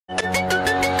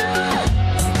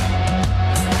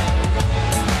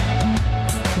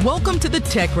Welcome to the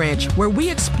Tech Ranch, where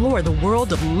we explore the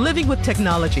world of living with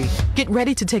technology. Get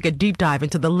ready to take a deep dive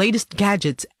into the latest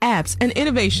gadgets, apps, and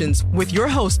innovations with your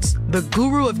hosts, the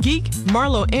Guru of Geek,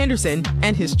 Marlo Anderson,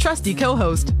 and his trusty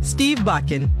co-host, Steve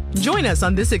Bakken. Join us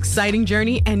on this exciting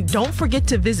journey, and don't forget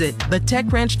to visit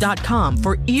thetechranch.com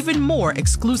for even more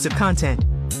exclusive content.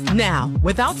 Now,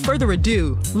 without further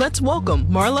ado, let's welcome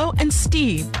Marlo and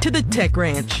Steve to the Tech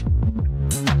Ranch.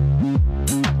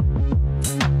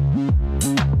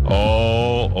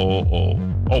 Oh,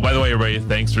 by the way, everybody,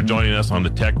 thanks for joining us on the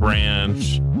Tech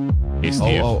Ranch. Hey,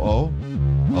 Steve.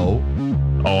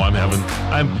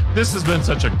 This has been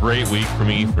such a great week for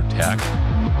me for tech.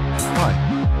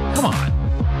 Why? Come on.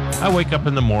 I wake up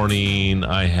in the morning.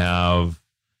 I have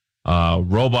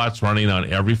robots running on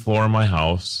every floor in my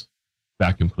house,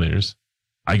 vacuum cleaners.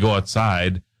 I go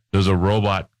outside. There's a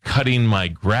robot cutting my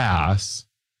grass.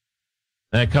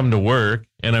 And I come to work,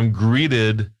 and I'm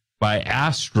greeted by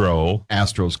Astro.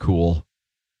 Astro's cool.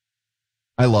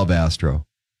 I love Astro.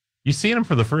 You seen him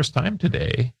for the first time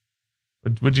today.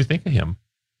 What'd you think of him?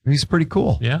 He's pretty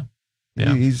cool. Yeah.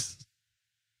 He's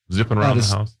zipping around the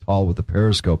house. Tall with the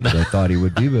periscope that I thought he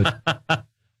would be, but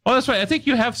oh, that's right. I think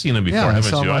you have seen him before,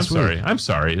 haven't you? I'm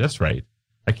sorry. That's right.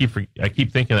 I keep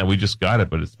thinking that we just got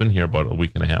it, but it's been here about a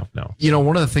week and a half now. You know,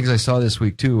 one of the things I saw this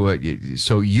week too.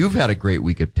 So you've had a great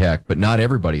week of tech, but not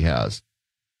everybody has.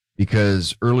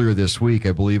 Because earlier this week,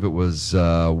 I believe it was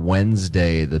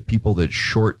Wednesday, the people that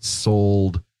short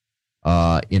sold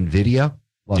NVIDIA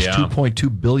lost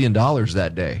 $2.2 billion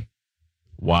that day.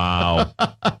 Wow.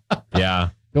 Yeah.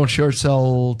 Don't short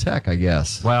sell tech, I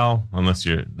guess. Well, unless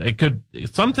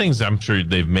some things I'm sure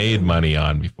they've made money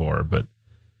on before, but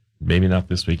maybe not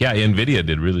this week. Yeah,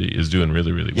 NVIDIA is doing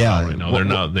really, really well right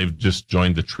now. They've just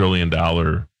joined the $1 trillion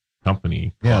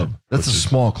company club. Yeah, that's a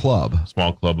small club.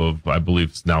 Small club of, I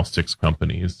believe, now 6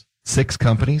 companies. 6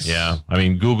 companies? Yeah. I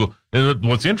mean, Google. And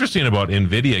what's interesting about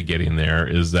NVIDIA getting there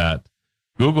is that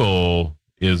Google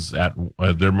is at,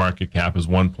 their market cap is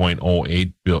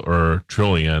 1.08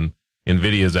 trillion.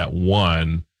 NVIDIA is at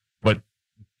 1. But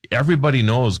everybody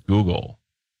knows Google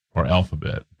or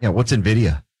Alphabet. Yeah, what's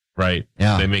NVIDIA? Right.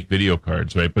 Yeah. They make video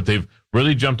cards, right? But they've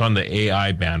really jumped on the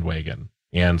AI bandwagon.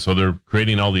 And so they're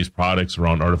creating all these products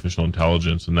around artificial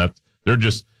intelligence, and they're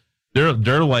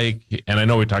like, and I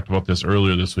know we talked about this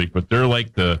earlier this week, but they're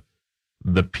like the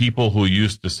people who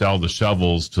used to sell the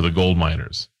shovels to the gold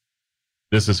miners.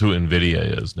 This is who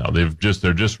NVIDIA is now. They're just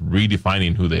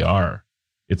redefining who they are.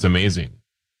 It's amazing,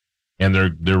 and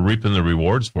they're reaping the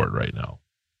rewards for it right now.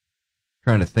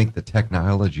 Trying to think the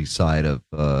technology side of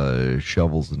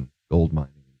shovels and gold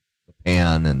mining, the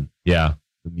pan and the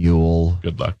mule.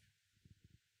 Good luck.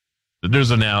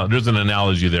 There's an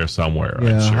analogy there somewhere.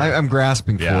 Yeah, I'm sure. I'm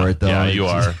grasping for it, though. Yeah, you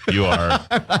are.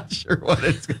 I'm not sure what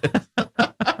it's going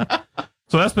to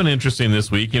So that's been interesting this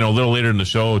week. You know, a little later in the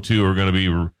show, too,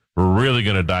 we're really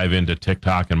going to dive into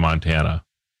TikTok in Montana.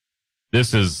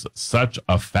 This is such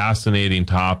a fascinating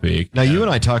topic. Now, you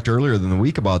and I talked earlier in the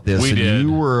week about this. We did.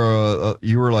 You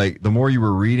were like, the more you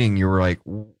were reading, you were like,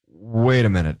 wait a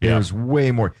minute. There's way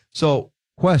more. So,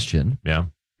 question. Yeah.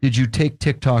 Did you take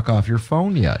TikTok off your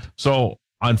phone yet? So,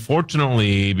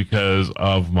 unfortunately, because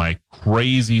of my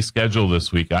crazy schedule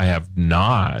this week, I have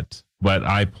not, but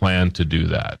I plan to do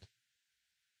that.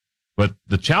 But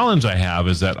the challenge I have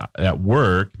is that at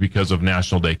work, because of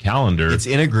National Day calendar, it's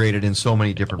integrated in so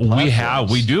many different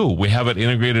platforms. We have it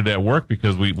integrated at work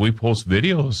because we post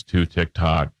videos to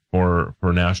TikTok for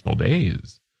National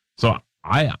Days. So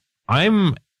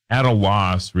I'm at a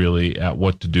loss, really, at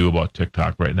what to do about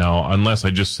TikTok right now, unless I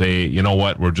just say, you know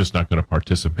what, we're just not going to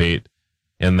participate,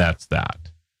 and that's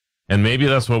that. And maybe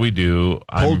that's what we do.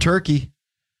 Cold turkey.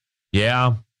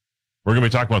 Yeah. We're going to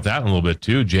be talking about that in a little bit,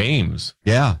 too. James.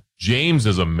 Yeah. James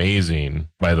is amazing,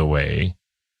 by the way.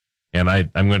 And I'm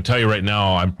going to tell you right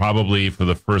now, I'm probably, for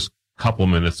the first couple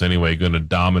minutes anyway, going to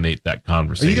dominate that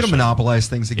conversation. Are you going to monopolize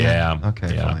things again? Yeah.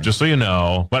 Okay. Yeah. Fine. Just so you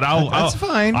know. But that's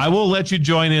fine. I will let you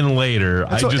join in later.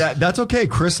 That's okay.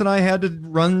 Chris and I had to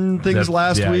run things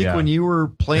last week when you were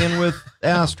playing with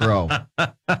Astro.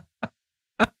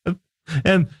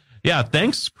 And yeah,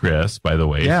 thanks, Chris, by the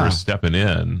way, for stepping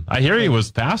in. I hear he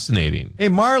was fascinating. Hey,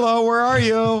 Marlo, where are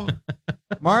you?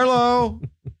 Marlo.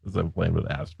 As I'm playing with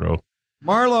Astro.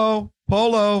 Marlo,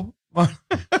 Polo.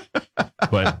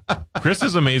 But Chris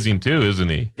is amazing too, isn't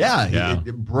he? Yeah.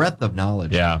 Breadth of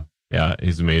knowledge. Yeah,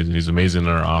 he's amazing. He's amazing in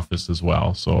our office as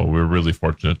well. So we're really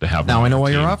fortunate to have him. Now I know why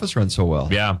your office runs so well.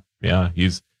 Yeah.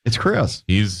 It's Chris.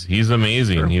 He's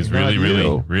amazing. Sure, he's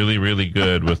really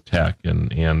good with tech,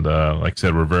 and like I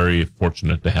said, we're very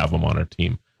fortunate to have him on our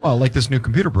team. Well, like this new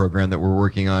computer program that we're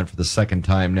working on for the second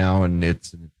time now, and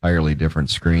it's an entirely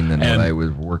different screen than what I was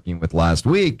working with last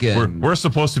week. And we're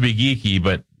supposed to be geeky,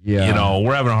 but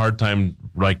we're having a hard time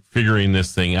like figuring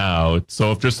this thing out.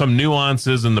 So if there's some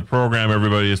nuances in the program,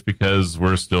 everybody, it's because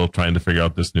we're still trying to figure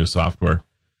out this new software.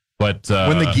 But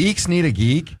when the geeks need a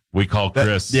geek, we call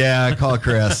Chris. Call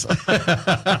Chris.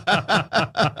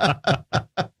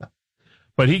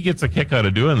 But he gets a kick out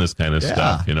of doing this kind of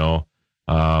stuff,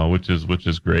 which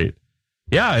is great.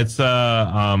 Yeah, it's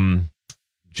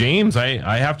James.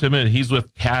 I have to admit, he's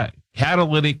with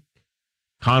Catalytic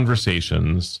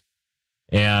Conversations,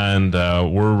 and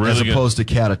we're really as opposed to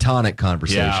catatonic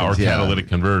conversations, or catalytic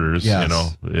converters.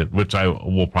 Yes. Which I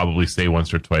will probably say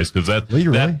once or twice because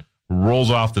that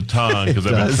rolls off the tongue because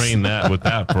I've been trained with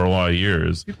that for a lot of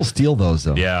years. People steal those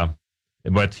though. Yeah.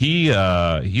 But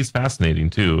he's fascinating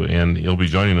too, and he'll be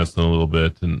joining us in a little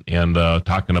bit and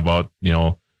talking about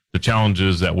the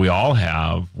challenges that we all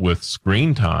have with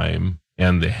screen time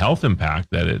and the health impact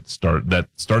that's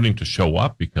starting to show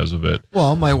up because of it.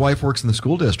 Well, my wife works in the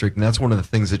school district, and that's one of the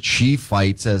things that she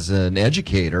fights as an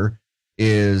educator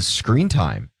is screen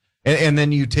time. And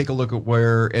then you take a look at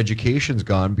where education's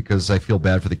gone, because I feel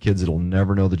bad for the kids that'll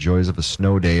never know the joys of a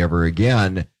snow day ever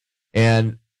again.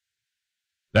 And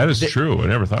that is true. I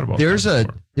never thought about that.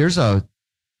 There's a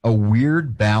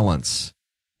weird balance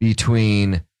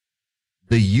between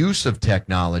the use of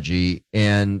technology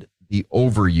and the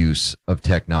overuse of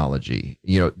technology.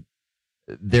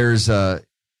 There's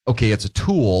it's a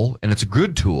tool and it's a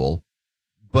good tool,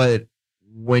 but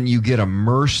when you get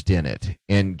immersed in it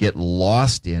and get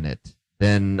lost in it,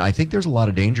 then I think there's a lot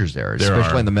of dangers there,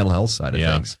 especially on the mental health side of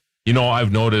things.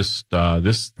 I've noticed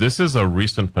this is a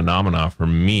recent phenomena for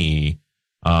me.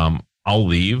 I'll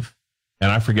leave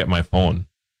and I forget my phone,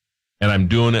 and I'm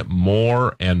doing it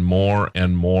more and more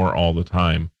and more all the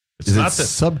time. Is it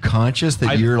subconscious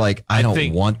that you're like, I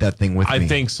don't want that thing with me? I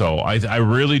think so. I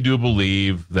really do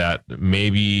believe that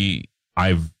maybe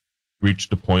I've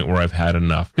reached a point where I've had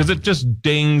enough, because it just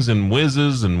dings and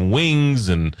whizzes and wings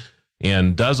and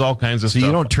does all kinds of stuff. So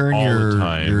you don't turn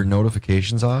your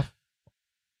notifications off?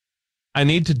 I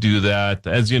need to do that.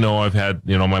 As you know, I've had,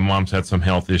 my mom's had some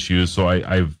health issues. So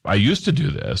I used to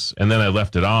do this, and then I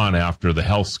left it on after the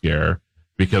health scare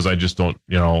because I just don't,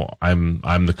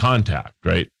 I'm the contact,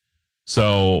 right?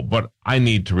 So, but I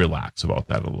need to relax about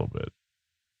that a little bit.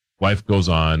 Life goes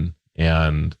on.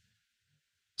 And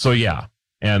so, yeah.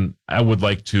 And I would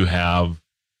like to have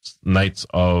nights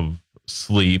of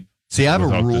sleep. See, I have a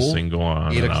rule. This thing go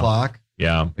on 8 o'clock.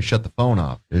 Yeah. I shut the phone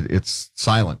off. It's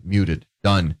silent, muted,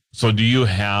 done. So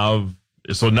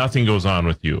so nothing goes on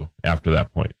with you after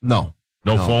that point? No.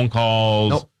 No phone calls?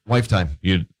 Nope. Wife time.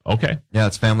 Okay. Yeah,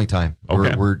 it's family time.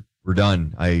 Okay. We're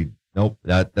done.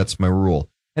 That's my rule.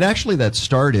 And actually that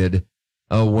started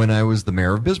when I was the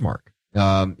mayor of Bismarck.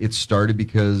 It started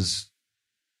because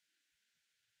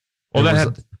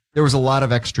there was a lot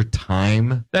of extra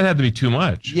time. That had to be too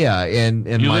much. Yeah, and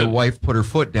my wife put her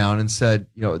foot down and said,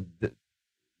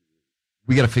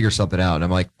 we got to figure something out. And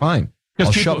I'm like, fine.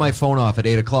 I'll shut my phone off at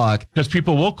 8 o'clock. Because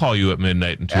people will call you at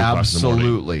midnight and 2 o'clock in the morning.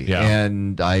 Absolutely. Yeah.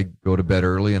 And I go to bed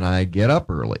early and I get up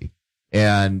early.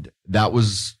 And that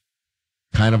was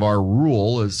kind of our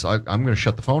rule, is I'm going to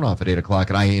shut the phone off at 8 o'clock,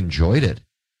 and I enjoyed it.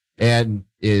 And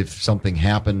if something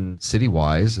happened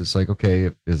city-wise, it's like, okay,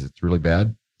 if it's really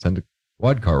bad, send a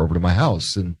squad car over to my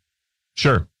house and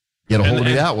sure, get a hold of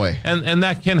me that way. And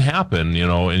that can happen,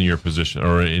 in your position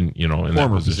or in that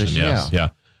position. Yes. Yeah.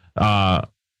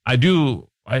 I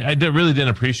really didn't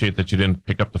appreciate that you didn't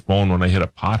pick up the phone when I hit a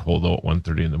pothole though at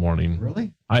 1:30 in the morning.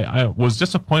 Really? I was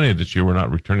disappointed that you were not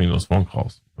returning those phone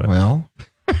calls. But. Well,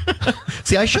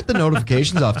 see, I shut the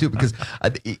notifications off too, because I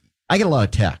get a lot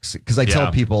of texts, because I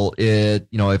tell people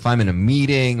if I'm in a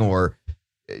meeting or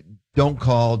don't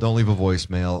call, don't leave a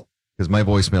voicemail, because my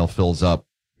voicemail fills up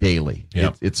daily.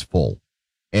 Yep. It's full.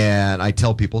 And I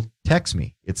tell people, text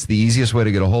me. It's the easiest way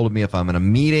to get a hold of me. If I'm in a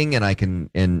meeting and I can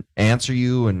answer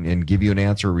you and give you an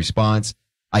answer or response,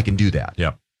 I can do that.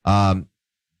 Yeah.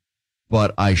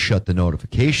 But I shut the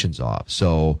notifications off.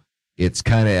 So it's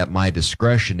kind of at my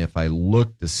discretion if I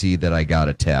look to see that I got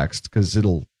a text, because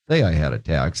it'll say I had a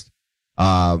text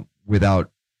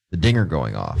without the dinger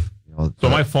going off. So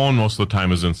my phone most of the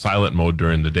time is in silent mode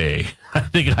during the day. I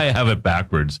think I have it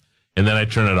backwards, and then I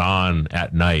turn it on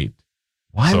at night.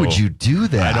 Why would you do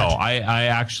that? I know. I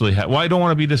actually have. Well, I don't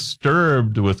want to be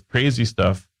disturbed with crazy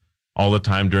stuff all the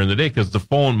time during the day, because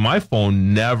my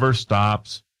phone never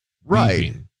stops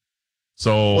beeping.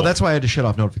 So that's why I had to shut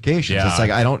off notifications. Yeah. It's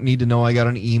like, I don't need to know I got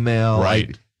an email.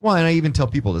 Right. And I even tell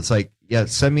people, it's like,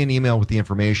 send me an email with the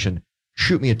information.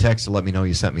 shoot me a text to let me know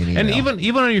you sent me an email. And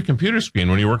even on your computer screen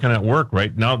when you're working at work,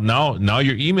 right? Now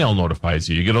your email notifies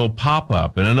you. You get a little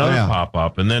pop-up and another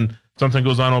pop-up, and then something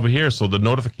goes on over here. So the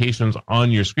notifications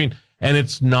on your screen, and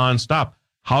it's nonstop.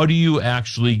 How do you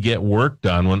actually get work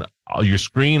done when your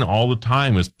screen all the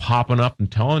time is popping up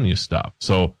and telling you stuff?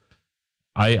 So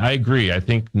I agree. I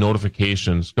think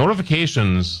notifications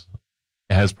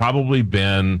has probably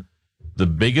been the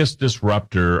biggest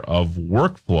disruptor of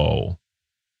workflow,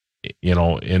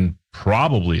 in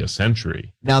probably a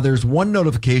century. Now, there's one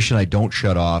notification I don't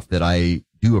shut off that I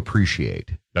do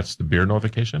appreciate. That's the beer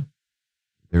notification?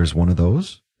 There's one of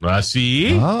those?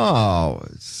 See? Oh,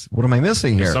 what am I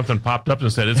missing here? Something popped up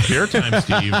and said, it's beer time,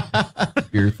 Steve.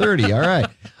 Beer 30, all right.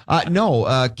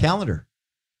 No, calendar.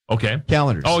 Okay.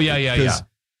 Calendars. Oh, yeah.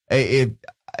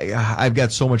 I've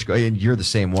got so much going, and you're the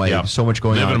same way. Yep. So much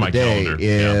going on in my day.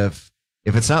 Calendar.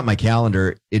 If it's not in my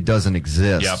calendar, it doesn't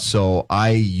exist. Yep. So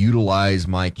I utilize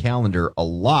my calendar a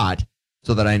lot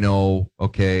so that I know,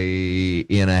 okay,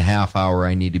 in a half hour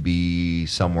I need to be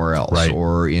somewhere else, right,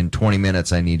 or in 20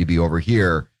 minutes I need to be over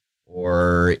here,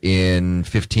 or in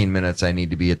 15 minutes I need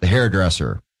to be at the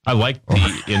hairdresser. I like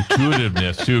the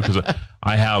intuitiveness too, because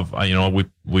I have,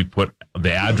 we put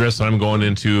the address that I'm going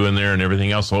into in there and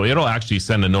everything else. So it'll actually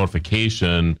send a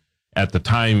notification at the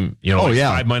time,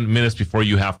 5 minutes before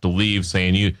you have to leave,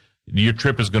 saying your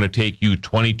trip is going to take you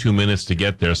 22 minutes to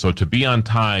get there. So to be on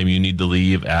time, you need to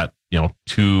leave at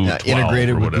 2:12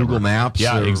 integrated with Google Maps.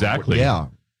 Yeah, exactly. Yeah.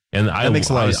 And that makes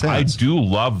a lot of sense. I do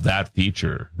love that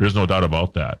feature. There's no doubt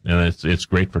about that. And it's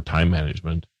great for time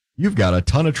management. You've got a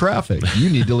ton of traffic. You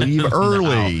need to leave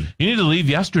early. You need to leave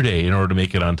yesterday in order to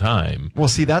make it on time. Well,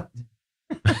 see that.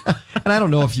 And I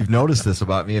don't know if you've noticed this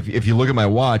about me. If you look at my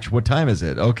watch, what time is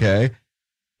it? Okay.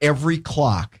 Every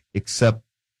clock except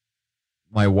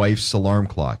my wife's alarm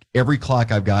clock. Every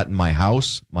clock I've got in my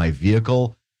house, my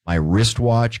vehicle, my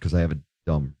wristwatch, because I have a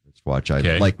dumb wristwatch.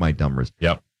 I like my dumb wrist.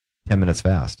 Yep. 10 minutes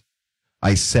fast.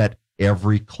 I set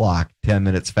every clock 10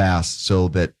 minutes fast so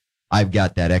that I've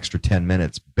got that extra 10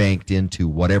 minutes banked into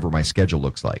whatever my schedule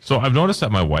looks like. So I've noticed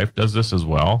that my wife does this as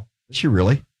well. Is she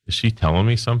really? Is she telling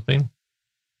me something?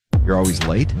 You're always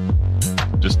late?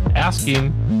 Just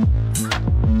asking.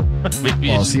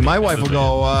 Well, see, my wife will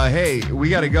go, hey, we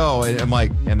got to go. And I'm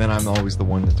like, and then I'm always the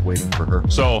one that's waiting for her.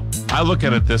 So I look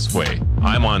at it this way.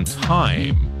 I'm on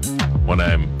time when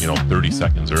I'm, 30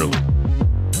 seconds early.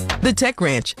 The Tech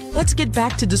Ranch. Let's get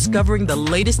back to discovering the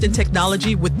latest in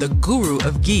technology with the guru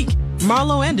of geek,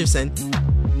 Marlo Anderson.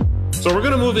 So we're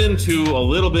going to move into a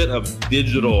little bit of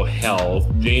digital health.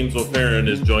 James O'Farron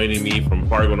is joining me from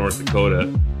Fargo, North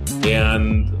Dakota.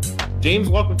 And James,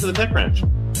 welcome to the Tech Ranch.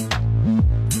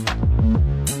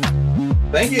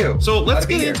 Thank you. So let's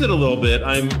get into it a little bit.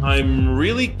 I'm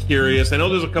really curious. I know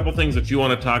there's a couple things that you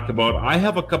want to talk about. I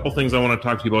have a couple things I want to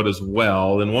talk to you about as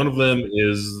well. And one of them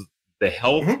is the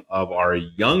health of our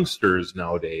youngsters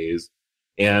nowadays.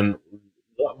 And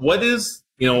what is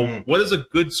a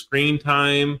good screen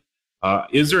time?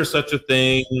 Is there such a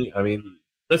thing? I mean,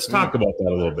 let's talk about that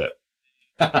a little bit.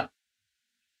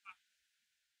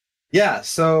 Yeah,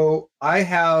 so I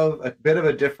have a bit of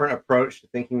a different approach to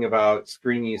thinking about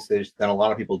screen usage than a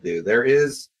lot of people do. There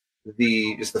is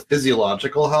just the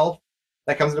physiological health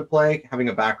that comes into play, having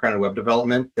a background in web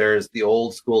development. There's the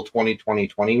old school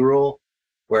 20-20-20 rule,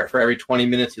 where for every 20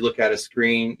 minutes you look at a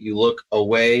screen, you look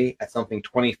away at something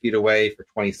 20 feet away for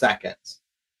 20 seconds.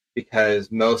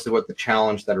 Because most of what the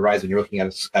challenge that arises when you're looking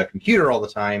at a computer all the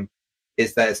time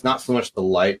is that it's not so much the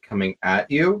light coming at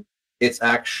you, it's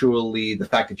actually the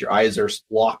fact that your eyes are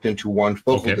locked into one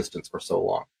focal distance for so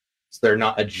long. So they're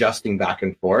not adjusting back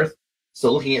and forth.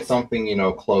 So looking at something,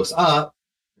 close up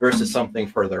versus something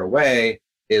further away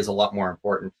is a lot more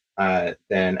important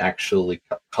than actually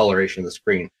coloration of the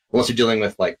screen. Unless you're dealing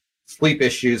with like sleep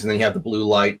issues, and then you have the blue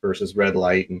light versus red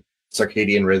light and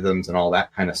circadian rhythms and all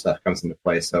that kind of stuff comes into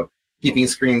play. So keeping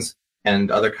screens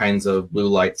and other kinds of blue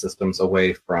light systems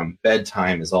away from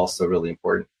bedtime is also really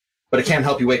important. But it can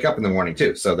help you wake up in the morning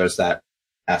too. So there's that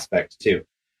aspect too.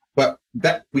 But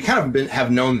that we kind of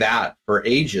have known that for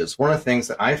ages. One of the things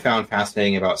that I found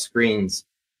fascinating about screens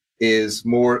is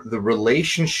more the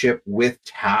relationship with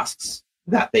tasks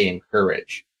that they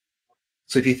encourage.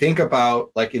 So if you think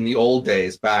about like in the old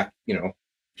days back, a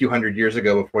few hundred years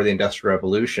ago before the Industrial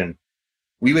Revolution,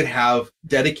 we would have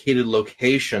dedicated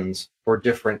locations for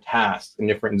different tasks in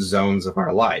different zones of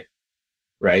our life.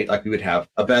 Right? Like we would have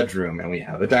a bedroom, and we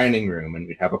have a dining room, and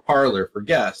we'd have a parlor for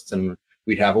guests, and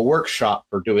we'd have a workshop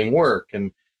for doing work.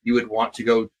 And you would want to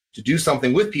go to do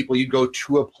something with people, you'd go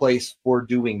to a place for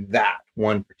doing that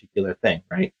one particular thing,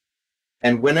 right?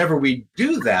 And whenever we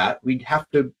do that, we'd have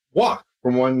to walk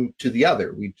from one to the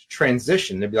other. We'd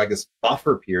transition. There'd be like this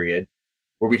buffer period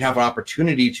where we'd have an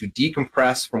opportunity to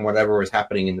decompress from whatever was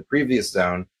happening in the previous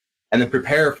zone and then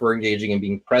prepare for engaging and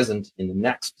being present in the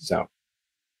next zone.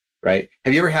 Right?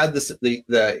 Have you ever had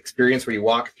the experience where you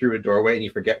walk through a doorway and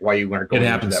you forget why you weren't going? It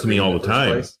happens to me all the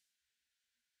time. Place?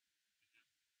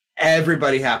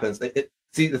 Everybody happens.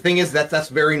 See, the thing is that's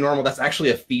very normal. That's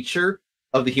actually a feature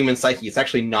of the human psyche. It's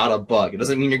actually not a bug. It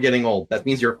doesn't mean you're getting old. That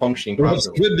means you're functioning properly.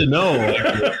 Well, it's good to know.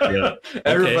 Yeah.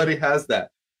 Everybody has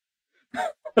that.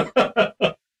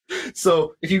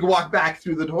 So if you walk back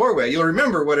through the doorway, you'll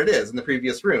remember what it is in the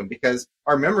previous room, because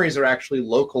our memories are actually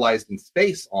localized in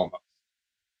space almost.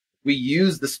 We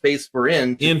use the space we're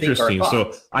in to think our thoughts.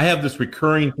 So I have this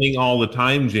recurring thing all the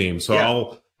time, James.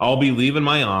 So I'll be leaving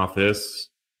my office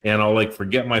and I'll like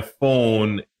forget my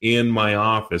phone in my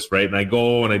office, right? And I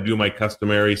go and I do my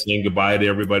customary saying goodbye to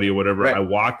everybody or whatever. Right. I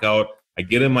walk out, I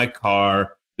get in my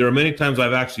car. There are many times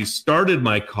I've actually started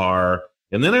my car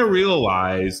and then I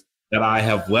realize that I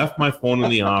have left my phone in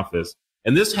the office.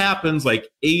 And this happens like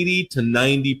 80 to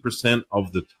 90%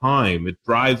 of the time. It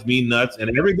drives me nuts.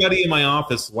 And everybody in my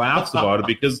office laughs about it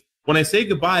because when I say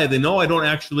goodbye, they know I don't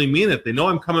actually mean it. They know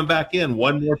I'm coming back in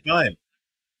one more time.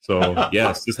 So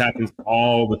yes, this happens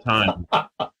all the time.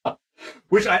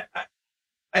 Which I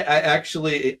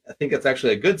think it's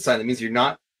actually a good sign. That means you're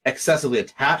not excessively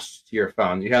attached to your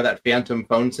phone. You have that phantom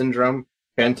phone syndrome,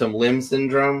 phantom limb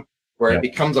syndrome, where it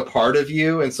becomes a part of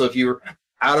you. And so if you're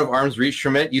out of arm's reach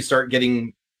from it, you start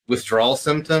getting withdrawal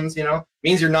symptoms, you know? It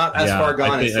means you're not as far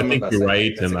gone as some of us. I think you're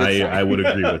right, and I would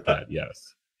agree with that,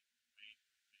 yes.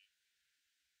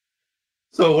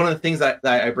 So one of the things that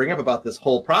I bring up about this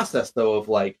whole process, though, of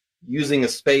like using a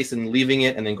space and leaving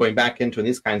it and then going back into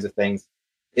these kinds of things,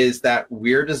 is that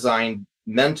we're designed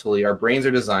mentally, our brains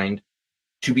are designed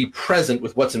to be present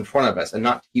with what's in front of us and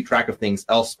not to keep track of things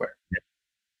elsewhere,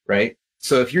 right?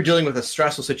 So if you're dealing with a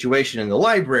stressful situation in the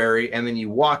library and then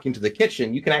you walk into the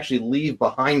kitchen, you can actually leave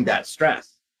behind that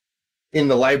stress in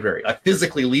the library, like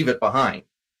physically leave it behind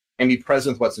and be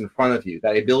present with what's in front of you.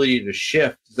 That ability to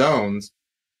shift zones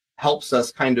helps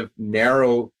us kind of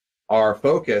narrow our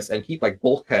focus and keep like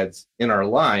bulkheads in our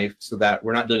life so that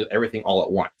we're not dealing with everything all at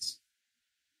once,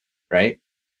 right?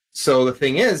 So the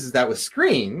thing is that with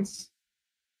screens,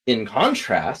 in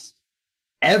contrast,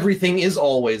 everything is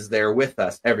always there with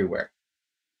us everywhere.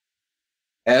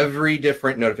 Every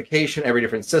different notification, every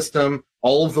different system,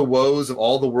 all of the woes of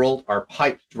all the world are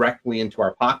piped directly into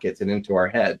our pockets and into our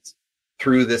heads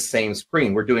through this same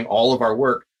screen. We're doing all of our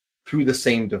work through the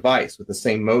same device with the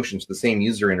same motions, the same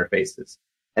user interfaces.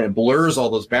 And it blurs all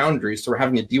those boundaries, so we're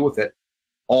having to deal with it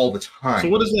all the time. So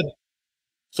what does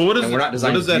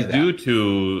that do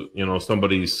to, you know,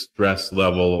 somebody's stress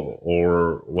level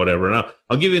or whatever? Now,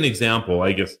 I'll give you an example.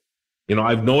 I guess, you know,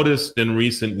 I've noticed in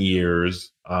recent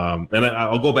years, and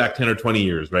I'll go back 10 or 20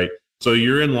 years, right? So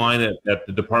you're in line at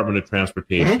the Department of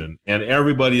Transportation, and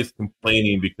everybody is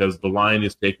complaining because the line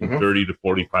is taking 30 to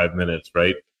 45 minutes,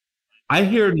 right? I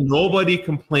hear nobody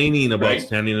complaining about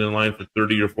standing in line for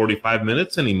 30 or 45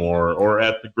 minutes anymore, or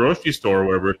at the grocery store or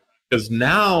wherever, because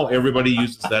now everybody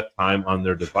uses that time on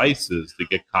their devices to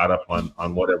get caught up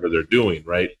on whatever they're doing,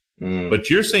 right? But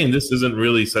you're saying this isn't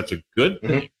really such a good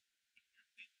thing.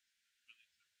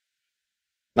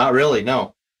 Not really,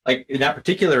 no. Like in that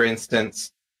particular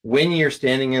instance, when you're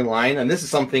standing in line, and this is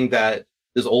something that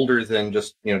is older than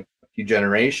just, you know, a few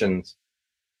generations,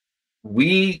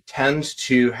 we tend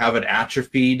to have an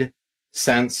atrophied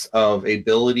sense of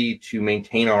ability to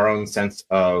maintain our own sense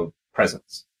of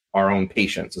presence, our own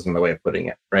patience is another way of putting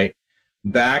it, right?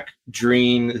 Back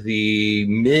during the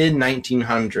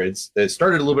mid-1900s, it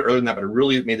started a little bit earlier than that, but it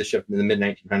really made the shift in the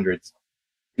mid-1900s.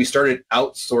 We started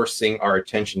outsourcing our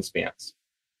attention spans.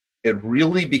 It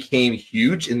really became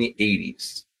huge in the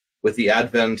 80s with the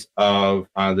advent of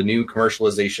the new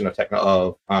commercialization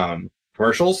of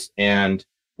commercials and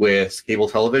with cable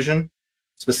television.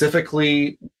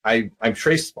 Specifically, I've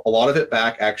traced a lot of it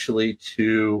back actually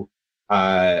to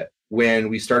when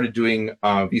we started doing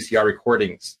VCR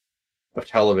recordings of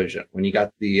television, when you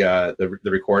got the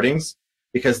recordings,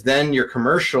 because then your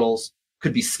commercials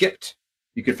could be skipped.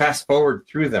 You could fast forward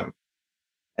through them.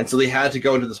 And so they had to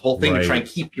go into this whole thing to try and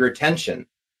keep your attention.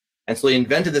 And so they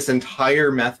invented this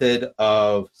entire method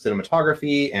of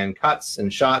cinematography and cuts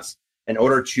and shots in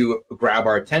order to grab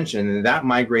our attention. And that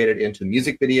migrated into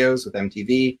music videos with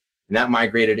MTV, and that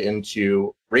migrated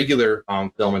into regular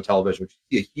film and television, which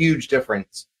you see a huge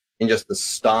difference in just the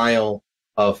style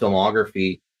of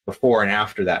filmography before and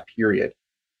after that period.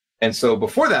 And so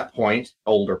before that point,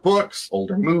 older books,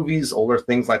 older movies, older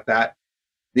things like that,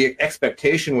 the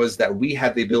expectation was that we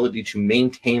had the ability to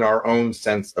maintain our own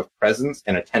sense of presence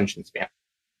and attention span.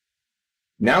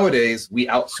 Nowadays, we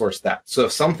outsource that. So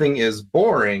if something is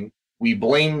boring, we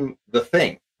blame the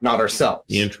thing, not ourselves.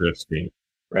 Interesting.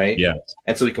 Right? Yeah.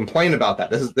 And so we complain about that.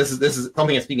 This is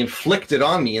something that's being inflicted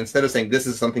on me, instead of saying this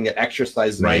is something that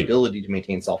exercises my ability to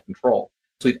maintain self-control.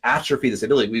 So we've atrophied this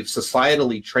ability. We've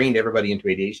societally trained everybody into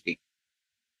ADHD.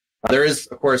 There is,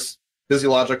 of course,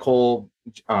 physiological,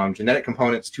 genetic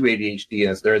components to ADHD,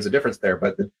 as there is a difference there,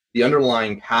 but the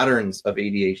underlying patterns of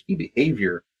ADHD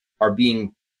behavior are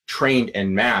being trained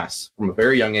en masse from a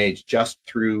very young age, just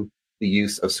through the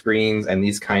use of screens and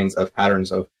these kinds of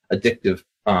patterns of addictive,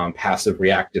 passive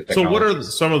reactive technology. So what are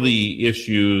some of the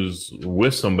issues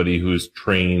with somebody who's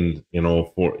trained,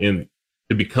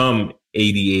 to become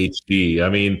ADHD? I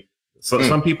mean,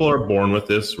 some people are born with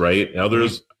this, right?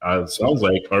 Others, sounds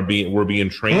like, we're being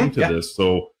trained to this.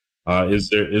 So are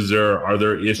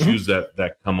there issues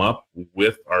that come up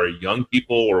with our young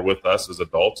people or with us as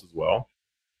adults as well?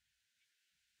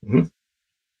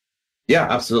 Yeah,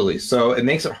 absolutely. So it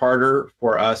makes it harder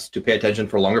for us to pay attention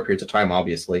for longer periods of time,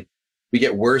 obviously. We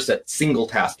get worse at single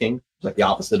tasking, like the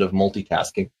opposite of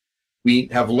multitasking. We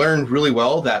have learned really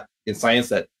well that in science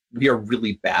that we are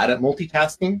really bad at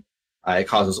multitasking. It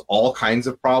causes all kinds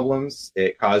of problems.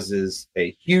 It causes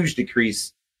a huge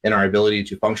decrease in our ability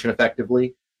to function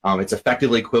effectively. It's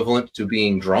effectively equivalent to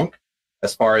being drunk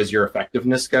as far as your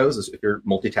effectiveness goes, as if you're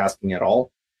multitasking at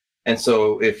all. And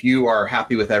so if you are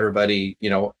happy with everybody,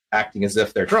 acting as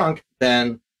if they're drunk,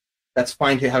 then that's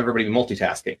fine to have everybody be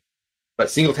multitasking. But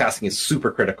single tasking is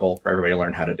super critical for everybody to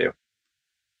learn how to do.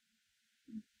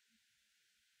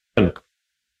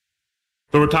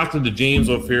 So we're talking to James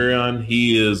O'Ferion.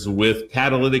 He is with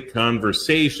Catalytic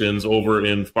Conversations over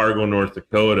in Fargo, North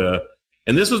Dakota.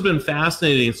 And this has been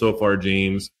fascinating so far,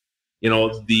 James.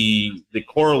 The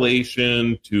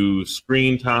correlation to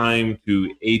screen time,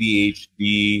 to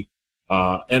ADHD.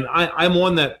 And I'm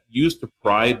one that used to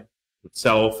pride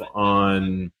itself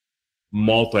on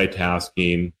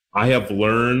multitasking. I have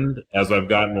learned as I've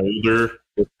gotten older,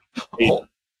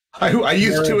 I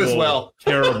used to as well.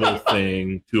 Terrible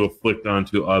thing to afflict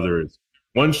onto others.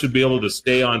 One should be able to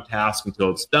stay on task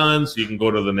until it's done so you can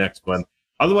go to the next one.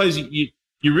 Otherwise, you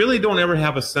really don't ever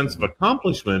have a sense of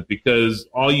accomplishment, because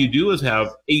all you do is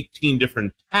have 18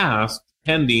 different tasks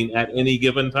pending at any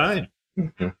given time.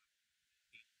 Mm-hmm.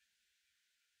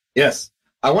 Yes.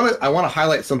 I want to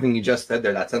highlight something you just said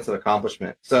there, that sense of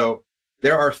accomplishment. So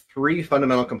there are 3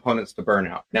 fundamental components to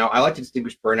burnout. Now, I like to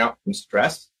distinguish burnout from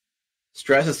stress.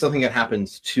 Stress is something that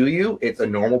happens to you. It's a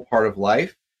normal part of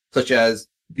life, such as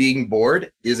being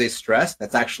bored is a stress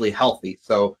that's actually healthy.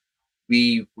 So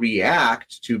we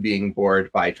react to being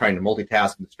bored by trying to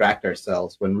multitask and distract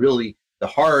ourselves, when really the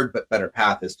hard but better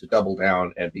path is to double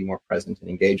down and be more present and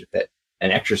engage with it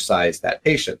and exercise that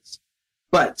patience.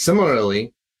 But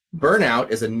similarly, burnout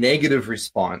is a negative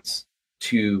response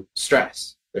to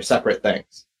stress. They're separate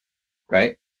things,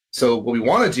 right? So what we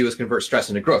want to do is convert stress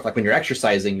into growth. Like when you're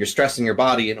exercising, you're stressing your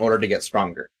body in order to get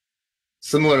stronger.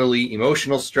 Similarly,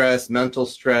 emotional stress, mental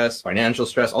stress, financial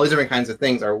stress, all these different kinds of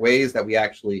things are ways that we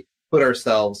actually put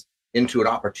ourselves into an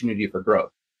opportunity for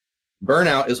growth.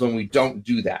 Burnout is when we don't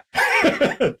do that.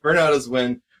 Burnout is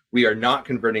when we are not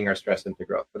converting our stress into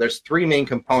growth. But there's 3 main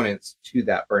components to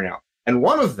that burnout. And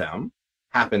one of them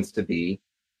happens to be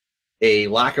a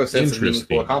lack of sense of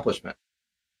meaningful accomplishment.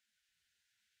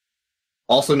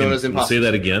 Also known as imposter syndrome. Say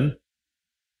that again.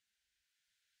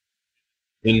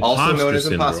 Also known as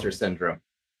imposter syndrome.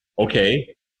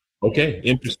 Okay.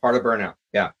 Interesting. Part of burnout.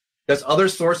 Yeah. There's other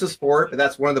sources for it, but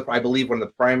that's I believe one of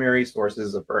the primary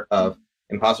sources of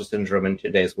imposter syndrome in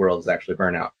today's world is actually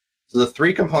burnout. So the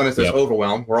 3 components, there's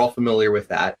overwhelm. We're all familiar with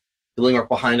that. Feeling we're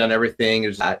behind on everything.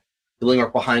 There's that. Feeling we're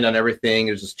behind on everything.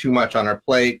 There's just too much on our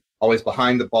plate. Always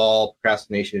behind the ball.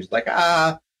 Procrastination is like,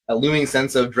 a looming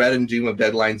sense of dread and doom of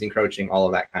deadlines encroaching, all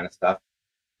of that kind of stuff,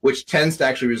 which tends to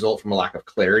actually result from a lack of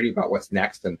clarity about what's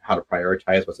next and how to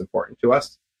prioritize what's important to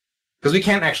us. Because we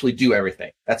can't actually do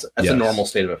everything. That's a normal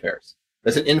state of affairs.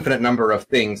 There's an infinite number of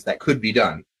things that could be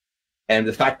done. And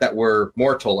the fact that we're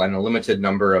mortal and a limited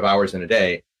number of hours in a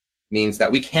day means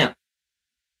that we can't.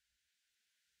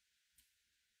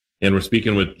 And we're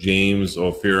speaking with James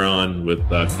O'Ferion with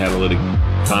Catalytic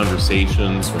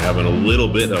Conversations. We're having a little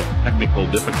bit of technical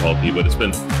difficulty, but it's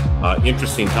been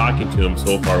interesting talking to him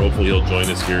so far. Hopefully he'll join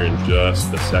us here in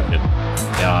just a second.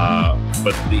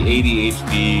 But the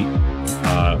ADHD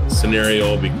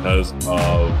scenario, because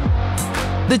of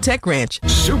The Tech Ranch.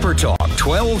 Supertalk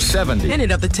 1270.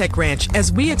 Minute of the Tech Ranch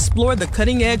as we explore the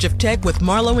cutting edge of tech with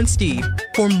Marlo and Steve.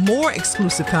 For more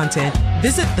exclusive content,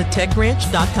 visit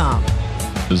thetechranch.com.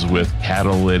 Is with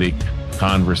Catalytic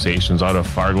Conversations out of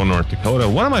Fargo, North Dakota.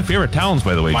 One of my favorite towns,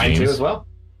 by the way, Mine James. too, as well.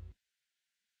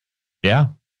 Yeah,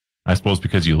 I suppose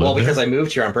because you live Well, because there. I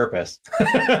moved here on purpose.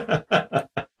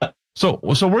 So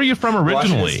where are you from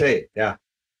originally? Washington State, yeah.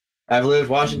 I've lived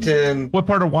Washington. What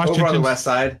part of Washington? Over on the west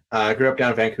side. I grew up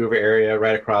down in Vancouver area,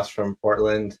 right across from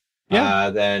Portland. Yeah.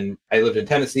 Then I lived in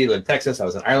Tennessee, lived in Texas. I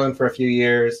was in Ireland for a few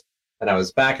years. Then I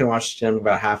was back in Washington,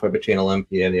 about halfway between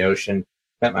Olympia and the ocean.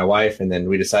 Met my wife, and then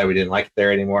we decided we didn't like it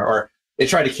there anymore. Or they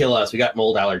tried to kill us. We got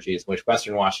mold allergies, which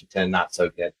Western Washington, not so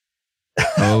good.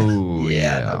 Oh,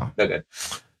 yeah. No good.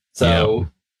 So...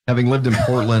 Having lived in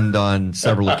Portland on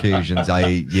several occasions,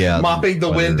 mopping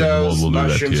the windows, we'll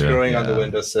mushrooms growing on the Yeah.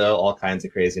 windowsill, all kinds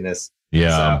of craziness. Yeah.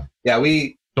 So, yeah,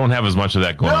 we don't have as much of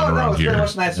that going on around it's here. very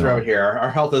much nicer out here. Our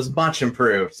health is much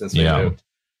improved since we moved.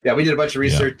 Yeah, we did a bunch of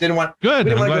research. We didn't want to go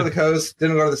to the coast.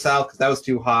 Didn't go to the south because that was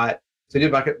too hot. So we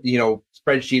did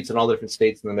spreadsheets in all the different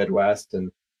states in the Midwest,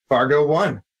 and Fargo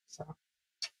won. So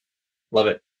love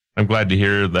it. I'm glad to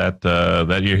hear that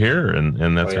that you're here,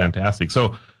 and that's fantastic.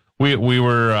 So we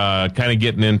were kind of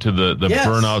getting into the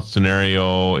burnout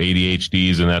scenario,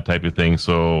 ADHDs, and that type of thing.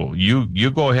 So you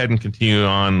go ahead and continue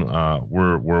on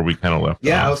where we kind of left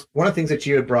off. One of the things that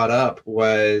you had brought up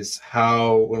was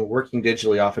how when working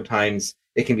digitally, oftentimes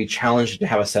it can be challenging to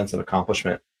have a sense of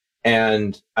accomplishment.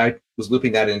 And I was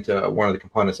looping that into one of the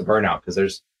components of burnout, because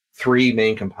there's three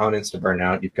main components to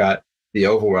burnout. You've got the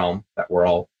overwhelm that we're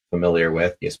all familiar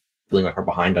with, just feeling like we're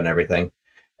behind on everything.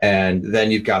 And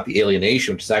then you've got the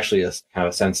alienation, which is actually a kind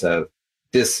of a sense of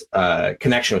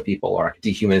disconnection with people, or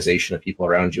dehumanization of people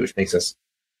around you, which makes us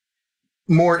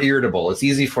more irritable. It's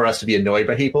easy for us to be annoyed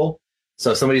by people.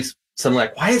 So somebody's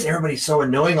like, why is everybody so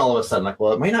annoying all of a sudden? Like,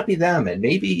 well, it might not be them, and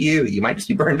maybe you might just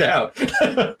be burned out.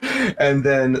 And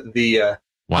then the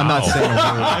I'm not saying a word.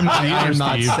 I'm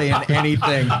not saying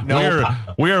anything. No,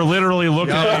 we are literally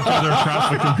looking at each other across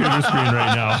the computer screen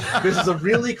right now. This is a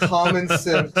really common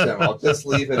symptom. I'll just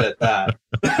leave it at that.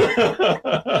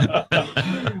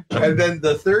 And then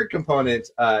the third component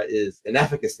is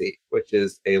inefficacy, which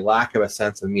is a lack of a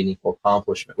sense of meaningful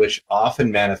accomplishment, which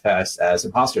often manifests as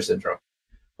imposter syndrome,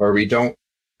 where we don't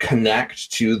connect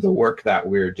to the work that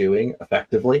we're doing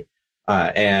effectively.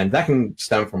 And that can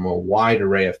stem from a wide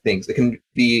array of things. It can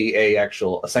be a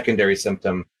secondary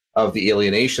symptom of the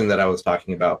alienation that I was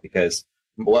talking about, because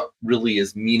what really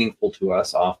is meaningful to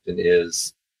us often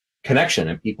is connection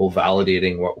and people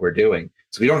validating what we're doing.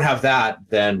 So if we don't have that,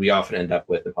 then we often end up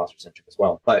with imposter syndrome as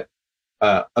well. But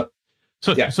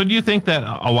so do you think that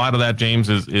a lot of that, James,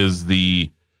 is the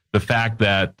fact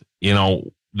that,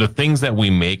 the things that we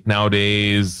make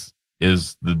nowadays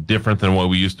is different than what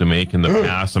we used to make in the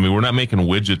past? I mean, we're not making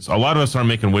widgets. A lot of us aren't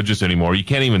making widgets anymore. You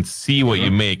can't even see what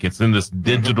you make. It's in this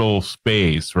digital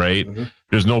space, right?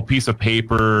 There's no piece of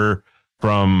paper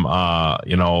from,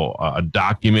 a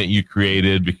document you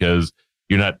created because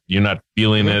you're not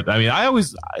feeling it. I mean,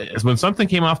 when something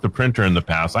came off the printer in the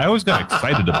past, I always got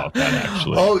excited about that,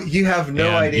 actually. Oh, you have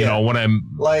no idea. When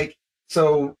I'm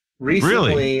so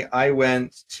recently, really? I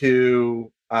went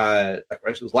to,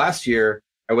 it was last year,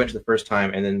 I went to the first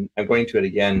time, and then I'm going to it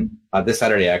again this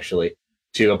Saturday, actually,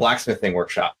 to a blacksmithing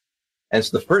workshop. And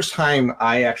so the first time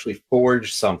I actually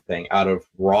forged something out of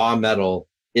raw metal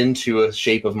into a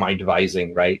shape of my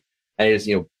devising, right? And I just,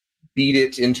 beat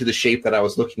it into the shape that I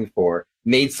was looking for,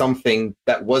 made something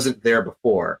that wasn't there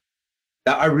before.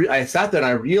 That I sat there and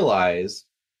I realized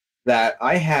that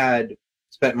I had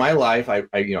spent my life, I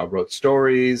wrote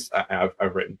stories,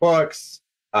 I've written books,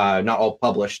 not all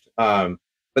published,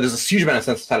 but there's a huge amount of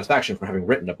sense of satisfaction from having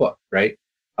written a book, right?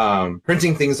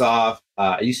 Printing things off.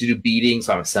 I used to do beading,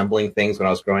 so I'm assembling things when I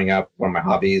was growing up, one of my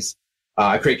hobbies.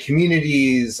 I create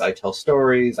communities, I tell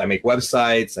stories, I make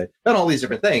websites, I've done all these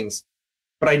different things,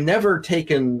 but I never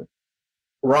taken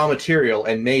raw material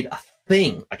and made a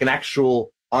thing, like an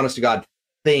actual, honest to God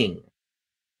thing.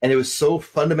 And it was so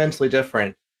fundamentally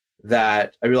different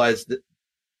that I realized that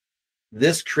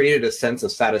this created a sense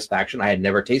of satisfaction I had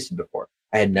never tasted before.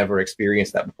 I had never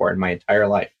experienced that before in my entire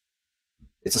life.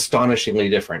 It's astonishingly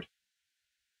different.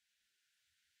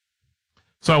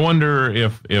 So I wonder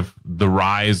if the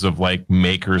rise of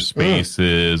maker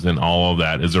spaces and all of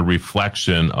that is a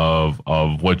reflection of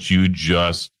what you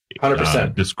just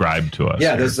 100% described to us.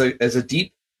 Yeah, there's a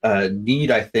deep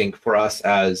need, I think, for us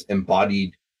as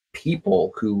embodied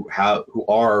people who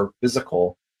are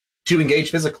physical to engage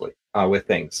physically with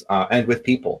things and with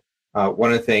people.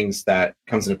 one of the things that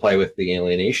comes into play with the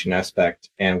alienation aspect,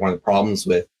 and one of the problems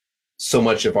with so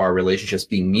much of our relationships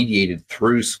being mediated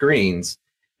through screens,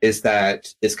 is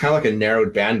that it's kind of like a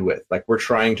narrowed bandwidth. Like we're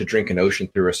trying to drink an ocean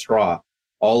through a straw.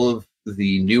 All of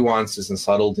the nuances and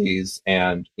subtleties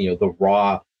and, the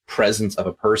raw presence of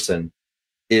a person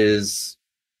is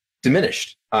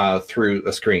diminished through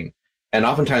a screen. And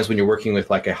oftentimes when you're working with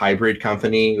like a hybrid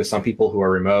company with some people who are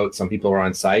remote, some people are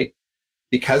on site,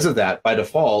 because of that, by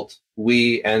default,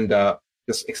 we end up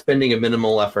just expending a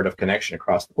minimal effort of connection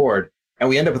across the board. And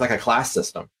we end up with like a class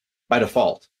system by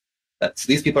default.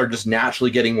 These people are just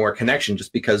naturally getting more connection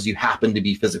just because you happen to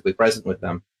be physically present with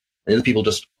them. And other people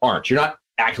just aren't. You're not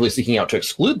actively seeking out to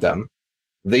exclude them.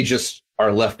 They just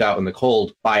are left out in the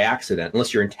cold by accident,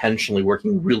 unless you're intentionally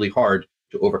working really hard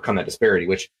to overcome that disparity,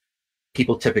 which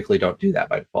people typically don't do that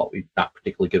by default. We're not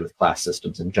particularly good with class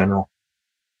systems in general.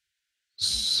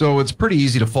 So it's pretty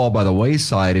easy to fall by the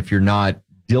wayside if you're not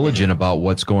diligent about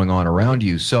what's going on around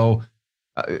you. So,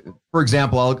 for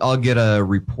example, I'll get a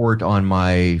report from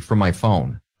my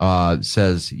phone.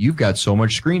 Says you've got so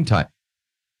much screen time.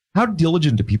 How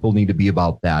diligent do people need to be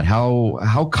about that?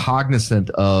 How cognizant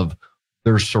of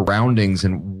their surroundings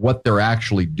and what they're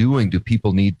actually doing do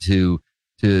people need to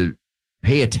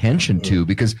pay attention to?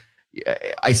 Because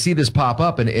I see this pop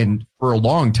up, and for a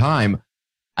long time,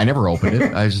 I never opened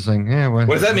it. I was just like, what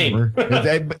does that mean?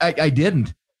 I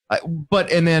didn't.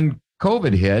 And then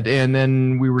COVID hit, and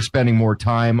then we were spending more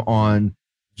time on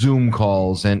Zoom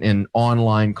calls and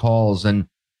online calls. And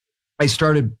I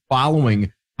started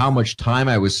following how much time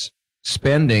I was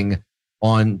spending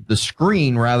on the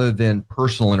screen rather than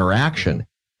personal interaction.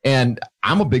 And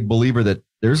I'm a big believer that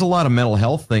there's a lot of mental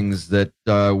health things that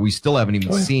we still haven't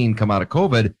even seen come out of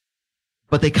COVID,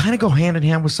 but they kind of go hand in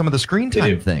hand with some of the screen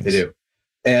time things. They do.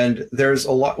 And there's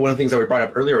one of the things that we brought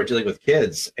up earlier, dealing with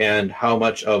kids and how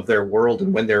much of their world,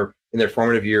 and when they're in their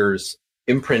formative years,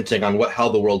 imprinting on how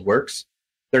the world works.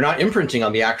 They're not imprinting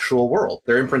on the actual world.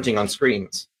 They're imprinting on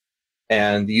screens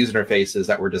and the user interfaces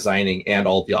that we're designing and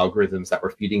all the algorithms that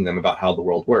we're feeding them about how the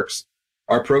world works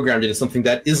are programmed into something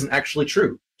that isn't actually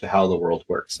true to how the world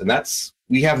works. And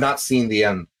we have not seen the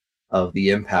end of the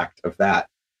impact of that.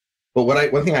 But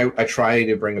one thing I try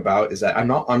to bring about is that I'm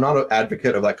not an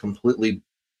advocate of like completely,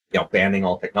 banning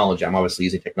all technology. I'm obviously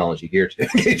using technology here to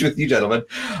engage with you gentlemen.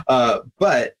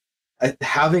 But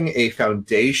having a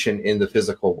foundation in the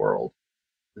physical world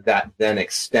that then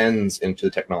extends into the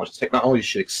technology. Technology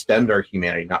should extend our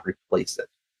humanity, not replace it.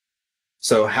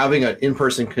 So having an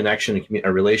in-person connection,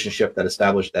 a relationship that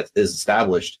is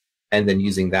established, and then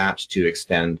using that to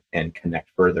extend and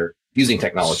connect further using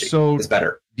technology is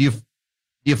better. Do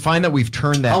you find that we've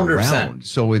turned that 100%. around?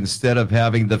 So instead of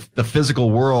having the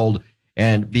physical world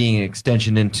and being an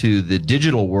extension into the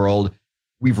digital world,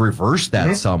 we've reversed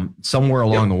that somewhere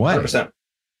along the way. 100%.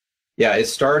 Yeah, it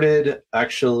started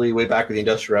actually way back with the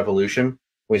Industrial Revolution.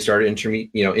 We started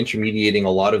intermediating a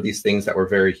lot of these things that were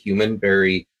very human,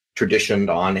 very traditioned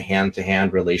on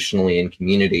hand-to-hand relationally in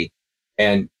community,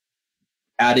 and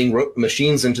adding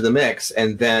machines into the mix.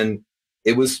 And then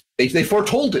they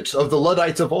foretold it of the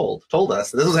Luddites of old, told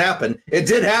us this will happen. It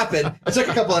did happen. It took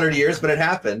a couple hundred years, but it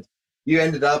happened. You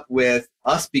ended up with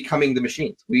us becoming the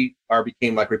machines. We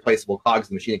became like replaceable cogs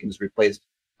in the machine that can just be replaced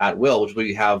at will, which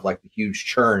we have like the huge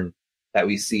churn that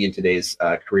we see in today's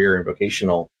career and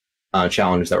vocational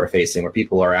challenges that we're facing, where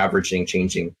people are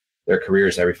changing their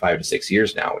careers every 5 to 6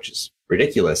 years now, which is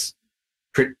ridiculous.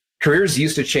 Careers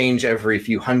used to change every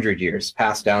few hundred years,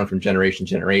 passed down from generation to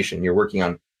generation. You're working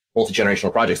on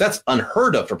multi-generational projects. That's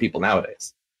unheard of for people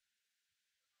nowadays.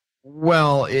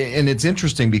 Well, and it's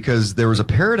interesting because there was a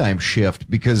paradigm shift,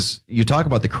 because you talk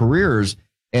about the careers,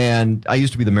 and I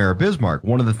used to be the mayor of Bismarck.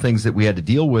 One of the things that we had to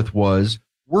deal with was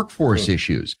workforce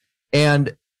issues.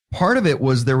 And part of it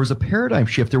was there was a paradigm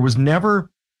shift.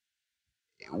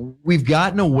 We've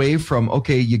gotten away from,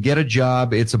 okay, you get a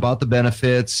job, it's about the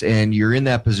benefits, and you're in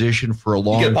that position for a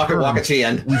long time. You get a pocket walk at the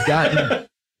end. We've gotten,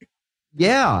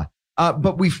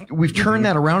 but we've turned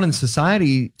that around in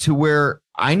society to where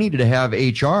I needed to have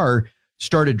HR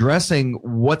start addressing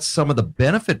what some of the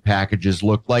benefit packages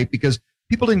look like, because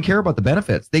people didn't care about the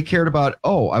benefits. They cared about,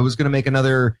 I was going to make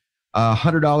another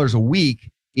 $100 a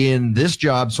week in this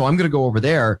job, so I'm going to go over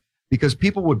there, because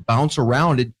people would bounce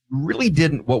around. It really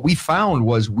didn't. What we found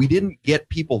was we didn't get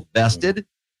people vested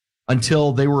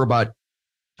until they were about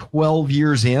 12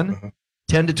 years in,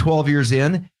 10 to 12 years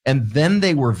in, and then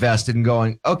they were vested and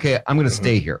going, okay, I'm going to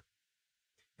stay here.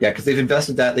 Yeah, because they've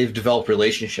invested that. They've developed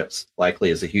relationships,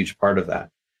 likely, is a huge part of that.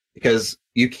 Because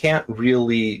you can't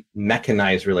really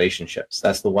mechanize relationships.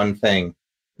 That's the one thing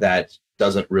that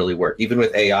doesn't really work. Even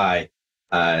with AI,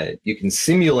 You can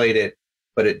simulate it,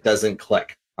 but it doesn't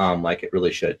click like it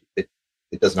really should. It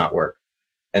does not work.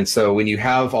 And so when you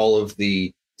have all of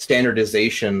the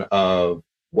standardization of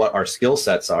what our skill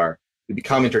sets are, we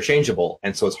become interchangeable.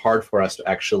 And so it's hard for us to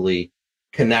actually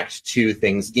connect to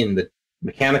things in the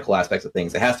mechanical aspects of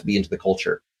things. It has to be into the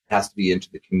culture. It has to be into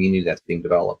the community that's being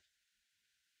developed.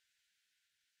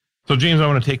 So, James, I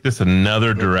want to take this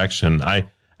another direction.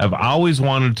 I've always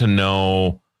wanted to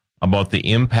know about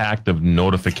the impact of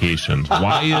notifications.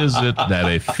 Why is it that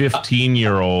a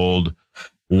 15-year-old,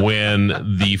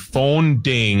 when the phone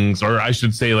dings, or I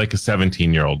should say like a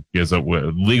 17-year-old, is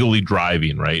legally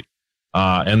driving, right?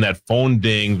 And that phone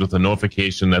dings with a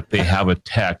notification that they have a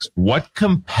text, what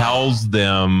compels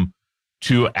them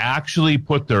to actually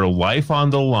put their life on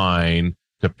the line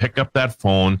to pick up that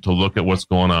phone to look at what's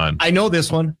going on? I know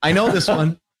this one.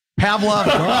 Pavlov's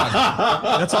dog.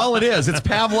 That's all it is. It's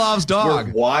Pavlov's dog.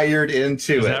 We're wired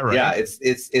into it. That right? Yeah,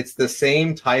 it's the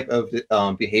same type of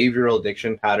behavioral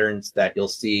addiction patterns that you'll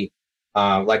see,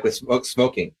 like with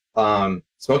smoking.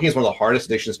 Smoking is one of the hardest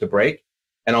addictions to break,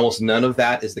 and almost none of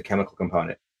that is the chemical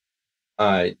component.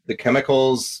 The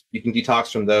chemicals, you can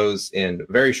detox from those in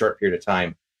a very short period of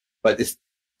time, but it's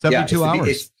 72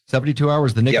 hours. 72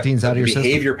 hours. The nicotine's out of your system.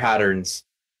 Behavior patterns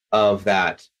of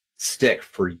that stick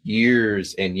for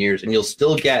years and years, and you'll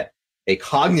still get a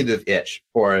cognitive itch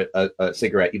for a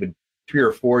cigarette even 3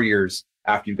 or 4 years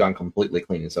after you've gone completely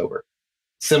clean and sober.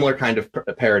 Similar kind of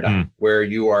paradigm where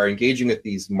you are engaging with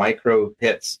these micro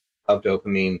hits of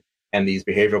dopamine and these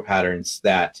behavioral patterns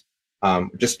that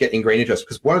just get ingrained into us.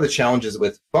 Because one of the challenges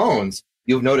with phones,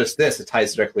 you've noticed this, it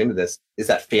ties directly into this, is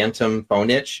that phantom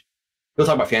phone itch. People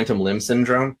talk about phantom limb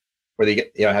syndrome, where they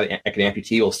get, have like an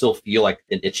amputee will still feel like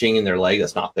an itching in their leg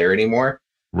that's not there anymore.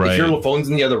 Right. If your phone's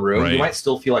in the other room, right, you might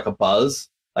still feel like a buzz,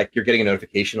 like you're getting a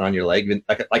notification on your leg, even,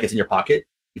 like it's in your pocket,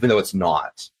 even though it's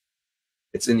not.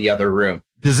 It's in the other room.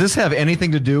 Does this have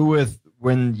anything to do with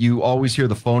when you always hear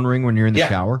the phone ring when you're in the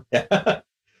shower? Yeah.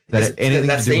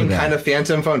 That same kind of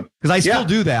phantom phone. Because I still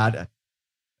do that.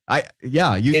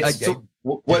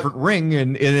 Different ring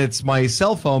and it's my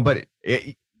cell phone, but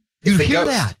you hear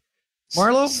that,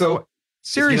 Marlo? So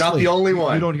seriously, you're not the only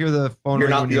one. You don't hear the phone. You're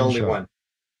not the only one.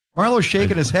 Marlo's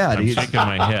shaking his head. I'm shaking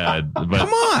my head. But, come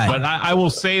on. But I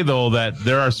will say though that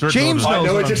there are certain. James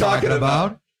knows what you're talking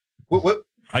about. What?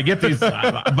 I get these, but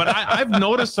I've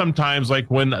noticed sometimes, like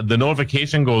when the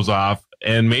notification goes off,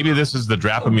 and maybe this is the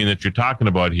Dramamine that you're talking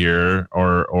about here,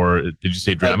 or did you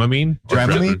say Dramamine?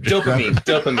 Dramamine?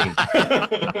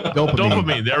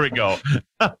 Dopamine. There we go.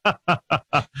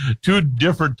 Two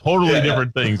totally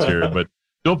different things here, but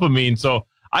dopamine. So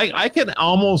I can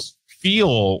almost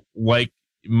feel like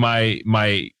my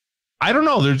I don't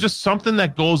know. There's just something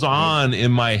that goes on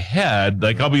in my head.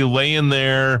 Like I'll be laying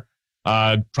there,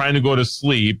 trying to go to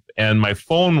sleep, and my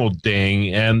phone will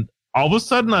ding, and all of a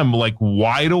sudden I'm like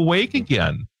wide awake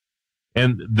again.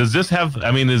 And does this have,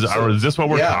 I mean, is this what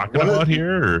we're talking about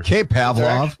here? Okay,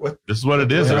 Pavlov. This is what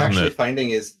it is, what isn't we're actually it?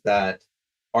 finding is that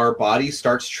our body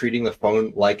starts treating the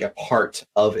phone like a part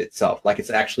of itself, like it's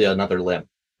actually another limb,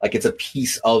 like it's a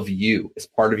piece of you, it's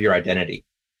part of your identity.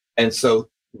 And so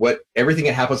everything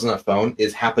that happens on that phone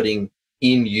is happening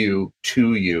in you,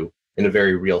 to you, in a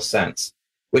very real sense,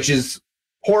 which is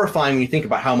horrifying when you think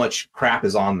about how much crap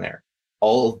is on there.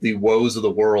 All of the woes of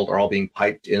the world are all being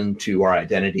piped into our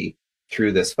identity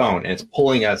through this phone, and it's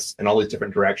pulling us in all these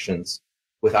different directions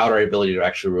without our ability to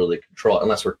actually really control it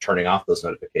unless we're turning off those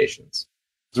notifications.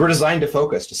 Because we're designed to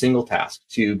focus, to single task,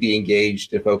 to be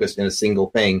engaged and focused in a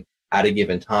single thing at a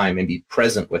given time and be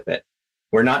present with it.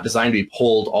 We're not designed to be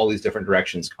pulled all these different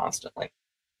directions constantly.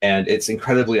 And it's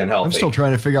incredibly unhealthy. I'm still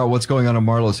trying to figure out what's going on in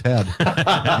Marlo's head.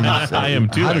 I am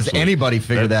too. How does anybody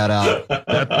figure that out?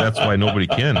 That's why nobody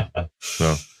can.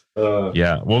 So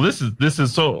yeah. Well, this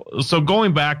is so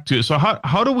going back to, so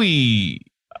how do we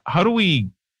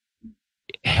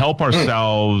help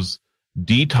ourselves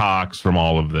detox from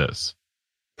all of this?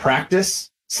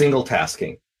 Practice single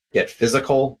tasking. Get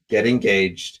physical, get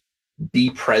engaged,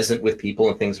 be present with people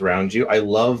and things around you. I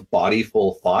love body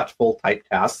full, thoughtful type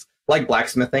tasks like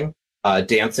blacksmithing.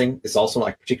 Dancing is also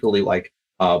like particularly like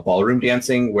ballroom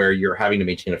dancing, where you're having to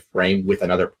maintain a frame with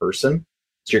another person.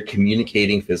 So you're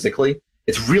communicating physically.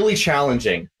 It's really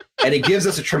challenging, and it gives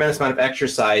us a tremendous amount of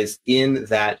exercise in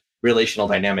that relational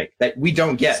dynamic that we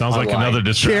don't get. Sounds online. like another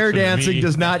distraction. Chair dancing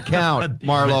does not count,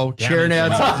 Marlo. Chair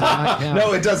dancing does not count.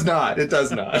 No, it does not. It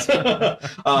does not.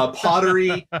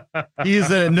 Pottery. He's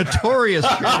a notorious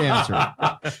chair dancer.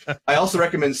 I also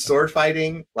recommend sword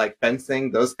fighting, like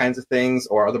fencing, those kinds of things,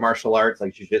 or other martial arts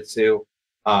like jiu-jitsu.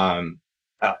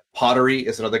 Pottery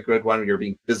is another good one. You're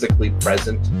being physically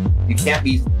present. You can't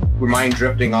be your mind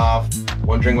drifting off,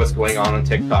 wondering what's going on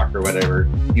TikTok or whatever.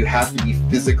 You have to be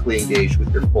physically engaged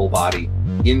with your full body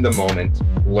in the moment,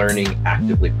 learning,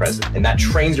 actively present. And that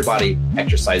trains your body,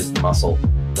 exercises the muscle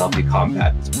to help you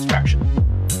combat this distraction.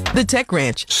 The Tech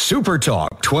Ranch.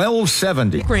 Supertalk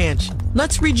 1270. Tech Ranch.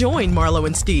 Let's rejoin Marlo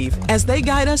and Steve as they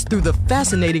guide us through the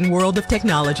fascinating world of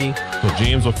technology. So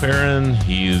James O'Farron,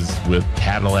 he's with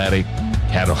Catalytic,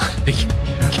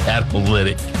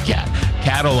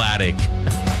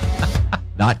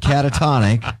 not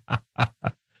catatonic,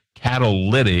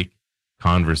 catalytic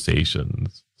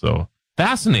conversations. So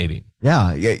fascinating.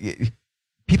 Yeah.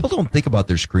 People don't think about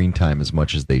their screen time as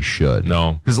much as they should.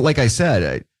 No, because like I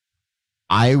said,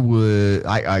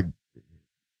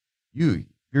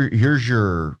 here's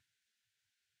your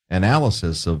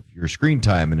analysis of your screen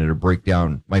time, and it'll break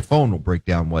down. My phone will break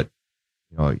down what,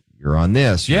 you're on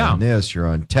this, you're on this, you're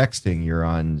on texting, you're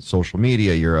on social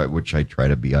media, which I try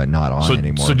to be not on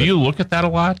anymore. So do you look at that a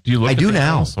lot? Do you look? I do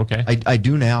now. Okay, I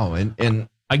do now, and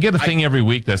I get a thing every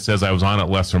week that says I was on it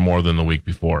less or more than the week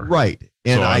before. Right,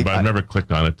 and so I've never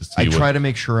clicked on it to see. I try to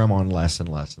make sure I'm on less and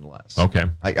less and less. Okay,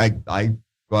 I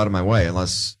go out of my way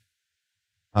unless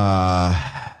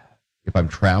if I'm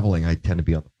traveling, I tend to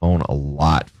be on the phone a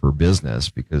lot for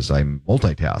business because I'm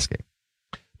multitasking.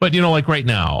 But like right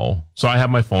now, so I have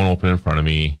my phone open in front of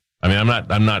me. I mean,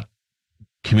 I'm not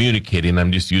communicating.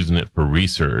 I'm just using it for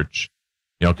research.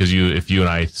 Because if you and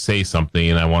I say something,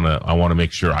 and I want to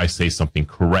make sure I say something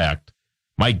correct.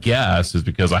 My guess is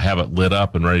because I have it lit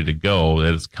up and ready to go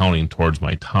that it's counting towards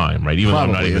my time, right? Even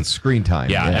Probably, though I'm not even it's screen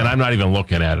time. Yeah, and I'm not even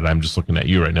looking at it. I'm just looking at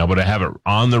you right now. But I have it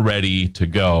on the ready to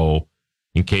go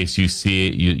in case you see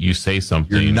it. You say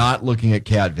something. You're not looking at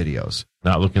cat videos.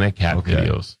 Not looking at cat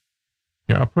videos.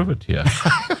 Here, I'll prove it to you.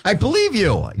 I believe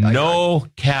you. No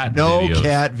cat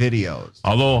videos.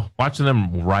 Although watching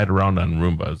them ride around on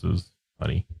Roombas is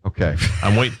funny. Okay.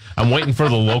 I'm waiting for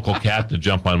the local cat to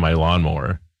jump on my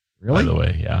lawnmower. Really? By the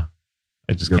way, yeah.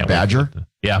 I just Your can't badger?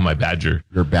 Yeah, my badger.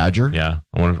 Your badger? Yeah.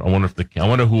 I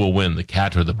wonder who will win, the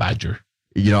cat or the badger.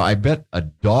 I bet a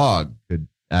dog could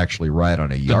actually ride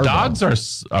on a yarbo. The dogs are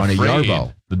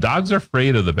afraid. The dogs are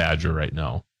afraid of the badger right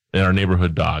now. They are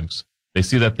neighborhood dogs. They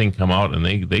see that thing come out and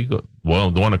they go,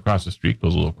 well, the one across the street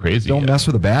goes a little crazy. Don't mess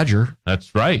with a badger.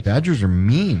 That's right. Badgers are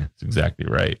mean. That's exactly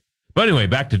right. But anyway,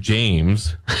 back to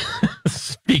James.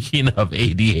 Speaking of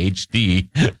ADHD.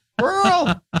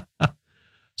 Girl.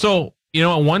 So,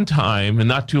 at one time, and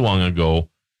not too long ago,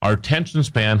 our attention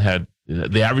span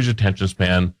the average attention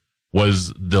span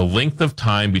was the length of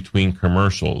time between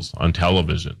commercials on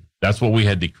television. That's what we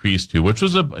had decreased to, which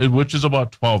is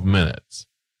about 12 minutes.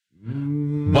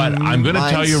 But I'm going to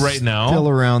tell you right now, still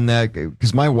around that,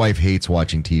 because my wife hates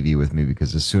watching TV with me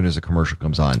because as soon as a commercial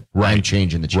comes on, I'm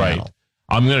changing the channel. Right.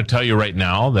 I'm going to tell you right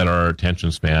now that our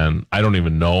attention span, I don't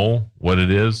even know what it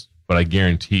is, but I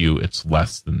guarantee you it's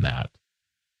less than that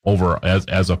over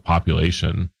as a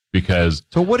population. Because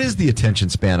so what is the attention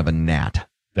span of a gnat?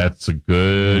 That's a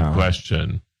good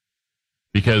question.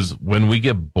 Because when we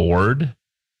get bored,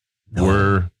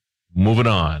 we're moving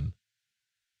on.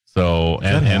 So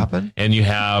and you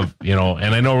have,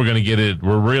 and I know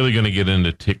we're really going to get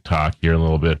into TikTok here in a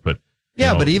little bit, but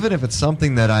but even if it's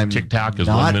something that I'm TikTok is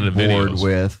not 1 minute bored videos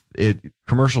with,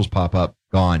 commercials pop up,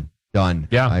 gone, done.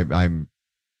 Yeah, I'm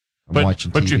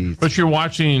watching TV. But you're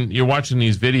watching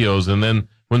these videos, and then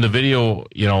when the video,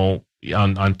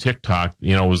 on TikTok,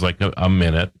 was like a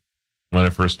minute when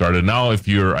it first started. Now, if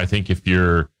you're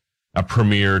a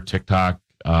premier TikTok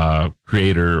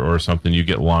creator or something, you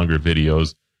get longer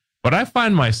videos. But I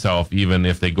find myself, even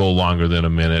if they go longer than a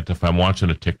minute, if I'm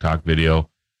watching a TikTok video,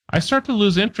 I start to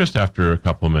lose interest after a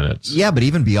couple of minutes. Yeah, but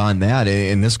even beyond that,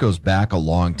 and this goes back a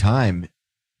long time,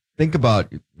 think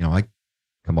about, I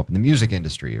come up in the music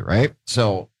industry, right?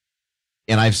 So,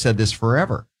 and I've said this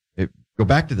forever. Go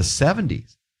back to the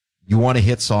 70s. You want a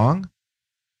hit song?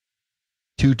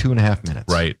 2.5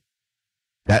 minutes. Right.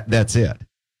 That's it.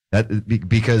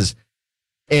 Because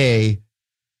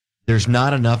there's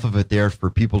not enough of it there for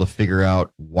people to figure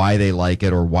out why they like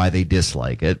it or why they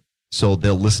dislike it. So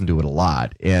they'll listen to it a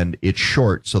lot, and it's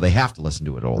short, so they have to listen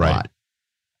to it a lot.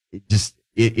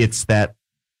 It's that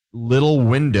little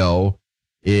window.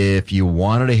 If you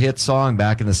wanted a hit song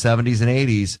back in the 70s and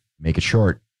 80s, make it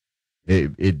short.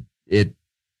 It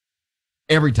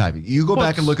every time you go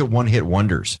back and look at one hit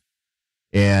wonders,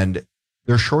 and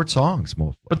they're short songs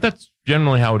mostly. But that's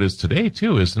generally how it is today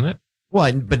too, isn't it?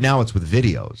 Well, but now it's with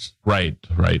videos. Right.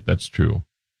 That's true.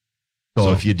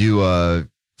 So if you do a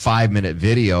 5-minute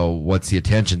video, what's the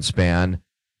attention span?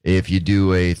 If you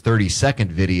do a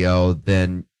 30-second video,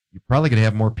 then you're probably going to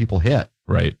have more people hit.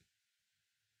 Right.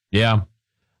 Yeah.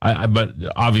 But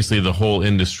obviously the whole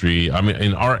industry, I mean,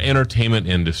 in our entertainment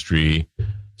industry,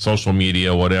 social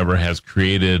media, whatever, has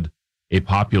created a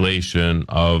population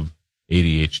of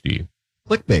ADHD.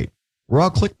 Clickbait. We're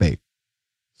all clickbait.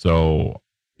 So,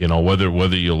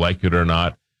 whether you like it or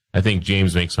not, I think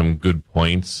James makes some good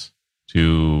points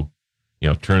to,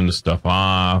 turn the stuff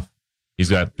off. He's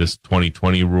got this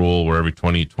 20-20 rule where every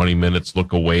 20 minutes,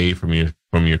 look away from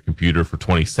your computer for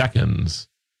 20 seconds,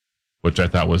 which I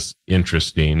thought was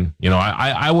interesting.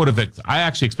 I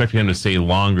actually expected him to say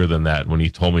longer than that when he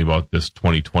told me about this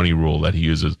 20-20 rule that he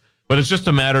uses. But it's just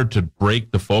a matter to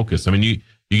break the focus. I mean,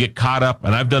 you get caught up,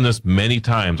 and I've done this many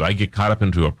times. I get caught up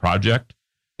into a project,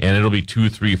 and it'll be 2,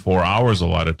 3, 4 hours a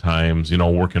lot of times,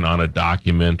 working on a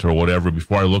document or whatever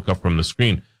before I look up from the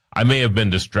screen. I may have been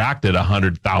distracted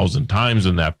 100,000 times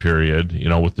in that period,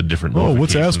 with the different notifications.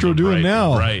 What's Astro doing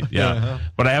now? Right, yeah.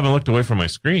 But I haven't looked away from my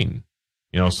screen.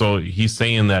 So he's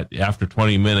saying that after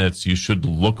 20 minutes, you should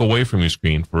look away from your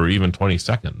screen for even 20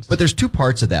 seconds. But there's two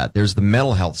parts of that. There's the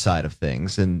mental health side of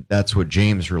things, and that's what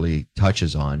James really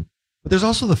touches on. But there's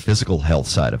also the physical health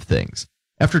side of things.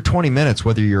 After 20 minutes,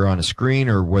 whether you're on a screen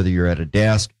or whether you're at a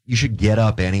desk, you should get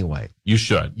up anyway. You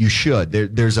should. You should.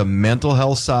 There's a mental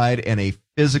health side and a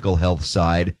physical health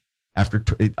side.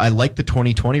 I like the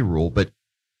 20-20 rule, but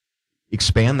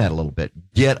expand that a little bit.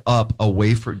 Get up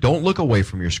don't look away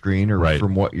from your screen or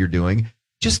from what you're doing.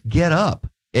 Just get up.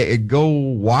 Go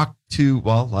walk to,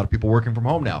 a lot of people working from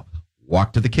home now.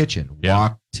 Walk to the kitchen. Yeah.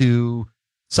 Walk to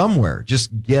somewhere.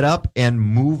 Just get up and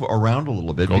move around a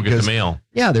little bit. Go get the mail.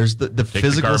 Yeah, there's the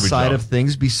physical side of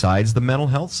things besides the mental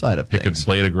health side of things. Pick a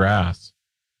blade of grass.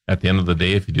 At the end of the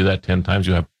day, if you do that 10 times,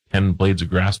 you have 10 blades of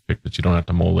grass picked that you don't have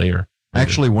to mow later.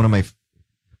 Actually, one of my...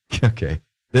 Okay.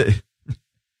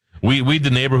 Weed the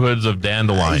neighborhoods of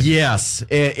dandelion. Yes,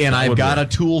 and I've got a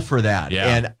tool for that.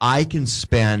 Yeah. And I can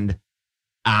spend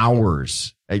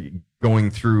hours going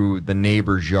through the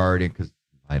neighbor's yard, because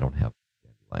I don't have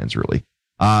dandelions really,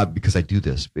 because I do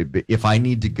this. If I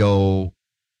need to go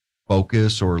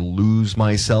focus or lose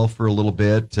myself for a little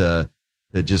bit to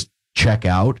just check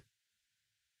out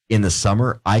in the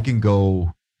summer, I can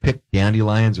go pick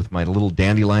dandelions with my little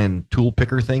dandelion tool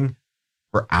picker thing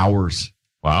for hours.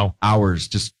 Wow. Hours.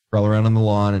 Just crawl around on the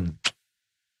lawn and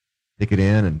pick it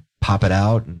in and pop it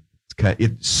out. And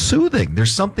it's soothing.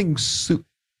 There's something it's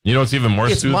even more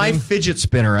soothing? It's my fidget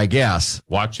spinner, I guess.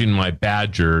 Watching my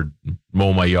badger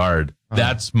mow my yard.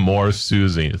 That's more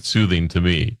soothing to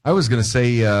me. I was going to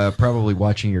say probably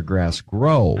watching your grass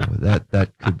grow.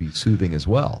 That could be soothing as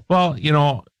well. Well,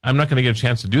 I'm not going to get a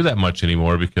chance to do that much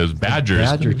anymore because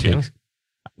badgers.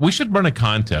 We should run a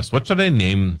contest. What should I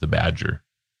name the badger?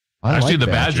 Actually, the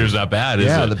badger's not bad, is it?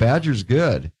 Yeah, the badger's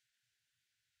good.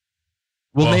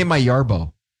 We'll name my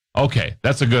Yarbo. Okay,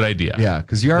 that's a good idea. Yeah,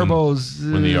 because Yarbo's...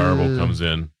 When the Yarbo comes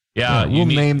in. Yeah, we'll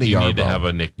name the Yarbo. You need to have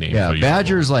a nickname. Yeah, for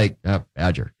badger's like...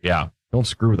 badger. Yeah. Don't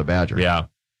screw with a badger. Yeah,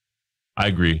 I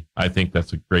agree. I think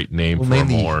that's a great name for name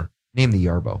more. Name the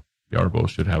Yarbo. Yarbo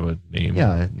should have a name.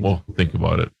 Yeah. We'll think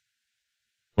about it.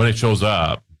 When it shows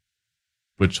up,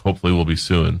 which hopefully will be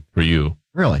soon for you.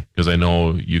 Really? Because I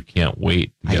know you can't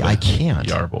wait to get I can't.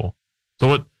 Yarbo. So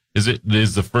what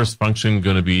is the first function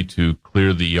going to be to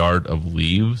clear the yard of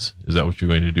leaves? Is that what you're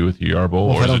going to do with your Yarbo?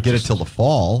 Well, if I don't get it till the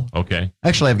fall. Okay.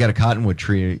 Actually, I've got a cottonwood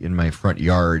tree in my front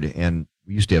yard, and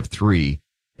we used to have 3.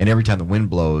 And every time the wind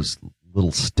blows,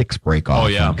 little sticks break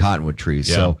off from cottonwood trees.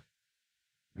 Yeah. So,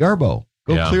 Yarbo,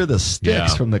 go clear the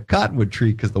sticks from the cottonwood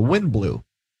tree because the wind blew.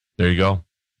 There you go.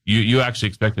 You actually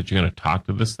expect that you're going to talk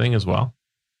to this thing as well?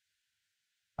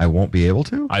 I won't be able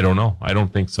to? I don't know. I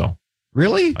don't think so.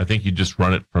 Really? I think you just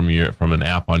run it from an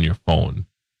app on your phone.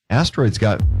 Astro's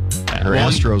got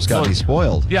me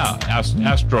spoiled. Yeah,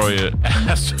 Asteroid.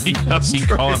 You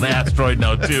call him Asteroid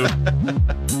now too.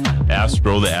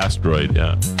 Astro the Asteroid.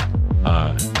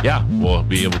 Yeah. We'll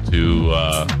be able to.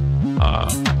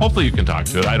 Hopefully, you can talk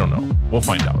to it. I don't know. We'll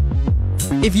find out.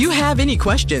 If you have any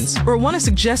questions or want to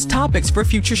suggest topics for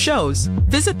future shows,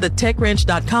 visit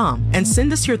thetechranch.com and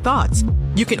send us your thoughts.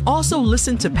 You can also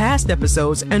listen to past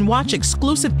episodes and watch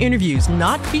exclusive interviews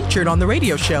not featured on the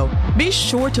radio show. Be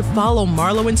sure to follow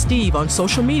Marlo and Steve on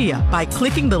social media by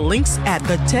clicking the links at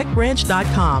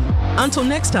thetechranch.com. Until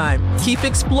next time, keep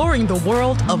exploring the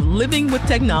world of living with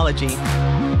technology.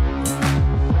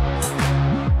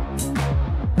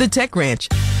 The Tech Ranch.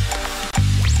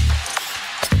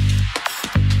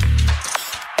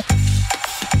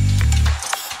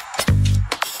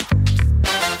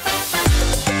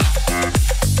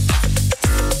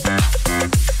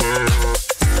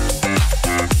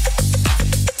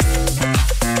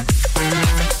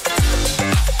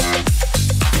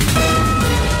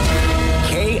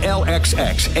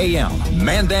 AM,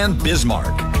 Mandan,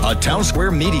 Bismarck, a Town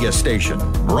Square media station,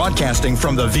 broadcasting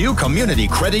from the View Community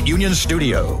Credit Union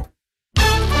studio.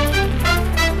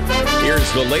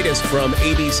 Here's the latest from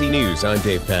ABC News. I'm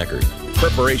Dave Packard.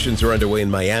 Preparations are underway in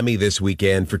Miami this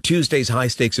weekend for Tuesday's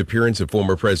high-stakes appearance of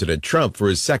former President Trump for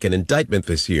his second indictment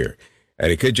this year. And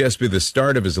it could just be the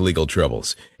start of his legal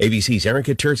troubles. ABC's Aaron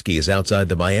Katersky is outside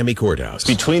the Miami courthouse.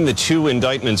 Between the two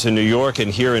indictments in New York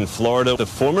and here in Florida, the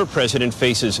former president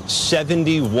faces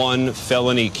 71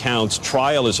 felony counts.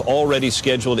 Trial is already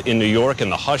scheduled in New York in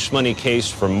the hush money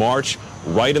case for March,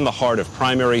 right in the heart of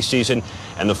primary season.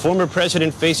 And the former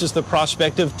president faces the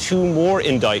prospect of two more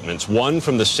indictments, one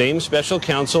from the same special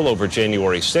counsel over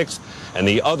January 6th, and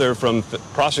the other from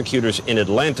prosecutors in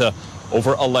Atlanta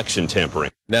over election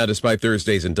tampering. Now, despite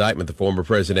Thursday's indictment, the former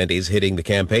president is hitting the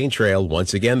campaign trail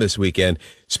once again this weekend.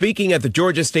 Speaking at the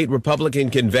Georgia State Republican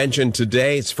Convention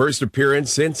today, its first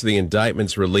appearance since the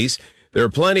indictment's release. There are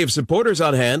plenty of supporters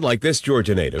on hand, like this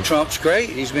Georgia native. Trump's great.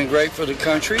 He's been great for the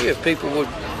country. If people would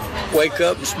wake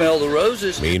up and smell the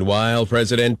roses. Meanwhile,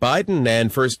 President Biden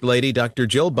and First Lady Dr.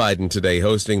 Jill Biden today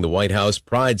hosting the White House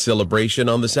Pride celebration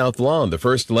on the South Lawn. The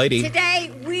First Lady.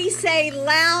 Today, we say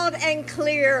loud and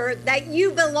clear that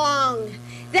you belong,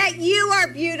 that you are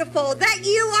beautiful, that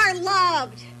you are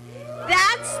loved.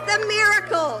 That's the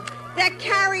miracle that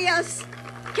carries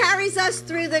us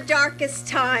through the darkest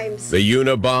times. The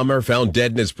Unabomber found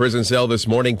dead in his prison cell this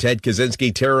morning. Ted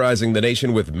Kaczynski terrorizing the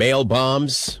nation with mail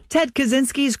bombs. Ted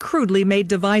Kaczynski's crudely made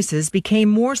devices became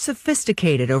more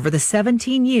sophisticated over the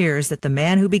 17 years that the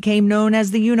man who became known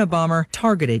as the Unabomber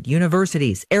targeted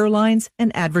universities, airlines,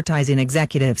 and advertising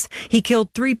executives. He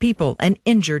killed 3 people and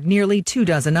injured nearly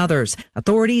 24 others.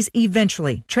 Authorities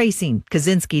eventually tracing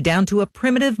Kaczynski down to a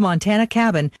primitive Montana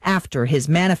cabin after his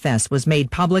manifest was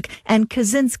made public, and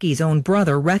Kaczynski's own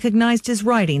brother recognized his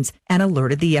writings and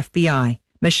alerted the FBI.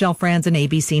 Michelle Franzen,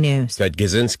 ABC News. Ted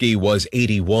Kaczynski was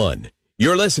 81.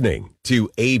 You're listening to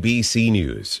ABC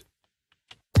News.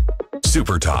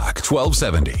 Supertalk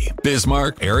 1270,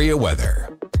 Bismarck area weather.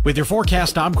 With your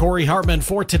forecast, I'm Corey Hartman.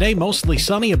 For today, mostly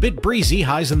sunny, a bit breezy,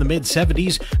 highs in the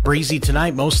mid-70s. Breezy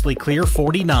tonight, mostly clear,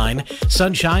 49.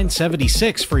 Sunshine,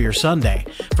 76 for your Sunday.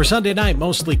 For Sunday night,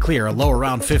 mostly clear, a low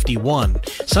around 51.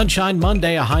 Sunshine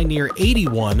Monday, a high near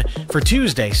 81. For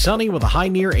Tuesday, sunny with a high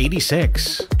near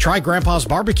 86. Try Grandpa's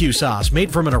barbecue sauce,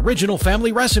 made from an original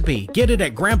family recipe. Get it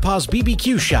at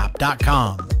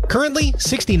grandpa'sbbqshop.com. Currently,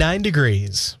 69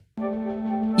 degrees.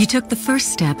 You took the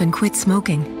first step and quit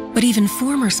smoking, but even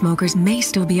former smokers may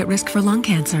still be at risk for lung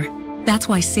cancer. That's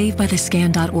why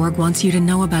SaveByTheScan.org wants you to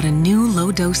know about a new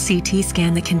low-dose CT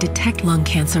scan that can detect lung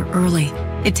cancer early.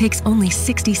 It takes only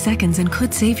 60 seconds and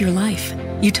could save your life.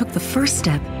 You took the first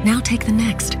step, now take the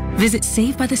next. Visit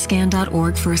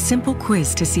SaveByTheScan.org for a simple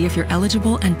quiz to see if you're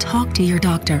eligible and talk to your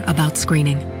doctor about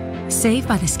screening.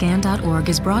 SaveByTheScan.org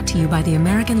is brought to you by the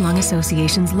American Lung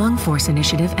Association's Lung Force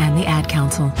Initiative and the Ad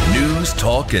Council. News,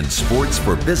 talk, and sports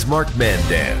for Bismarck,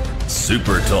 Mandan.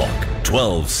 Supertalk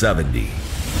 1270.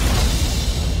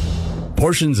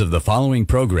 Portions of the following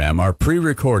program are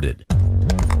pre-recorded.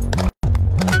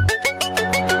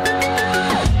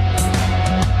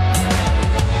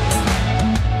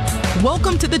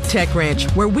 Welcome to the Tech Ranch,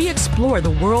 where we explore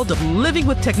the world of living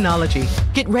with technology.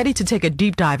 Get ready to take a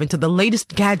deep dive into the latest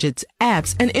gadgets,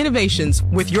 apps, and innovations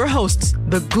with your hosts,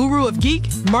 the Guru of Geek,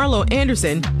 Marlo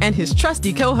Anderson, and his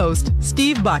trusty co-host,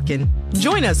 Steve Bakken.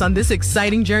 Join us on this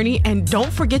exciting journey, and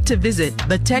don't forget to visit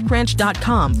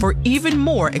thetechranch.com for even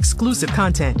more exclusive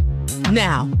content.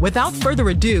 Now, without further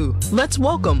ado, let's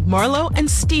welcome Marlo and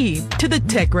Steve to the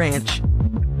Tech Ranch.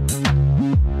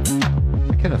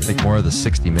 I kind of think more of the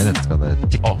 60 Minutes on the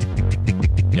tick, tick, tick, tick,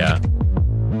 tick, tick, yeah. tick.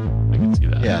 I can see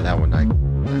that. Yeah, that one I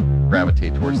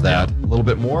gravitate towards that a little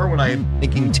bit more when I'm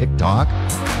thinking TikTok.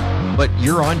 But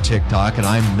you're on TikTok and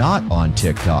I'm not on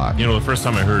TikTok. You know, the first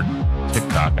time I heard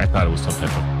TikTok, I thought it was some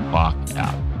type of clock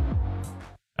app.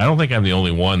 I don't think I'm the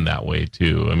only one that way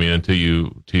too. I mean, until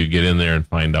you get in there and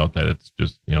find out that it's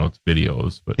just, you know, it's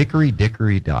videos. But Hickory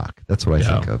Dickory Dock. That's what I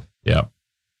think of. Yeah.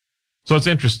 So it's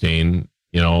interesting,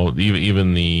 you know,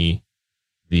 even the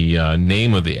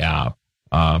name of the app.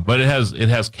 But it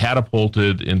has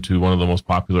catapulted into one of the most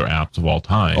popular apps of all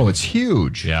time. Oh, it's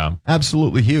huge. Yeah.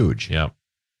 Absolutely huge. Yeah.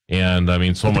 And I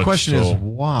mean, so but much. The question is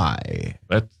why?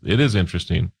 It is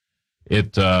interesting.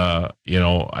 It, you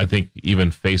know, I think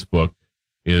even Facebook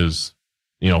is,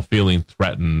 you know, feeling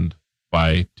threatened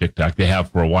by TikTok. They have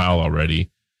for a while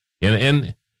already.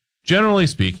 And generally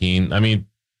speaking, I mean,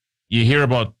 you hear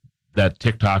about that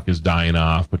TikTok is dying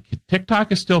off, but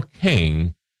TikTok is still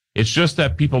king. It's just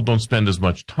that people don't spend as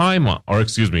much time on, or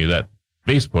excuse me, that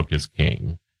Facebook is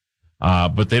king.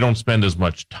 But they don't spend as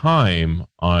much time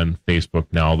on Facebook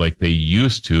now like they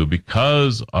used to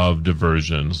because of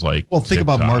diversions like think TikTok.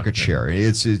 About market share.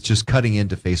 It's just cutting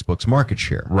into Facebook's market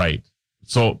share. Right.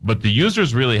 So, but the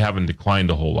users really haven't declined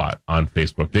a whole lot on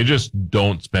Facebook. They just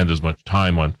don't spend as much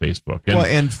time on Facebook.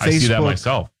 And Facebook, I see that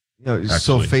myself.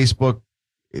 So Facebook,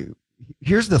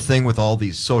 here's the thing with all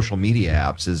these social media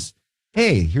apps is,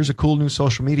 hey, here's a cool new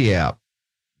social media app.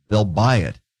 They'll buy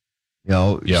it.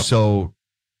 So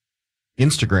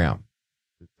Instagram,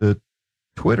 the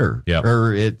Twitter,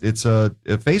 or it's a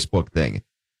Facebook thing,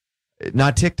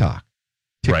 not TikTok.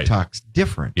 TikTok's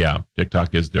different. Yeah,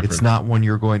 TikTok is different. It's not one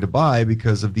you're going to buy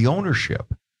because of the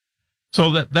ownership.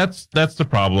 So that's the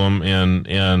problem,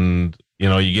 and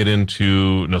you get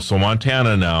into so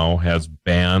Montana now has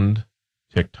banned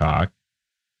TikTok.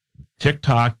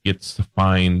 TikTok gets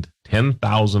fined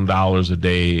 $10,000 a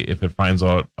day if it finds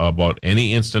out about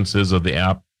any instances of the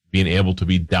app being able to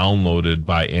be downloaded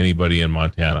by anybody in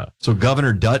Montana. So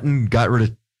Governor Dutton got rid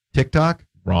of TikTok?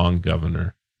 Wrong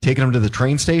governor. Taking them to the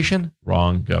train station?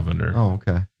 Wrong governor. Oh,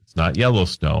 okay. It's not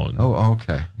Yellowstone. Oh,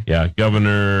 okay. Yeah,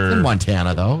 Governor. It's in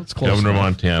Montana, though. It's close. Governor enough.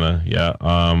 Montana. Yeah.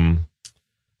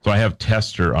 So I have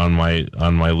Tester on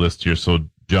my list here. So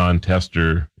John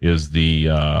Tester is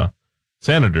the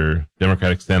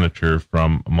Democratic senator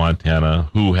from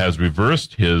Montana, who has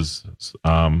reversed his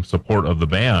support of the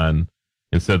ban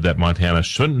and said that Montana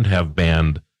shouldn't have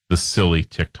banned the silly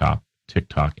TikTok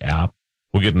app.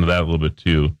 We'll get into that a little bit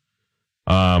too.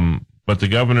 But the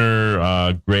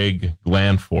governor, Greg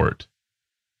Gianforte,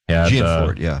 had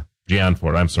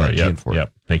Gianforte. I'm sorry.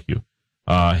 Yep. Thank you.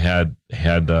 Had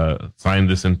signed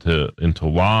this into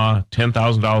law.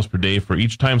 $10,000 per day for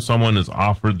each time someone is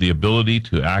offered the ability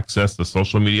to access the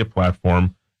social media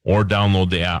platform or download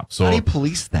the app. So how do you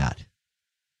police that?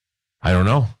 I don't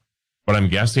know, but I'm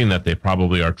guessing that they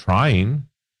probably are trying.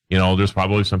 There's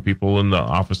probably some people in the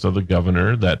office of the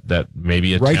governor that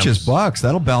maybe attempts. Righteous bucks.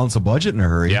 That'll balance a budget in a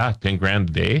hurry. Yeah, $10,000 a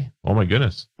day. Oh my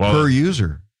goodness. Well, per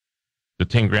user. The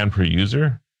 $10,000 per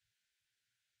user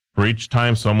for each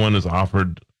time someone is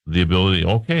offered the ability.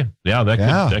 Okay,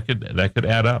 that could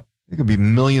add up. It could be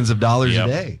millions of dollars a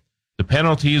day. The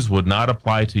penalties would not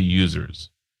apply to users.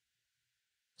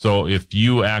 So if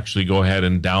you actually go ahead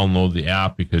and download the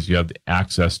app because you have the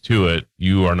access to it,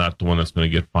 you are not the one that's going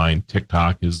to get fined.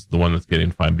 TikTok is the one that's getting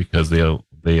fined because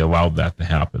they allowed that to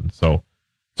happen. So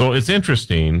it's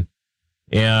interesting,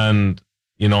 and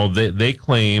they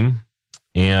claim,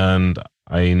 and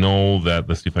I know that,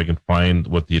 let's see if I can find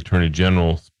what the Attorney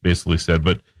General basically said,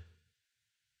 but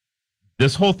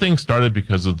this whole thing started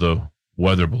because of the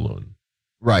weather balloon.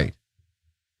 Right.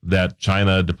 That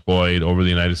China deployed over the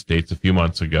United States a few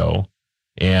months ago.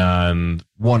 And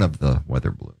one of the weather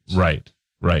balloons. Right.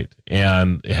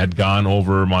 And it had gone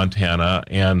over Montana.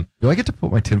 And do I get to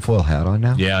put my tinfoil hat on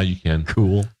now? Yeah, you can.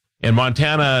 Cool. And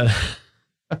Montana,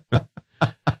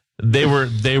 they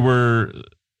were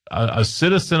a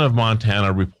citizen of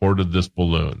Montana reported this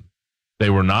balloon. They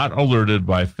were not alerted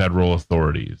by federal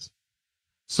authorities.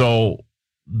 So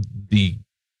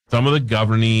some of the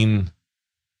governing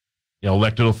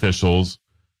elected officials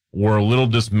were a little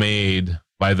dismayed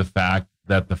by the fact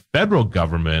that the federal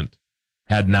government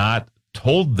had not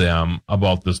told them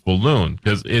about this balloon,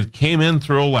 because it came in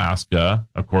through Alaska,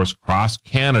 of course, crossed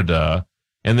Canada,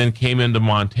 and then came into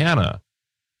Montana.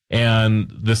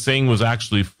 And this thing was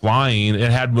actually flying.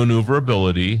 It had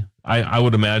maneuverability. I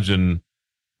would imagine,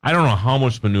 I don't know how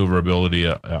much maneuverability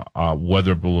a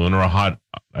weather balloon or I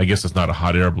guess it's not a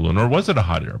hot air balloon, or was it a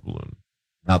hot air balloon?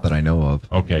 Not that I know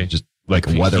of. Okay. Just like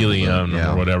a weather helium balloon,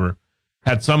 or whatever.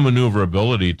 Had some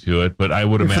maneuverability to it, but I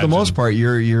would imagine, for the most part,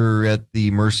 you're at the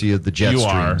mercy of the jet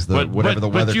streams, whatever the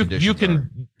weather conditions are.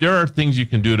 There are things you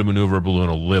can do to maneuver a balloon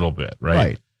a little bit, right?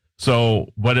 Right. So,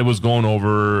 but it was going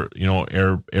over,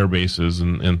 air bases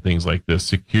and things like this,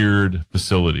 secured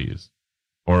facilities,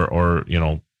 or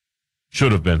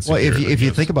should have been secured. Well, if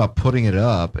you think about putting it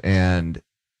up and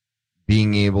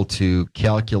being able to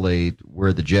calculate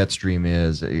where the jet stream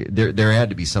is, there had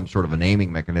to be some sort of a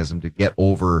naming mechanism to get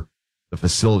over the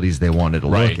facilities they wanted to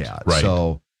look at. Right.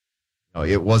 So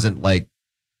it wasn't like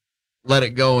let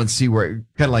it go and see where,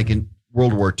 kind of like in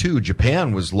World War II,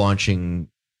 Japan was launching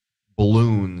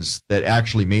balloons that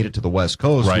actually made it to the West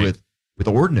Coast with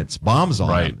ordnance bombs on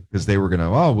them, because they were going to,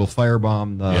 we'll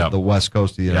firebomb the West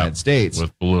Coast of the United States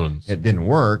with balloons. It didn't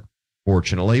work,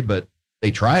 fortunately, but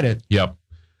they tried it. Yep.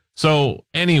 So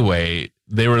anyway,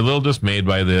 they were a little dismayed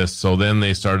by this. So then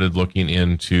they started looking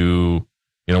into,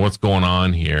 what's going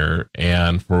on here.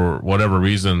 And for whatever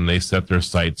reason, they set their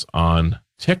sights on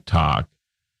TikTok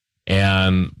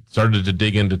and started to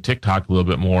dig into TikTok a little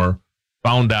bit more.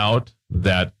 found out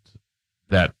that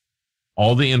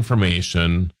all the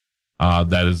information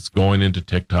that is going into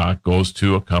TikTok goes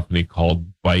to a company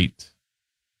called Byte.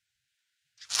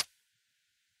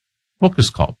 Book is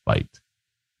called Byte.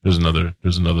 There's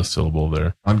another syllable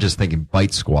there. I'm just thinking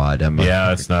Byte Squad.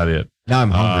 That's not it. Now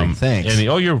I'm hungry. Thanks. And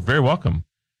you're very welcome.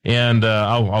 And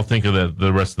I'll think of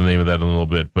the rest of the name of that in a little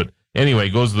bit. But anyway,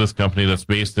 it goes to this company that's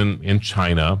based in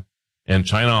China. And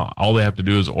China, all they have to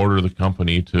do is order the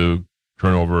company to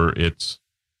turn over its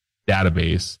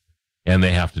database, and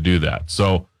they have to do that.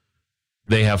 So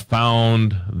they have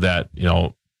found that,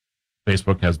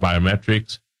 Facebook has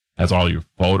biometrics, has all your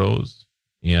photos,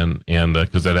 and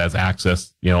because it has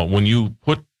access, when you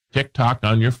put TikTok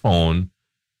on your phone,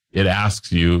 it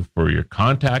asks you for your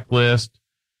contact list,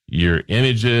 your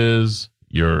images,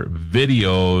 your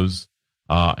videos,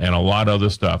 and a lot of other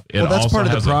stuff. Well, that's part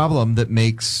of the problem that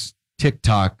makes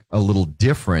TikTok a little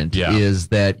different is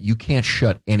that you can't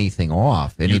shut anything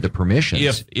off, any of the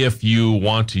permissions. If you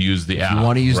want to use the app. If you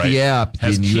want to use the app.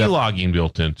 Has key logging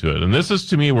built into it. And this is,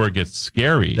 to me, where it gets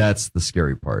scary. That's the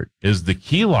scary part. Is the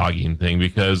key logging thing,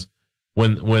 because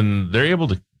when they're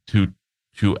able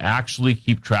to actually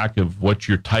keep track of what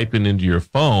you're typing into your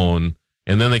phone,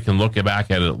 and then they can look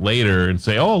back at it later and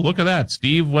say, oh, look at that.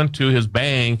 Steve went to his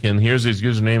bank, and here's his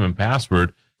username and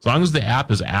password. As long as the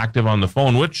app is active on the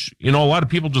phone, which, a lot of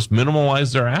people just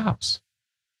minimalize their apps.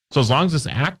 So as long as it's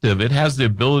active, it has the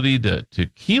ability to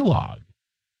key log.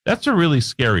 That's a really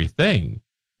scary thing.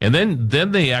 And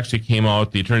then they actually came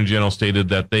out, the Attorney General stated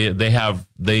that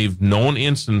they've known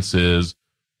instances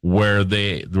where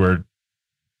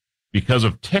because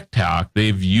of TikTok,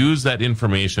 they've used that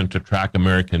information to track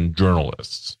American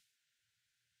journalists.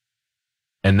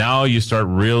 And now you start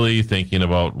really thinking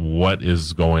about what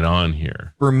is going on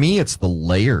here. For me, it's the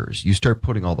layers. You start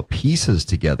putting all the pieces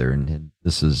together, and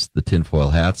this is the tinfoil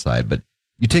hat side, but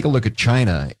you take a look at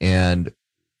China, and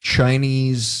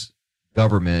Chinese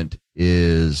government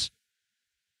is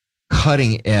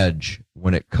cutting edge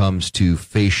when it comes to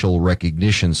facial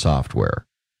recognition software.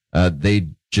 They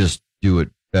just do it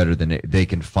better than they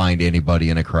can find anybody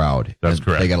in a crowd. That's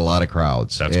correct. They got a lot of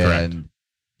crowds. That's correct.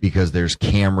 Because there's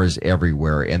cameras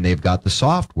everywhere, and they've got the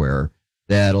software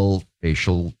that'll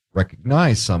facial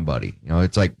recognize somebody.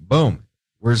 It's like, boom,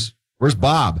 where's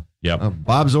Bob? Yep.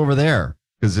 Bob's over there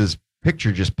because his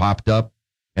picture just popped up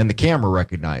and the camera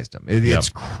recognized him. It's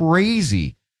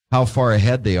crazy how far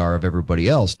ahead they are of everybody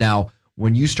else. Now,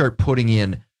 when you start putting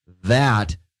in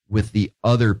that with the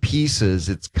other pieces,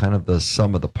 it's kind of the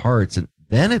sum of the parts, and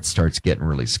then it starts getting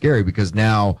really scary because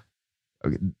now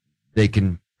they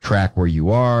can track where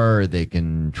you are. They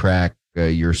can track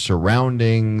your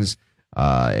surroundings.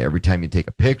 Every time you take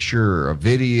a picture or a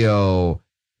video,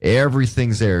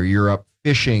 everything's there. You're up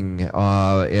fishing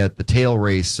at the tail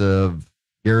race of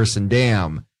Garrison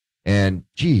Dam, and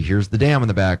here's the dam in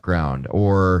the background.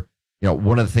 Or,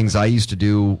 one of the things I used to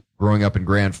do growing up in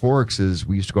Grand Forks is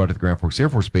we used to go out to the Grand Forks Air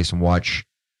Force Base and watch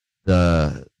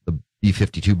the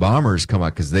B-52 bombers come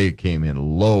out because they came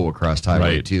in low across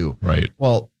Highway 2. Right.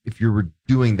 Well, if you were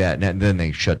doing that, and then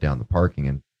they shut down the parking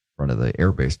in front of the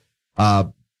airbase.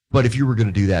 But if you were going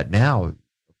to do that now,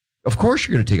 of course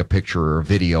you're going to take a picture or a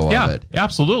video of it. Yeah,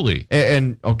 absolutely.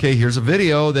 And okay, here's a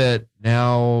video that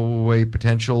now a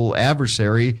potential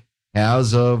adversary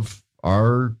has of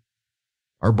our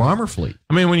bomber fleet.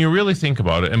 I mean, when you really think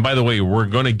about it, and by the way, we're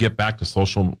going to get back to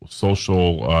social,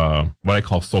 what I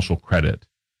call social credit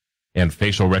and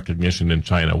facial recognition in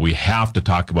China. We have to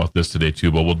talk about this today too,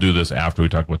 but we'll do this after we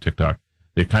talk about TikTok.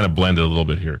 They kind of blended a little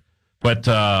bit here. But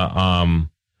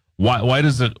why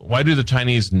do the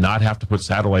Chinese not have to put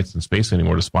satellites in space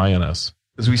anymore to spy on us?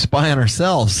 Because we spy on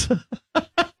ourselves.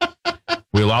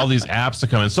 We allow these apps to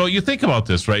come in. So you think about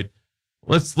this, right?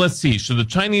 Let's see. Should the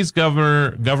Chinese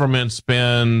government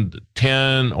spend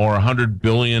 $10 or $100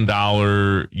 billion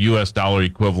US dollar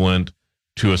equivalent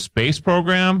to a space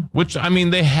program? Which, I mean,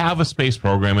 they have a space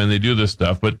program and they do this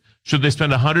stuff, but should they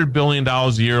spend $100 billion a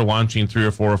year launching 3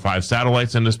 or 4 or 5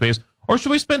 satellites into space? Or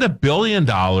should we spend $1 billion,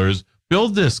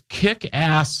 build this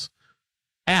kick-ass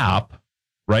app,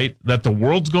 right, that the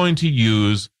world's going to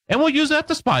use, and we'll use that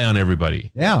to spy on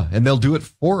everybody? Yeah, and they'll do it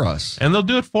for us.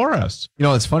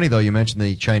 It's funny, though, you mentioned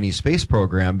the Chinese space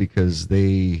program because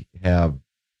they have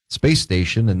space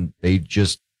station, and they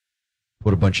just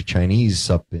put a bunch of Chinese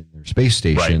up in their space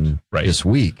station this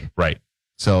week. Right.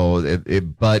 So,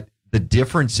 but the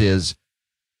difference is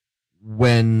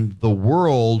when the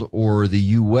world or the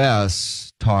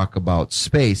U.S. talk about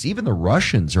space, even the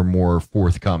Russians are more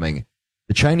forthcoming.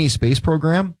 The Chinese space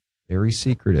program, very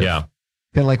secretive. Yeah.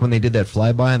 Kind of like when they did that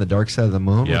flyby on the dark side of the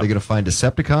moon. Yep. Were they going to find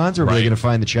Decepticons, or were they going to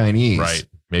find the Chinese? Right.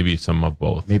 Maybe some of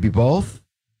both. Maybe both.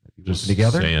 Just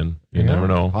together. Saying, you never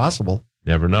know. Possible.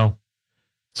 Never know.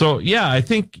 So yeah, I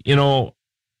think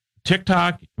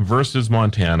TikTok versus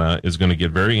Montana is going to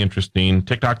get very interesting.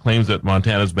 TikTok claims that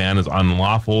Montana's ban is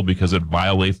unlawful because it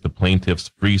violates the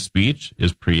plaintiff's free speech,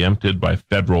 is preempted by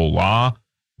federal law,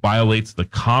 violates the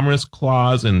Commerce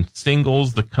Clause, and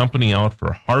singles the company out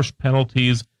for harsh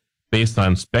penalties based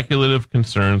on speculative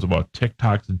concerns about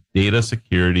TikTok's data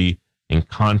security and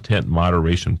content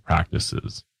moderation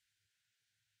practices.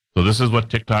 So this is what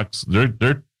TikTok's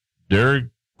they're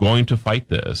going to fight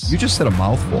this. You just said a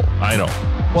mouthful. I know.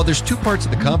 Well, there's two parts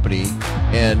of the company,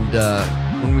 and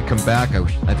when we come back,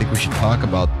 I think we should talk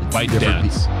about the Fight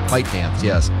dance. Fight dance,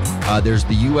 yes. There's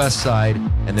the U.S. side,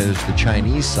 and there's the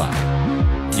Chinese side.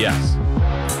 Yes.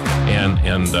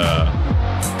 And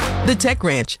The Tech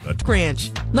Ranch.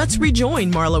 Let's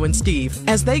rejoin Marlo and Steve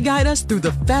as they guide us through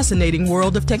the fascinating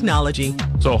world of technology.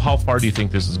 So how far do you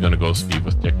think this is going to go, Steve,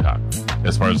 with TikTok,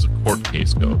 as far as the court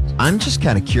case goes? I'm just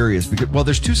kind of curious because, well,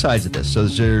 there's two sides of this. So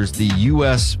there's the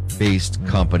U.S.-based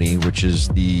company, which is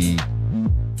the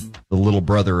little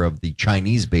brother of the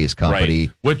Chinese-based company.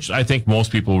 Right. Which I think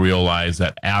most people realize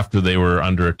that after they were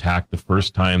under attack the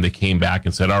first time, they came back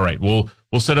and said, all right, we'll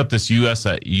set up this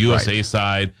USA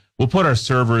side. We'll put our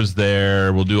servers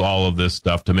there. We'll do all of this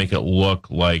stuff to make it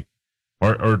look like,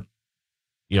 or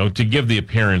to give the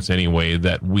appearance anyway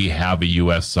that we have a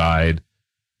U.S. side.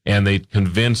 And they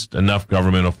convinced enough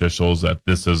government officials that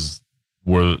this is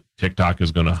where TikTok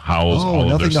is going to house all of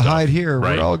their nothing stuff. to hide here.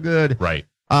 Right. We're all good. Right.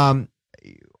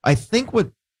 I think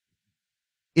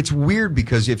it's weird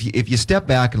because if you step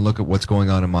back and look at what's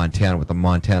going on in Montana with the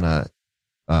Montana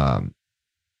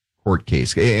court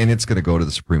case, and it's going to go to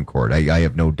the Supreme Court. I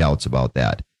have no doubts about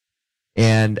that.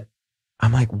 And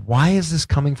I'm like, why is this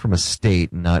coming from a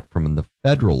state and not from the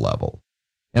federal level?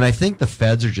 And I think the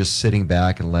feds are just sitting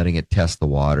back and letting it test the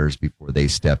waters before they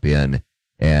step in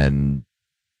and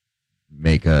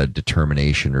make a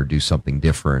determination or do something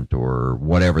different or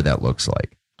whatever that looks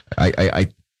like.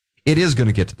 It is going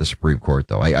to get to the Supreme Court,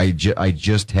 though. I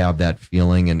just have that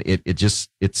feeling, and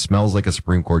it smells like a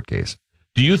Supreme Court case.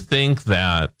 Do you think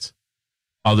that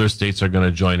other states are going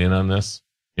to join in on this?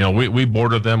 We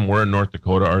border them. We're in North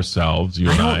Dakota ourselves.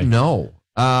 I don't know.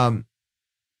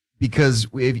 Because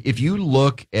if you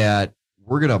look at,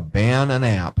 we're going to ban an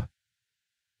app.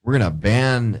 We're going to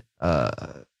ban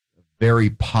a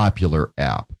very popular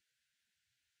app.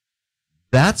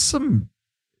 That's some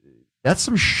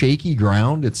shaky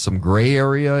ground. It's some gray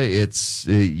area. It's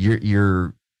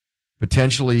you're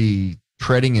potentially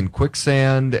treading in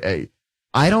quicksand.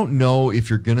 I don't know if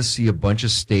you're going to see a bunch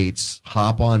of states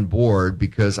hop on board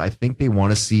because I think they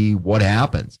want to see what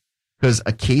happens. Because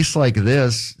a case like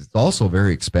this is also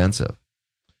very expensive.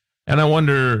 And I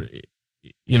wonder,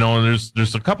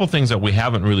 there's a couple things that we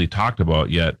haven't really talked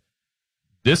about yet.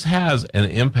 This has an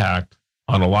impact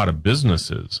on a lot of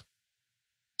businesses.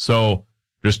 So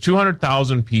there's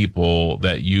 200,000 people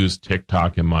that use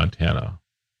TikTok in Montana.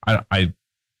 I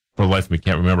for the life of me,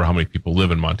 can't remember how many people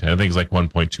live in Montana. I think it's like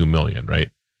 1.2 million,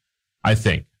 right? I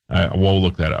think. We'll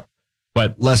look that up.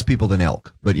 But less people than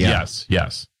elk, but yeah.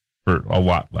 Yes. For a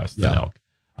lot less than elk.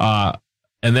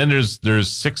 And then there's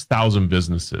 6,000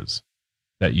 businesses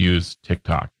that use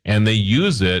TikTok, and they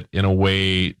use it in a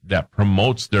way that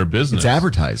promotes their business. It's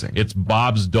advertising. It's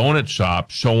Bob's Donut Shop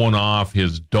showing off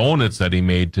his donuts that he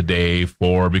made today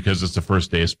because it's the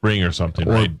first day of spring or something.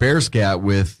 Or right? Bear Scat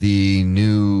with the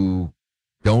new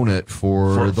donut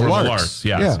for the larks.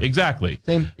 Yes, exactly.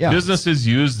 Same, yeah. Businesses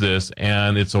use this,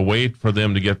 and it's a way for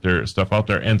them to get their stuff out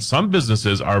there. And some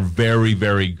businesses are very,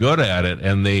 very good at it,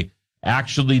 and they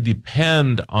actually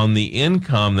depend on the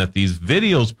income that these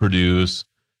videos produce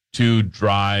to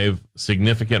drive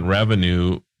significant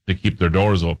revenue to keep their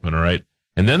doors open, all right?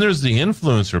 And then there's the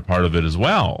influencer part of it as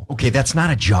well. Okay, that's not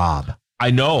a job.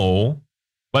 I know,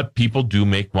 but people do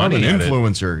make money. I'm an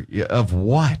influencer of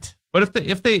what? But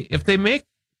if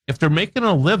they're making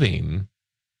a living,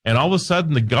 and all of a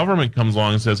sudden the government comes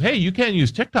along and says, "Hey, you can't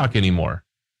use TikTok anymore,"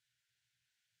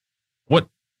 what?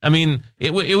 I mean,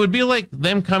 it would be like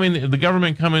the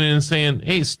government coming in and saying,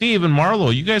 "Hey, Steve and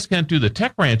Marlo, you guys can't do the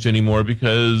Tech Ranch anymore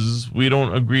because we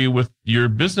don't agree with your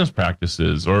business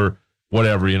practices," or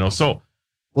whatever, So,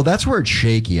 well, that's where it's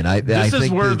shaky, and I this is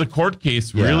think where the court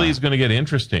case really is going to get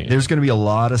interesting. There's going to be a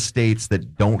lot of states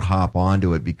that don't hop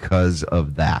onto it because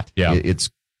of that. Yeah,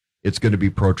 it's going to be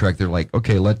protracted. They're like,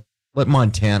 okay, let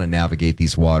Montana navigate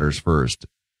these waters first,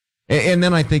 and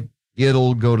then I think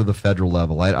it'll go to the federal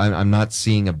level. I'm not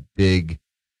seeing a big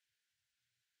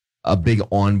a big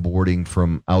onboarding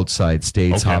from outside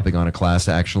states hopping on a class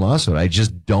action lawsuit. I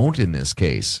just don't in this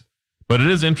case. But it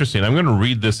is interesting. I'm going to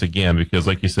read this again because,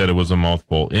 like you said, it was a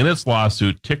mouthful. In its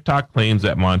lawsuit, TikTok claims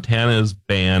that Montana's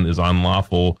ban is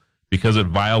unlawful because it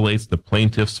violates the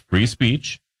plaintiff's free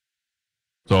speech.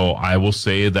 So I will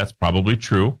say that's probably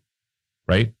true,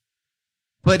 right?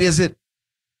 But is it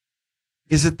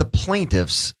the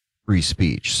plaintiff's free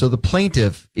speech? So the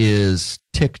plaintiff is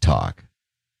TikTok.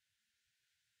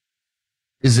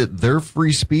 Is it their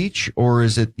free speech or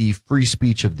is it the free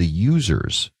speech of the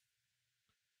users?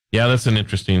 Yeah, that's an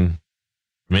interesting,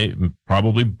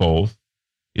 probably both.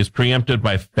 Is preempted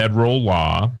by federal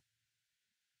law,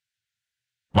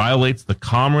 violates the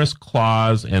Commerce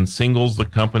Clause, and singles the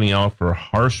company out for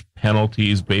harsh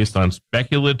penalties based on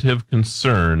speculative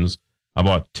concerns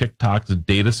about TikTok's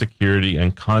data security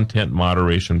and content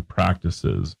moderation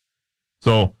practices.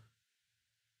 So,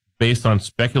 based on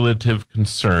speculative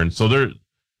concerns. So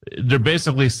they're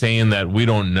basically saying that we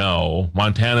don't know.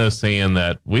 Montana is saying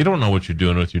that we don't know what you're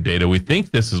doing with your data. We think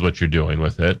this is what you're doing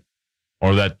with it,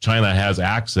 or that China has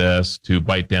access to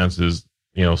ByteDance's,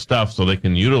 stuff, so they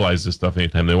can utilize this stuff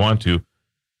anytime they want to.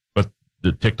 But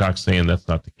the TikTok's saying that's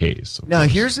not the case. Now,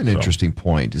 here's an interesting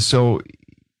point. So,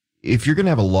 if you're going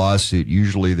to have a lawsuit,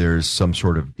 usually there's some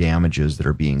sort of damages that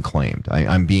are being claimed.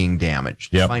 I'm being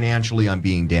damaged. Yep. Financially, I'm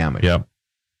being damaged. Yep.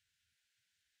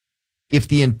 If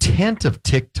the intent of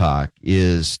TikTok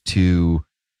is to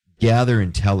gather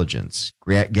intelligence,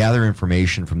 gather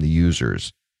information from the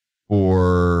users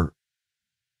for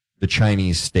the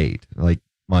Chinese state, like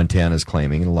Montana's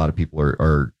claiming, and a lot of people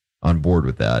are on board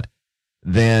with that,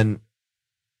 then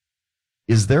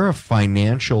is there a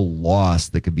financial loss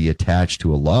that could be attached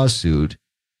to a lawsuit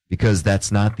because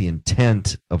that's not the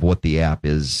intent of what the app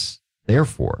is there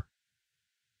for?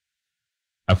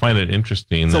 I find it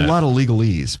interesting. It's a lot of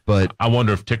legalese, but I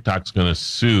wonder if TikTok's going to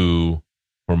sue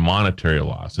for monetary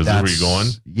loss. Is that where you're going?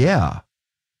 Yeah.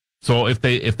 So if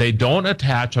they don't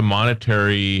attach a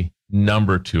monetary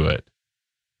number to it,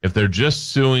 if they're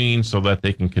just suing so that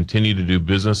they can continue to do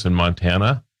business in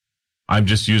Montana, I'm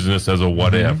just using this as a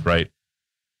what if, right?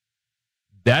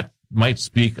 That might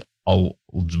speak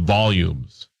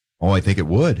volumes. Oh, I think it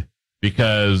would.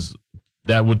 Because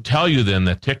that would tell you then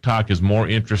that TikTok is more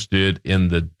interested in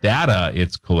the data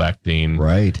it's collecting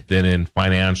than in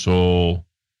financial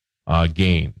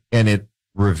gain. And it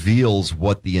reveals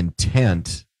what the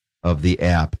intent of the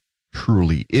app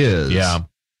truly is. Yeah.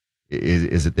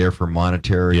 Is it there for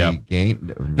monetary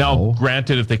gain? No. Now,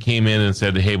 granted, if they came in and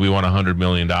said, hey, we want $100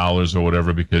 million or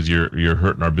whatever because you're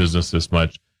hurting our business this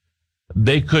much,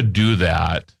 they could do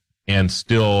that and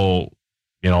still,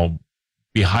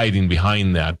 be hiding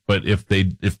behind that. But if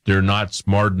they're not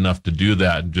smart enough to do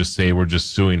that and just say we're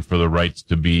just suing for the rights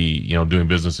to be, doing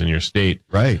business in your state,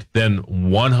 right? Then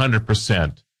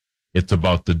 100% it's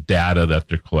about the data that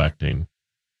they're collecting.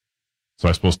 So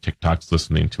I suppose TikTok's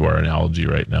listening to our analogy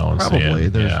right now and probably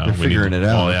saying, they're figuring it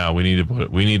out. Oh yeah,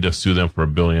 we need to sue them for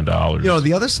 $1 billion.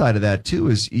 The other side of that too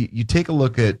is you take a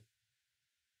look at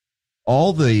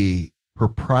all the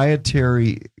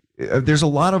proprietary. There's a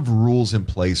lot of rules in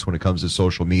place when it comes to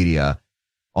social media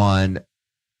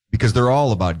because they're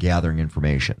all about gathering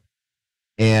information.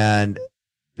 And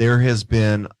there has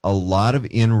been a lot of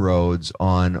inroads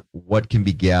on what can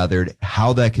be gathered,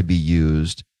 how that could be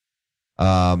used.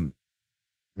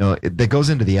 That goes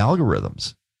into the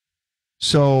algorithms.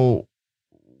 So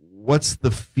what's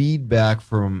the feedback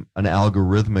from an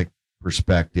algorithmic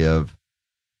perspective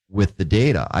with the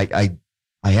data? I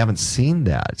haven't seen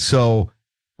that. So,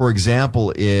 for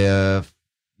example, if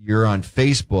you're on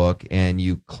Facebook and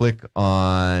you click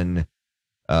on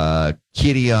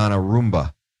kitty on a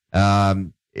Roomba,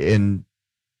 and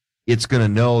it's going to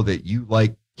know that you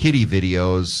like kitty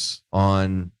videos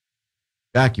on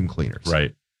vacuum cleaners.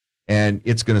 Right. And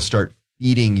it's going to start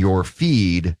feeding your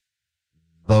feed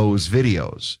those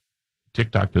videos.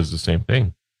 TikTok does the same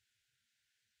thing.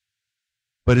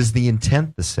 But is the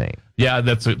intent the same? Yeah,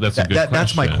 that's a good question.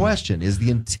 That's my question. Is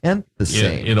the intent the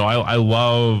same? I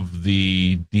love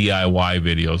the DIY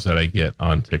videos that I get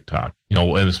on TikTok,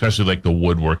 and especially like the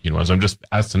woodworking ones. I'm just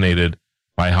fascinated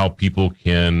by how people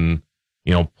can,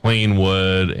 plane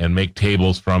wood and make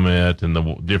tables from it and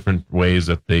the different ways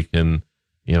that they can,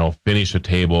 finish a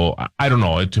table. I don't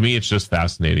know. To me, it's just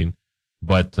fascinating.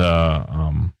 But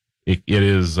it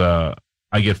is, I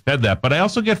get fed that. But I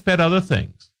also get fed other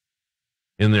things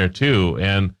in there too,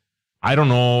 and I don't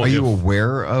know. Are you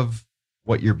aware of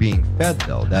what you're being fed,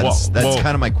 though? That's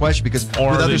kind of my question, because with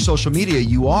other social media,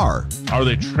 you are. Are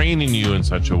they training you in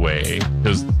such a way?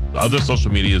 Because other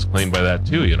social media is claimed by that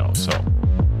too, so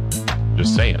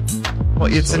just saying.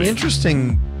 Well, it's an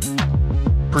interesting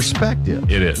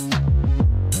perspective. It is.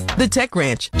 The Tech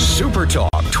Ranch. Supertalk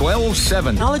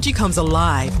 1270. Technology comes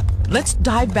alive. Let's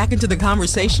dive back into the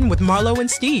conversation with Marlo and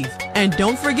Steve. And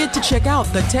don't forget to check out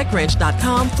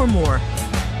thetechranch.com for more.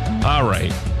 All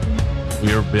right.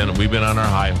 We've been on our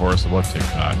high horse about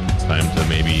TikTok. It's time to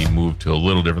maybe move to a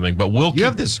little different thing. But you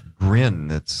have this grin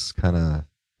that's kind of...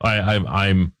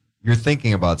 I'm... You're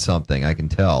thinking about something, I can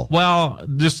tell. Well,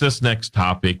 just this next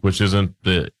topic, which isn't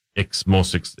the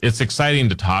it's exciting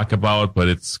to talk about, but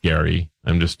it's scary.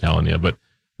 I'm just telling you. But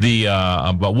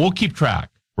but we'll keep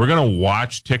track. We're going to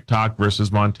watch TikTok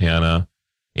versus Montana,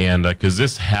 and because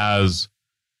this has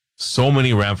so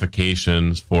many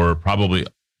ramifications for probably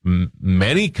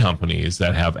many companies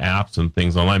that have apps and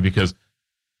things online. Because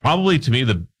probably to me,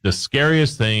 the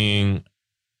scariest thing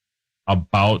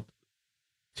about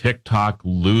TikTok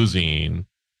losing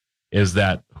is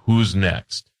that who's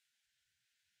next?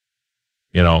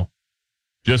 You know,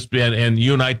 and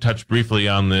you and I touched briefly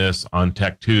on this on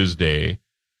Tech Tuesday,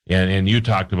 and you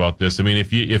talked about this. I mean,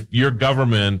 if your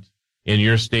government in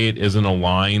your state isn't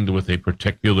aligned with a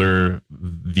particular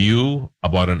view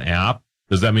about an app,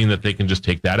 does that mean that they can just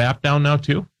take that app down now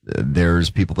too? There's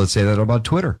people that say that about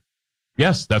Twitter.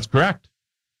 Yes, that's correct.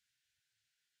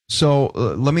 So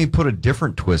let me put a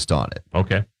different twist on it.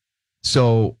 Okay.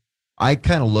 So I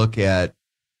kind of look at,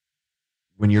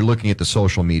 when you're looking at the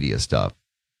social media stuff,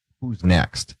 who's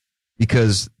next?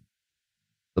 Because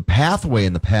the pathway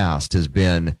in the past has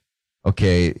been,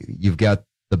 okay, you've got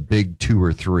the big 2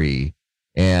 or 3,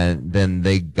 and then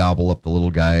they gobble up the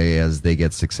little guy as they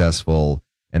get successful,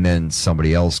 and then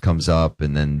somebody else comes up,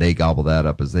 and then they gobble that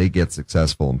up as they get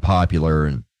successful and popular,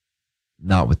 and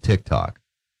not with TikTok.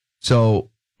 So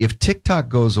if TikTok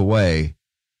goes away,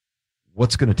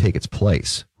 what's going to take its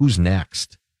place? Who's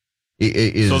next? So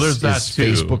there's that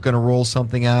too. Facebook going to roll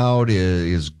something out?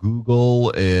 Is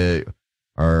Google?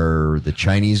 Are the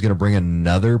Chinese going to bring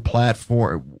another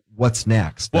platform? What's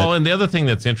next? Well, and the other thing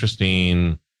that's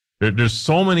interesting, there's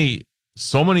so many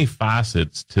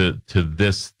facets to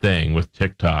this thing with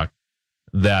TikTok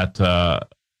that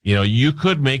you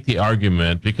could make the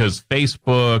argument, because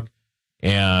Facebook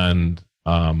and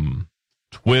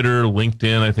Twitter,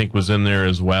 LinkedIn, I think was in there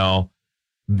as well.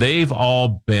 They've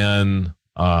all been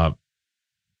going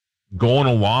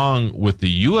along with the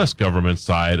U.S. government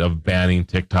side of banning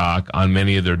TikTok on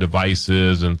many of their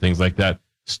devices and things like that,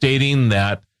 stating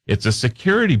that it's a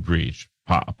security breach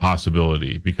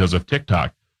possibility because of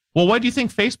TikTok. Well, why do you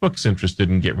think Facebook's interested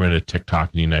in getting rid of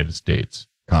TikTok in the United States?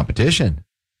 Competition.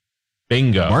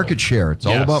 Bingo. Market share. It's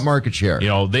all about market share.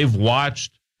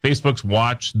 Facebook's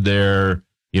watched their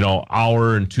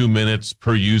hour and 2 minutes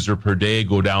per user per day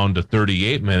go down to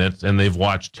 38 minutes, and they've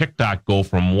watched TikTok go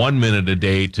from 1 minute a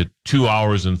day to 2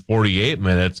 hours and 48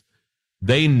 minutes.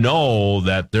 They know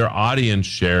that their audience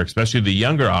share, especially the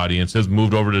younger audience, has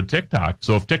moved over to TikTok.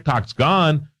 So if TikTok's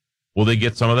gone, will they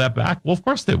get some of that back? Well, of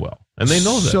course they will. And they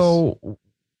know this. So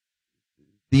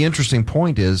the interesting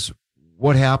point is,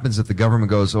 what happens if the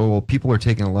government goes, oh, well, people are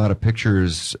taking a lot of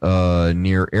pictures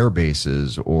near air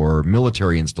bases or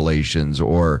military installations,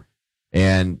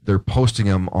 and they're posting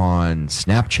them on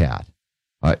Snapchat?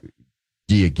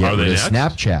 Do you get rid of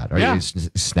Snapchat? Is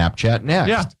Snapchat next?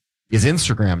 Yeah. Is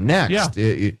Instagram next?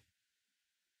 Yeah.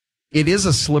 It is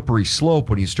a slippery slope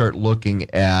when you start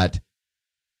looking at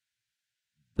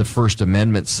the First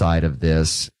Amendment side of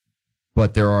this.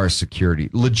 But there are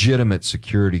legitimate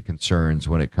security concerns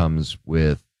when it comes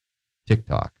with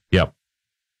TikTok. Yep.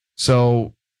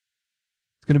 So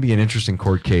it's going to be an interesting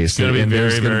court case.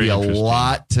 There's going to be a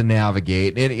lot to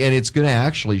navigate. And it's going to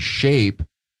actually shape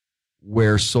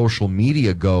where social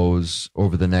media goes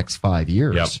over the next 5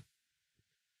 years. Yep.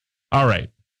 All right.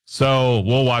 So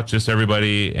we'll watch this,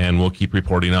 everybody, and we'll keep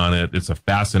reporting on it. It's a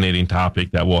fascinating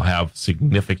topic that will have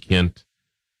significant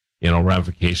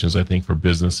ramifications, I think, for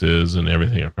businesses and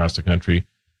everything across the country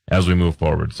as we move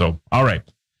forward. So, all right.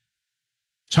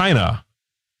 China.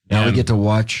 Now we get to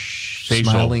watch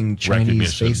smiling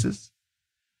Chinese faces.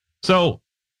 So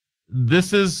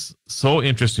this is so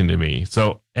interesting to me.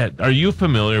 So are you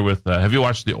familiar with, have you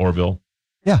watched The Orville?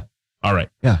 Yeah. All right.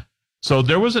 Yeah. So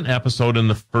there was an episode in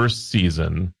the first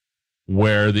season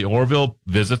where the Orville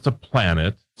visits a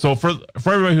planet. So for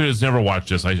everybody who has never watched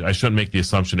this, I shouldn't make the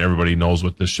assumption everybody knows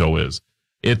what this show is.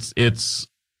 It's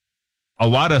a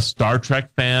lot of Star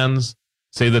Trek fans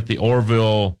say that the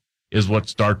Orville is what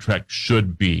Star Trek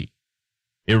should be.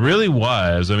 It really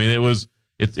was. I mean,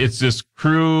 it's this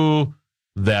crew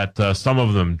that some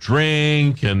of them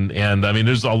drink and I mean,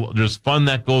 there's fun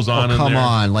that goes on. Oh, come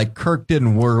on, like Kirk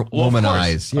didn't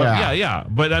womanize. Yeah. Yeah.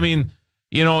 But I mean,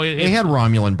 you know, they had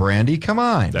Romulan brandy. Come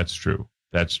on. That's true.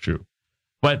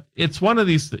 But it's one of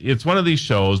these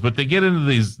shows, but they get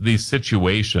into these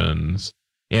situations.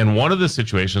 And one of the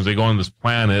situations, they go on this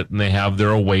planet and they have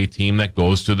their away team that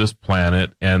goes to this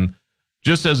planet. And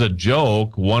just as a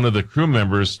joke, one of the crew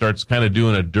members starts kind of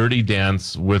doing a dirty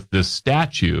dance with this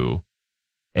statue.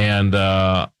 And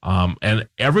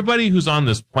everybody who's on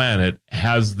this planet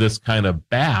has this kind of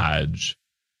badge.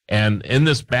 And in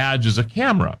this badge is a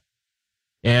camera.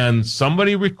 And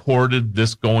somebody recorded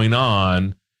this going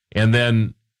on. And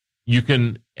then you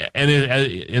can, and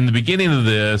in the beginning of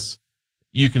this,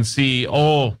 you can see,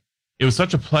 oh, it was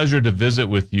such a pleasure to visit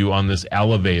with you on this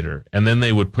elevator. And then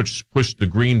they would push the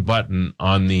green button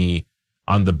on the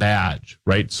badge,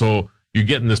 right? So you're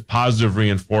getting this positive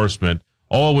reinforcement.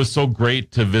 Oh, it was so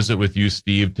great to visit with you,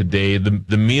 Steve, today.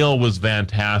 The meal was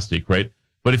fantastic, right?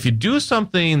 But if you do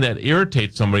something that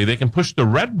irritates somebody, they can push the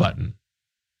red button.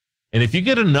 And if you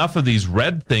get enough of these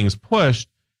red things pushed,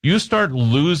 you start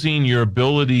losing your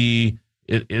ability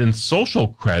in social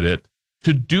credit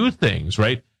to do things,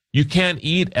 right? You can't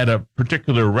eat at a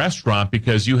particular restaurant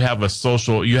because you have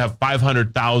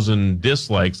 500,000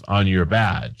 dislikes on your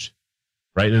badge,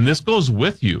 right? And this goes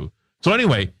with you. So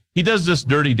anyway, he does this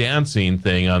dirty dancing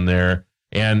thing on there,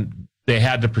 and they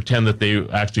had to pretend that they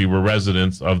actually were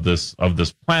residents of this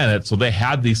planet. So they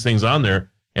had these things on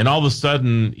there, and all of a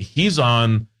sudden he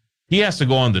has to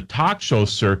go on the talk show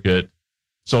circuit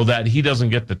so that he doesn't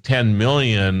get the 10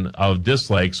 million of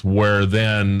dislikes, where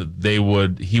then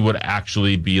he would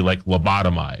actually be like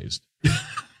lobotomized.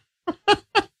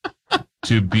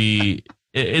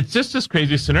 It's just this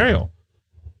crazy scenario.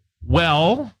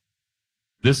 Well,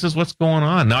 this is what's going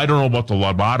on. Now, I don't know about the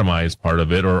lobotomized part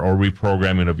of it or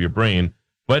reprogramming of your brain,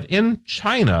 but in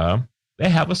China, they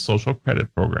have a social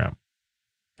credit program,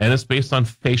 and it's based on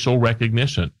facial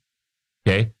recognition.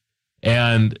 Okay.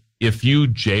 And if you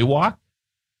jaywalk,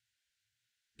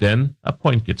 then a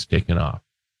point gets taken off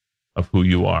of who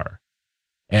you are.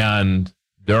 And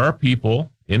there are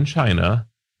people in China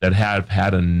that have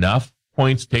had enough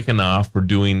points taken off for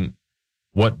doing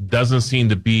what doesn't seem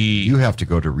to be... You have to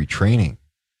go to retraining.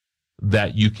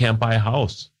 That you can't buy a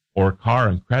house or a car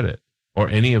on credit or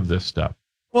any of this stuff.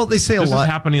 Well, they say this a lot... is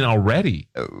happening already.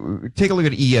 Take a look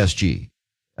at ESG,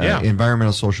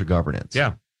 environmental social governance.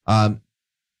 Yeah.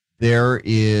 There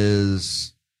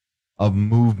is a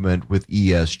movement with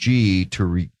ESG to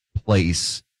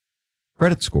replace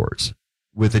credit scores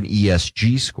with an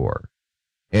ESG score.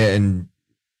 And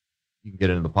you can get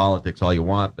into the politics all you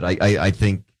want, but I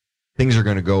think things are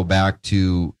going to go back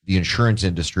to the insurance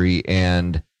industry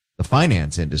and the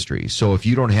finance industry. So if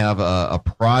you don't have a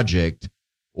project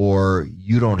or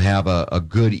you don't have a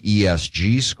good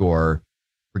ESG score,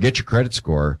 forget your credit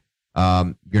score,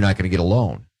 you're not going to get a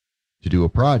loan to do a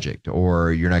project,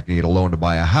 or you're not going to get a loan to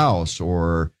buy a house,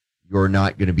 or you're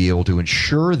not going to be able to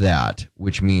insure that,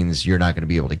 which means you're not going to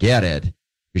be able to get it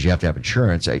because you have to have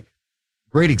insurance. A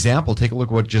great example, take a look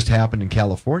at what just happened in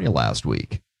California last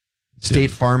week.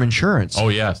 State Farm Insurance. Oh,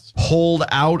 yes. Pulled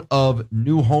out of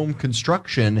new home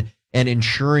construction and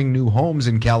insuring new homes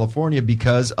in California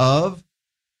because of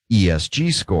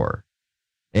ESG score.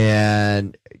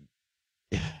 And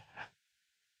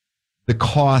the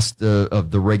cost of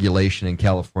the regulation in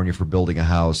California for building a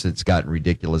house, it's gotten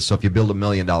ridiculous. So if you build $1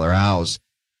 million house,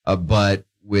 but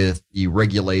with the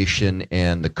regulation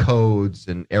and the codes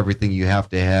and everything you have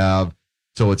to have,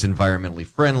 so it's environmentally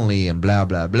friendly and blah,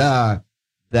 blah, blah,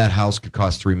 that house could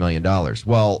cost $3 million.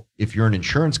 Well, if you're an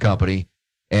insurance company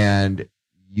and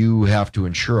you have to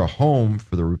insure a home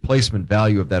for the replacement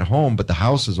value of that home, but the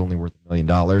house is only worth $1 million,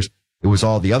 it was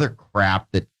all the other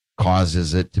crap that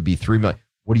causes it to be $3 million.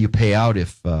 What do you pay out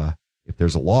if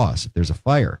there's a loss, if there's a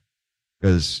fire?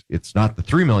 Because it's not the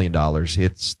 $3 million,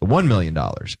 it's the $1 million.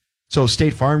 So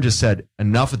State Farm just said,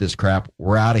 enough of this crap,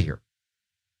 we're out of here.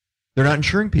 They're not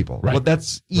insuring people. Right. Well,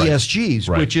 that's ESGs,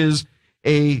 Right. which is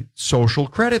a social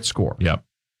credit score. Yep.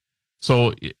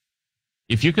 So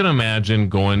if you can imagine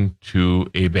going to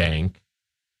a bank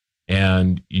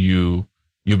and you've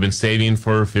been saving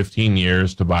for 15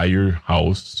 years to buy your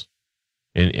house,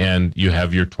 and you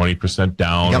have your 20%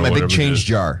 down. I got or my big whatever change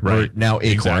jar. Right. Now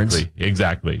acorns.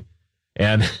 Exactly.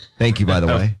 And thank you, by the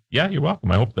way. Yeah, you're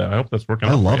welcome. I hope that's working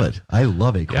out. I love it. I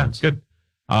love acorns. Yeah, good.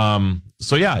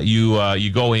 So yeah, you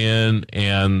go in,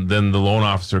 and then the loan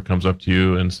officer comes up to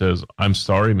you and says, "I'm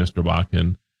sorry, Mr.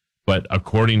 Bakken, but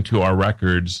according to our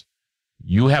records,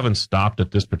 you haven't stopped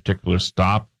at this particular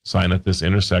stop sign at this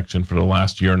intersection for the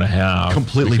last year and a half.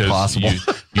 Completely possible.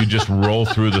 You just roll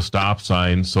through the stop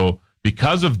sign. So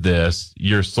because of this,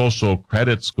 your social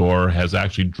credit score has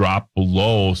actually dropped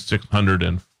below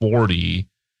 640,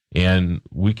 and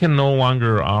we can no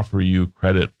longer offer you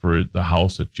credit for the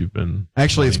house that you've been.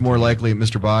 Actually, it's more likely,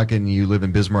 Mr. Bakken, you live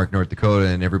in Bismarck, North Dakota,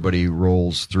 and everybody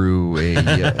rolls through a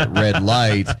red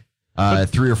light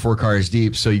 3 or 4 cars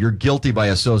deep. So you're guilty by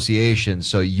association.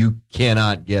 So you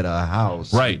cannot get a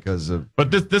house, right? Because of.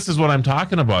 But this is what I'm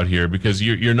talking about here, because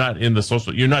you're not in the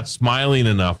social. You're not smiling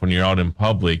enough when you're out in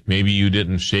public. Maybe you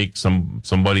didn't shake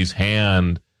somebody's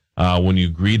hand when you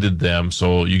greeted them,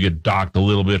 so you get docked a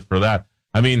little bit for that.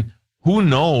 I mean, who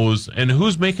knows? And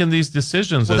who's making these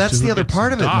decisions? Well, that's the other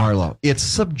part of it, Marlo. It's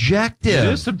subjective.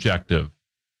 It is subjective.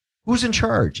 Who's in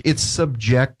charge? It's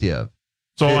subjective.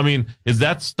 So, I mean, is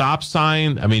that stop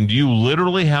sign? I mean, do you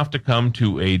literally have to come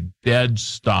to a dead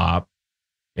stop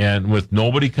and with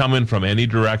nobody coming from any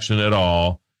direction at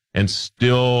all and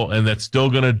that's still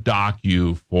going to dock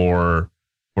you for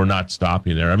not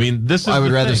stopping there? I mean, this is I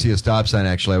would rather see a stop sign,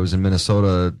 actually. I was in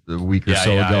Minnesota a week or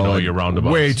so ago. I know, your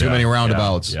roundabouts. Way too many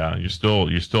roundabouts. Yeah, you're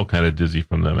still kind of dizzy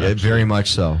from them. Very much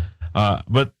so.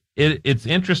 But it's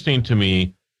interesting to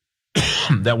me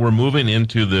that we're moving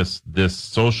into this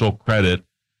social credit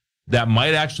that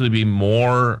might actually be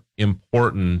more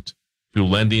important to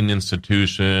lending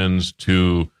institutions,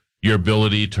 to your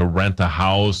ability to rent a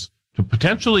house, to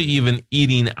potentially even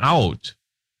eating out.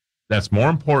 That's more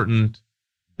important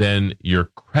than your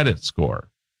credit score.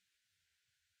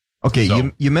 Okay,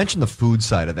 so, you mentioned the food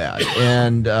side of that.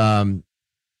 And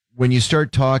when you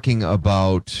start talking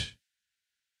about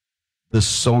the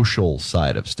social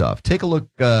side of stuff, take a look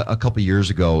a couple years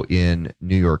ago in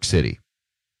New York City.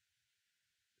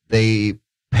 They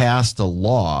passed a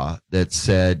law that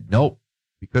said, nope,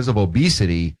 because of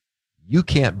obesity, you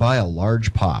can't buy a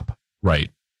large pop.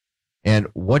 Right. And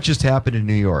what just happened in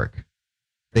New York?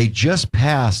 They just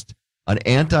passed an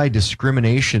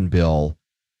anti-discrimination bill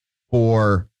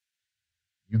for,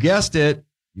 you guessed it,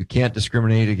 you can't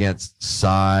discriminate against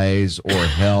size or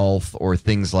health or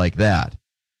things like that.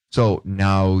 So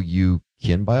now you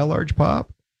can buy a large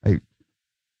pop?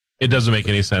 It doesn't make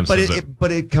any sense.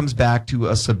 But it comes back to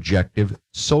a subjective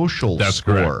social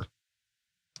score. Correct.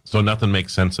 So nothing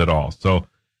makes sense at all. So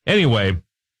anyway,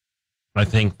 I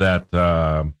think that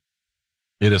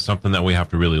it is something that we have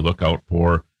to really look out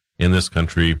for in this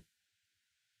country.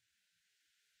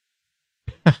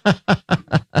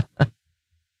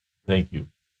 Thank you.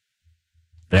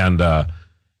 And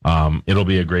it'll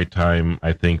be a great time,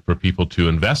 I think, for people to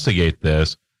investigate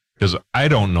this, because I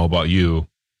don't know about you,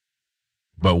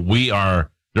 but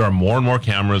there are more and more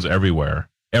cameras everywhere.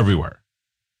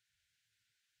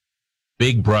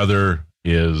 Big Brother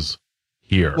is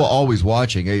here. Well, always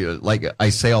watching. Like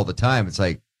I say all the time, it's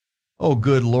like, oh,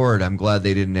 good Lord, I'm glad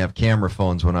they didn't have camera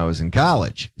phones when I was in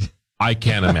college. I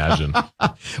can't imagine.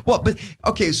 Well, but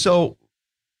okay, so,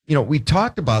 we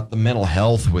talked about the mental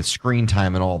health with screen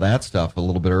time and all that stuff a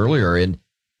little bit earlier,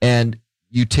 and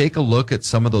you take a look at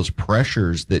some of those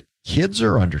pressures that kids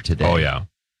are under today. Oh, yeah.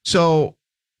 So,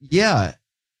 yeah,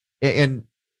 and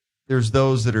there's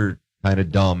those that are kind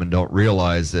of dumb and don't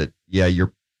realize that, yeah,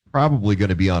 you're probably going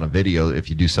to be on a video if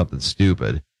you do something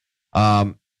stupid.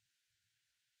 What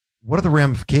are the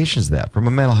ramifications of that from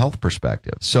a mental health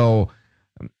perspective? So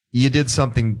you did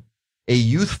something, a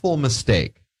youthful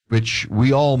mistake, which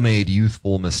we all made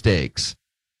youthful mistakes.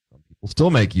 Some people still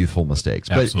make youthful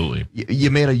mistakes. Absolutely. But you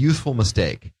made a youthful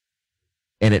mistake,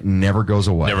 and it never goes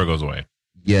away. Never goes away.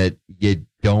 You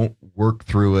don't work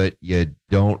through it. You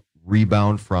don't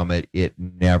rebound from it. It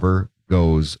never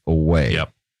goes away.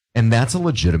 Yep. And that's a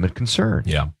legitimate concern.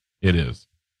 Yeah, it is.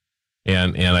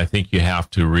 And I think you have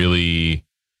to really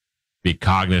be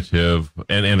cognitive,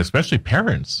 and especially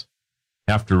parents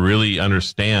have to really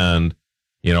understand,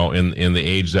 in the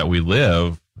age that we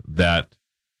live, that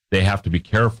they have to be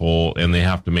careful, and they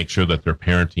have to make sure that they're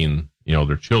parenting,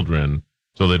 their children,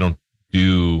 so they don't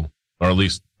do, or at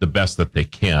least the best that they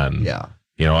can. Yeah.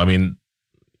 I mean,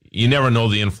 you never know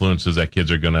the influences that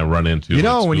kids are going to run into.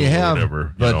 When you have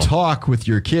the talk with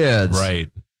your kids, right?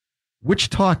 Which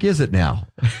talk is it now?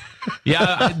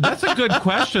 Yeah, that's a good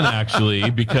question,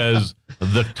 actually, because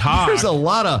the talk. There's a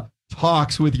lot of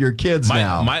talks with your kids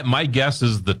now. My guess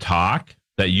is the talk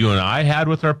that you and I had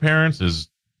with our parents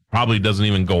probably doesn't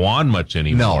even go on much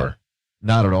anymore.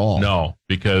 No, not at all. No,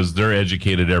 because they're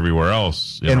educated everywhere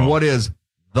else. And what is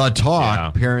the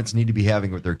talk parents need to be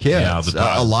having with their kids?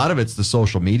 Yeah, a lot of it's the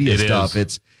social media stuff.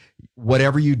 It's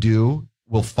whatever you do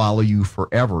will follow you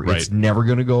forever. Right. It's never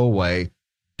going to go away.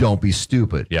 Don't be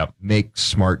stupid. Yep. Make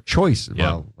smart choices. Yep.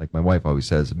 Well, like my wife always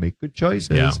says, make good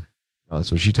choices. Yeah. That's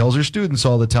what she tells her students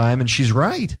all the time, and she's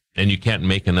right. And you can't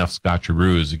make enough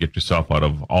scotcheroos to get yourself out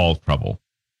of all trouble.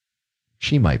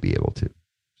 She might be able to.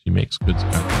 She makes good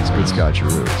scotcheroos. It's good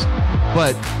scotcheroos.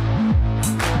 But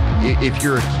if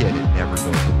you're a kid, it never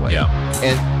goes away. Yeah.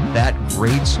 And that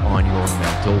grates on your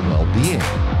mental well-being.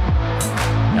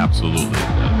 Absolutely it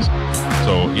does.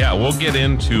 So, yeah, we'll get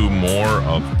into more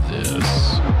of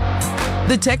this.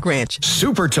 The Tech Ranch.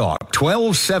 Supertalk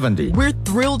 1270. We're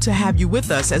thrilled to have you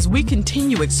with us as we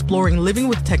continue exploring living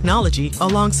with technology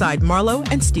alongside Marlo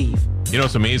and Steve. You know,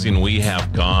 it's amazing. We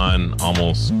have gone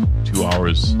almost 2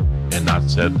 hours and not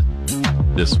said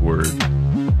this word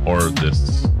or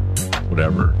this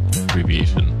whatever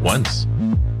abbreviation once.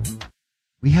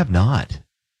 We have not.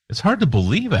 It's hard to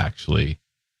believe, actually.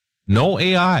 No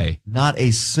AI. Not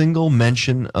a single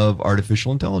mention of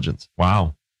artificial intelligence.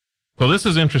 Wow. So this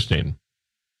is interesting.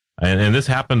 And this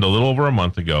happened a little over a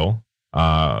month ago.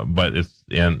 But it's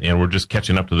and we're just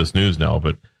catching up to this news now.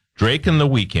 But Drake and The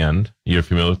Weeknd, you're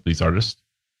familiar with these artists?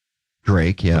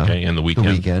 Drake, yeah. Okay, and The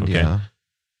Weeknd. The Weeknd, okay. yeah.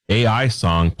 AI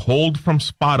song pulled from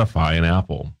Spotify and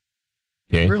Apple.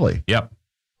 Okay. Really? Yep.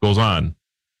 Goes on.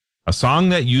 A song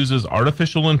that uses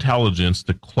artificial intelligence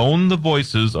to clone the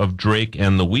voices of Drake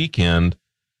and The Weeknd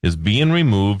is being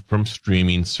removed from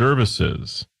streaming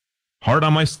services. Heart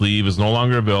on My Sleeve is no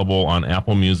longer available on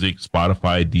Apple Music,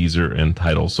 Spotify, Deezer, and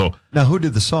Tidal. So now, who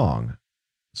did the song?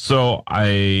 So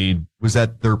was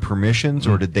that their permissions,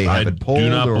 or did they have it pulled? I do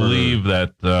not believe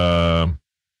that the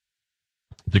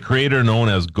creator, known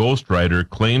as Ghostwriter,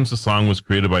 claims the song was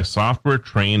created by software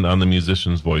trained on the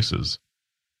musicians' voices.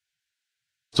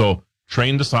 So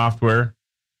trained the software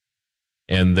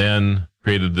and then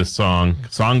created this song.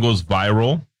 Song goes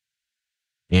viral.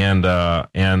 And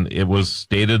it was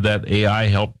stated that AI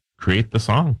helped create the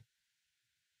song.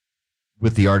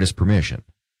 With the artist's permission?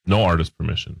 No artist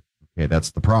permission. Okay,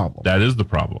 that's the problem. That is the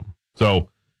problem. So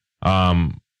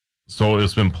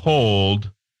it's been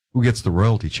pulled. Who gets the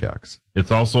royalty checks?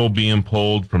 It's also being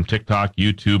pulled from TikTok,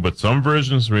 YouTube, but some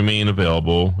versions remain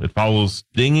available. It follows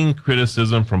stinging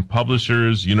criticism from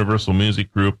publishers, Universal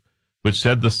Music Group, which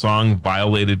said the song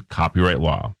violated copyright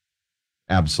law.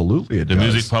 Absolutely, it does. The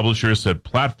music publisher said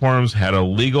platforms had a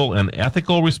legal and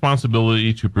ethical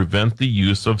responsibility to prevent the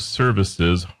use of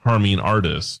services harming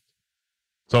artists.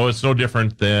 So it's no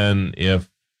different than if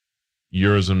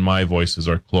yours and my voices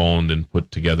are cloned and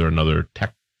put together another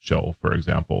tech show, for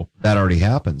example. That already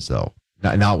happens, though.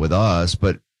 Not with us,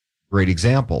 but great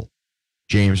example.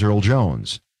 James Earl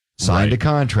Jones signed a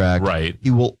contract. Right.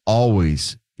 He will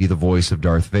always be the voice of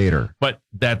Darth Vader. But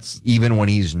that's even when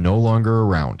he's no longer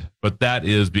around. But that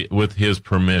is with his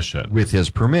permission. With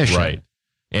his permission. Right.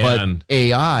 And but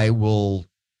AI he'll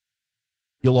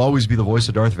always be the voice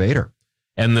of Darth Vader.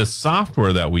 And the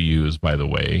software that we use, by the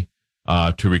way,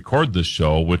 to record this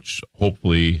show, which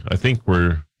hopefully I think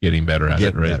we're getting better at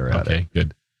it, right? Better at it. Okay,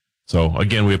 good. So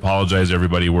again, we apologize,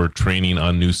 everybody. We're training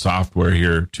on new software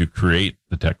here to create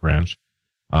the Tech Ranch.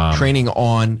 Training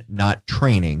on, not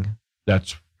training.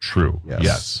 That's true.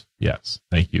 Yes.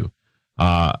 Thank you.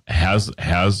 Has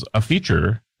a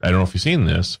feature. I don't know if you've seen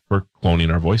this, for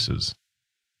cloning our voices.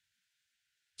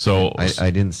 So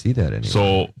I didn't see that anywhere.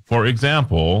 So, for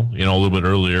example, a little bit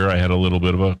earlier, I had a little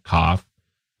bit of a cough,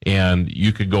 and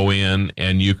you could go in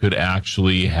and you could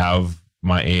actually have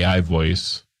my AI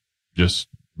voice just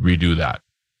redo that.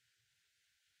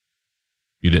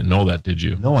 You didn't know that, did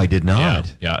you? No, I did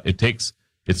not. Yeah. It's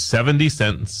 70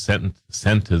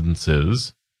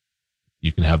 sentences.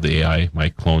 You can have the AI, my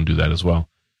clone, do that as well.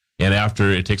 And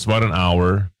after, it takes about an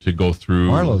hour to go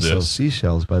through Marlo this. sells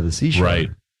seashells by the seashore.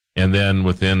 Right. And then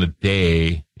within a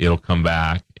day, it'll come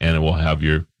back and it will have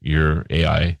your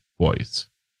AI voice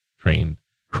trained.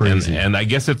 Crazy. And I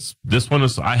guess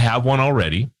I have one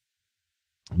already.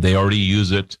 They already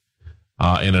use it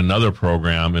in another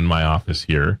program in my office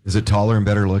here. Is it taller and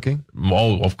better looking?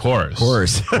 Oh, of course.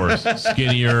 Of course.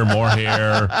 Skinnier, more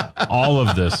hair, all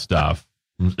of this stuff.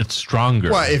 It's stronger.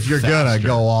 Well, if you're going to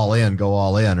go all in,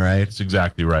 right? That's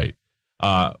exactly right.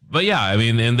 But yeah, I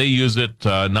mean, and they use it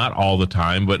not all the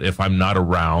time, but if I'm not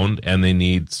around and they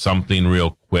need something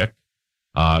real quick,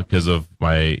 because of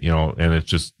my, and it's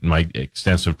just my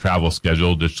extensive travel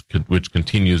schedule, which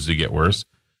continues to get worse.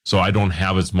 So I don't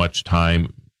have as much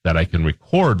time that I can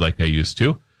record like I used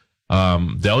to.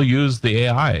 They'll use the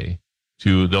AI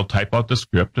they'll type out the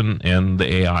script and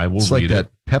the AI will read it. It's like that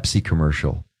Pepsi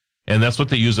commercial. And that's what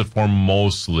they use it for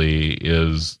mostly,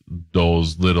 is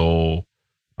those little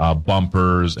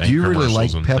bumpers and commercials. Do you really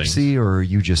like Pepsi, things. Or are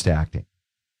you just acting?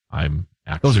 I'm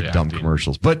actually Those are dumb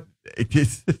commercials, but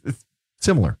it's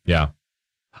similar. Yeah.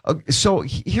 So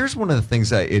here's one of the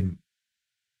things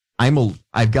I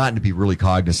I've gotten to be really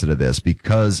cognizant of this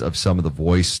because of some of the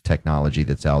voice technology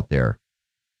that's out there.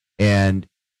 And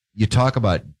you talk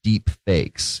about deep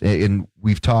fakes, and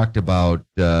we've talked about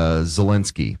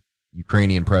Zelensky,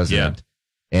 Ukrainian president,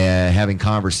 and having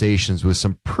conversations with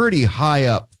some pretty high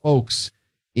up folks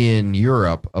in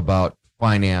Europe about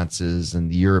finances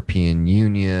and the European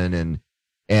Union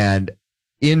and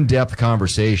in-depth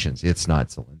conversations. It's not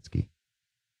Zelensky.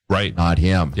 Right. Not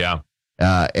him. Yeah.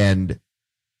 And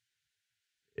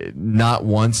not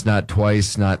once, not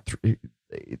twice, not three.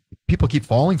 People keep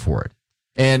falling for it.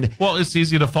 And well, it's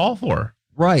easy to fall for.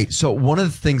 Right. So one of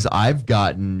the things I've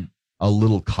gotten a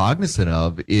little cognizant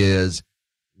of is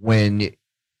when you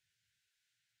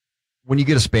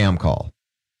get a spam call,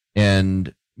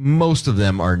 and most of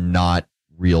them are not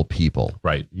real people.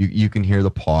 Right. You can hear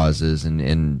the pauses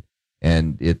and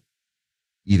it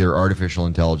either artificial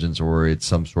intelligence or it's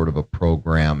some sort of a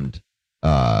programmed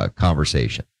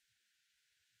conversation.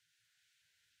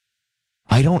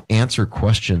 I don't answer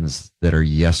questions that are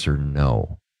yes or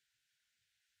no,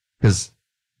 because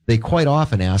they quite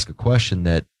often ask a question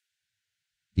that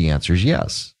the answer is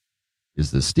yes.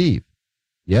 Is this Steve?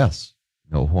 Yes.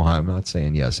 No, well, I'm not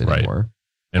saying yes anymore. Right.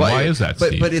 And why is that,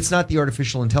 Steve? But it's not the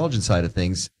artificial intelligence side of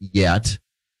things yet.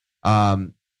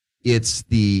 It's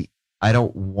the, I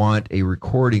don't want a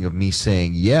recording of me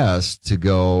saying yes to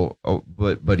go, oh,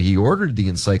 but he ordered the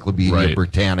Encyclopedia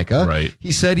Britannica. Right.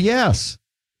 He said yes.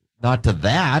 Not to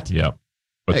that. Yep.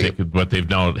 But they've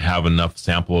now have enough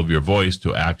sample of your voice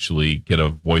to actually get a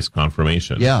voice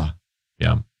confirmation. Yeah.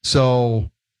 Yeah. So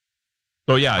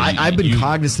yeah, I've been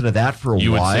cognizant of that for a while.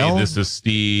 You would say this is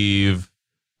Steve,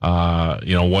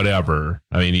 whatever.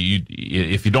 I mean,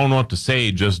 if you don't know what to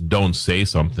say, just don't say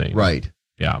something. Right.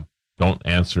 Yeah. Don't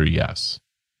answer yes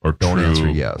or don't true answer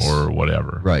yes or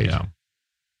whatever. Right. Yeah.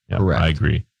 Correct. I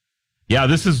agree. Yeah.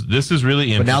 This is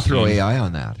really interesting. But now throw AI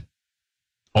on that.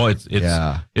 Oh,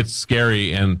 it's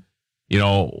scary. And,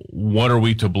 what are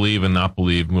we to believe and not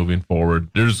believe moving forward?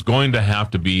 There's going to have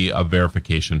to be a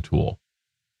verification tool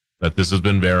that this has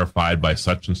been verified by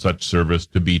such and such service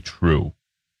to be true.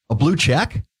 A blue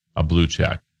check? A blue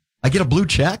check. I get a blue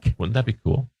check? Wouldn't that be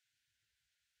cool?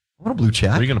 I want a blue check.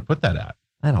 Where are you going to put that at?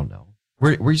 I don't know.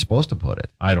 Where are you supposed to put it?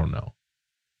 I don't know.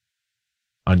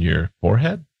 On your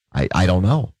forehead? I don't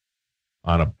know.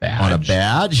 On a badge? On a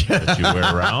badge? That you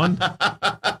wear around?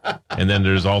 And then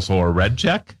there's also a red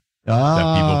check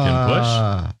that people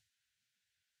can push.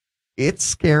 It's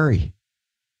scary.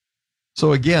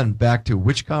 So again, back to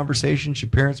which conversation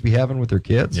should parents be having with their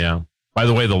kids? Yeah. By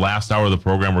the way, the last hour of the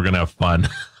program, we're going to have fun.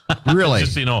 Really?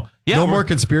 Just so you know. Yeah, no more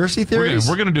conspiracy theories?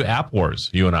 We're going to do app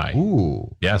wars, you and I.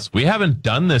 Ooh. Yes. We haven't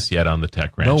done this yet on the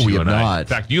Tech Ranch. No, we have not. In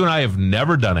fact, you and I have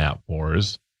never done app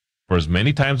wars for as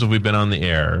many times as we've been on the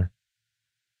air.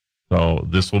 So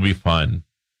this will be fun.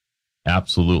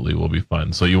 Absolutely will be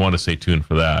fun. So you want to stay tuned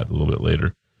for that a little bit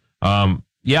later.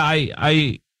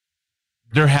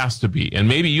 There has to be, and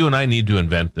maybe you and I need to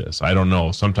invent this. I don't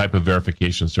know, some type of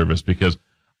verification service, because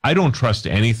I don't trust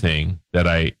anything that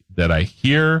I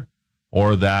hear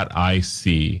or that I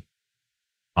see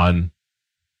on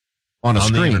a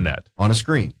screen. The internet. On a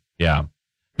screen. Yeah.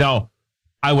 Now,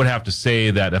 I would have to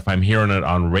say that if I'm hearing it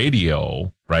on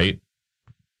radio, right?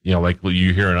 Like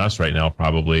you're hearing us right now,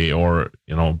 probably, or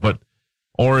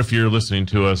if you're listening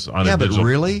to us on a digital. But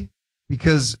really?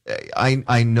 Because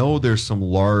I know there's some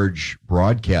large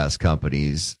broadcast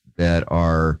companies that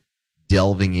are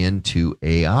delving into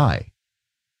AI.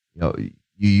 You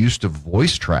used to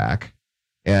voice track,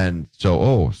 and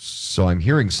so I'm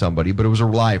hearing somebody, but it was a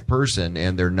live person,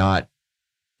 and they're not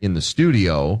in the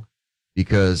studio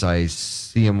because I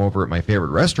see them over at my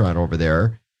favorite restaurant over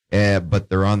there. But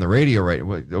they're on the radio, right?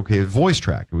 Okay, voice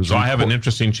track. It was so I have an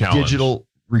interesting challenge. Digital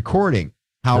recording.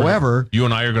 However, you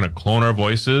and I are going to clone our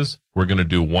voices. We're going to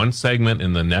do one segment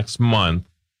in the next month.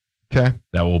 Okay.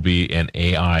 That will be an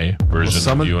AI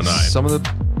version of you and I. Some of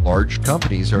the large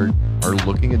companies are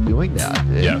looking at doing that.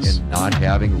 And not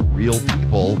having real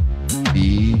people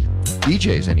be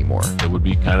DJs anymore. It would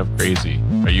be kind of crazy.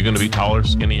 Are you going to be taller,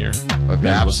 skinnier?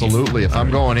 Absolutely. If I'm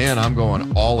going in, I'm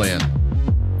going all in.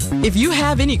 If you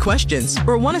have any questions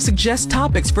or want to suggest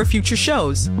topics for future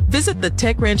shows, visit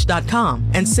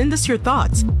thetechranch.com and send us your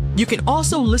thoughts. You can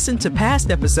also listen to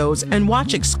past episodes and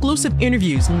watch exclusive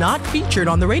interviews not featured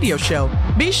on the radio show.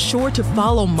 Be sure to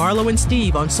follow Marlo and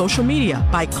Steve on social media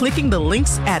by clicking the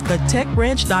links at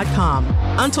thetechranch.com.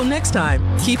 Until next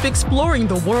time, keep exploring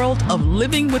the world of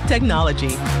living with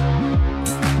technology.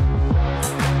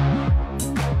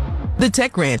 The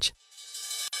Tech Ranch.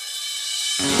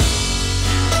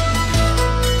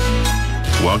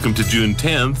 Welcome to June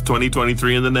 10th,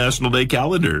 2023 in the National Day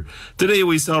calendar. Today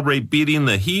we celebrate beating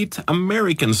the heat,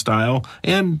 American style,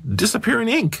 and disappearing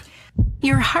ink.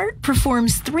 Your heart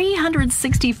performs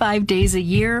 365 days a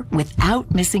year without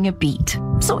missing a beat.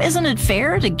 So isn't it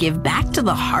fair to give back to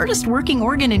the hardest working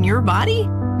organ in your body?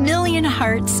 Million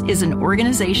Hearts is an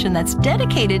organization that's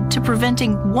dedicated to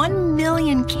preventing 1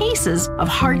 million cases of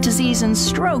heart disease and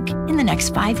stroke in the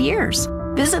next 5 years.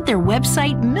 Visit their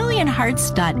website,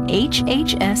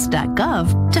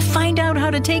 millionhearts.hhs.gov, to find out how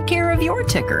to take care of your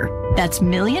ticker. That's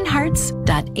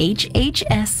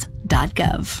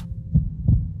millionhearts.hhs.gov.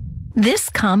 This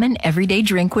common everyday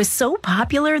drink was so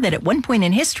popular that at one point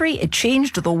in history, it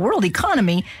changed the world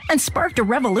economy and sparked a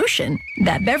revolution.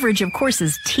 That beverage, of course,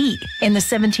 is tea. In the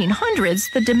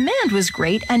 1700s, the demand was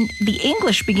great, and the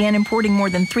English began importing more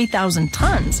than 3,000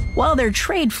 tons. While their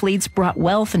trade fleets brought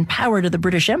wealth and power to the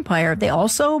British Empire, they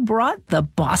also brought the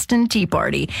Boston Tea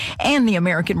Party and the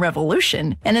American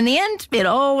Revolution. And in the end, it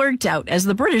all worked out as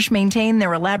the British maintained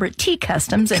their elaborate tea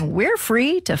customs, and we're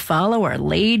free to follow our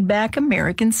laid-back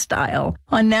American style.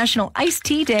 On National Iced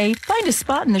Tea Day, find a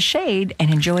spot in the shade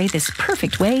and enjoy this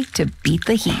perfect way to beat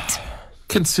the heat.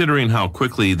 Considering how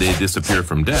quickly they disappear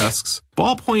from desks,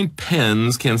 ballpoint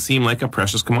pens can seem like a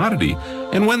precious commodity.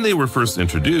 And when they were first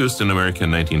introduced in America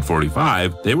in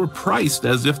 1945, they were priced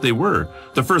as if they were.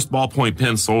 The first ballpoint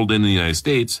pen sold in the United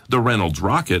States, the Reynolds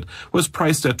Rocket, was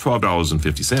priced at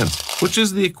 $12.50, which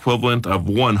is the equivalent of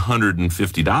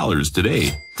 $150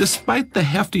 today. Despite the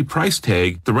hefty price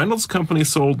tag, the Reynolds Company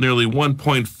sold nearly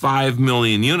 1.5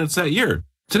 million units that year.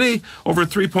 Today, over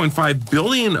 3.5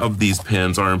 billion of these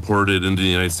pens are imported into the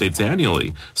United States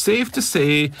annually. Safe to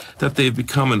say that they've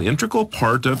become an integral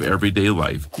part of everyday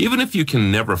life, even if you can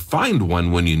never find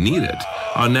one when you need it.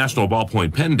 On National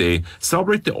Ballpoint Pen Day,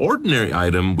 celebrate the ordinary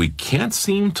item we can't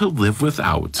seem to live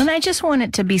without. And I just want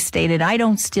it to be stated, I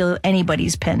don't steal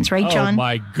anybody's pens, right, John? Oh,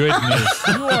 my goodness.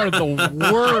 You are the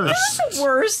worst.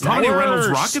 Worst. How many Reynolds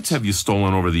Rockets have you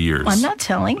stolen over the years? I'm not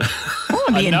telling. I want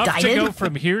to be Enough indicted. to go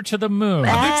from here to the moon.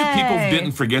 I bet you people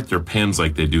didn't forget their pens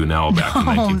like they do now back in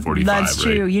 1945, that's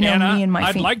true. right? You know, Anna, me and my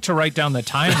I'd like to write down the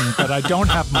time, but I don't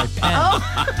have my pen.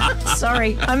 Oh,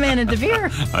 sorry. I'm Anna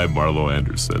DeVere. I'm Marlo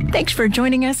Anderson. Thanks for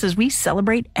joining us as we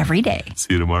celebrate every day.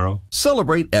 See you tomorrow.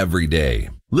 Celebrate every day.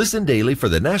 Listen daily for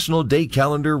the National Day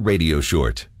Calendar radio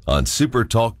short on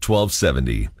Supertalk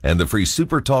 1270 and the free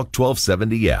Supertalk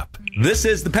 1270 app. This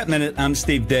is the Pet Minute. I'm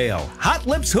Steve Dale. Hot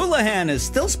Lips Houlihan is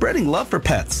still spreading love for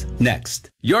pets. Next.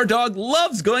 Your dog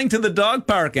loves going to the dog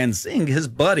park and seeing his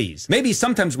buddies. Maybe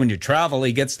sometimes when you travel,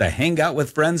 he gets to hang out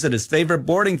with friends at his favorite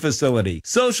boarding facility.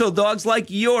 Social dogs like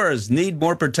yours need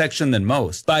more protection than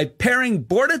most. By pairing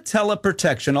Bordetella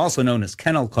Protection, also known as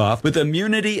kennel cough, with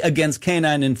immunity against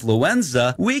canine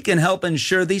influenza, we can help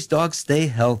ensure these dogs stay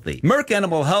healthy. Merck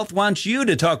Animal Health wants you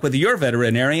to talk with your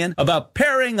veterinarian about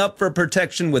pairing up for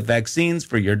protection with vaccines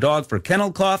for your dog for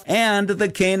kennel cough and the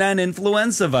canine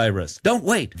influenza virus. Don't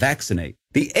wait. Vaccinate.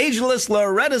 The ageless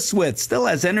Loretta Swit still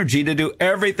has energy to do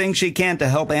everything she can to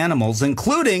help animals,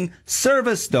 including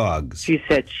service dogs. She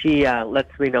said she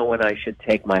lets me know when I should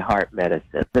take my heart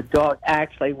medicine. The dog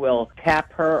actually will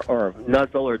tap her or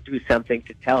nuzzle or do something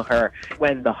to tell her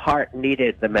when the heart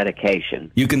needed the medication.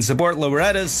 You can support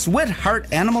Loretta's Swit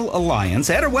Heart Animal Alliance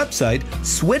at her website,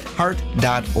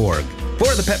 switheart.org.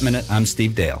 For the Pet Minute, I'm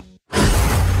Steve Dale.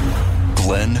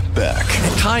 Glenn Beck.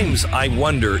 At times, I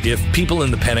wonder if people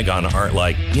in the Pentagon aren't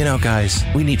like, you know, guys,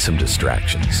 we need some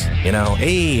distractions. You know,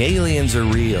 hey, aliens are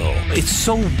real. It's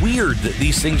so weird that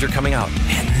these things are coming out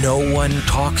and no one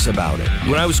talks about it.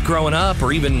 When I was growing up,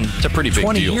 or even it's a pretty big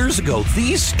 20 deal. years ago,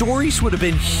 these stories would have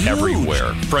been huge.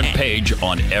 Everywhere. Front page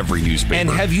on every newspaper. And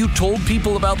have you told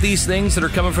people about these things that are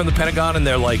coming from the Pentagon and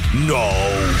they're like, no,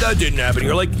 that didn't happen.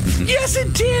 You're like, yes,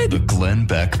 it did. The Glenn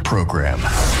Beck Program.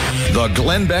 The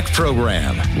Glenn Beck Program.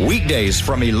 Weekdays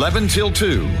from 11 till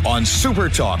 2 on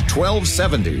Supertalk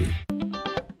 1270.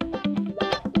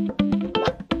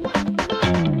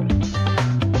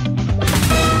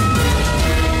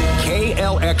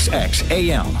 KLXX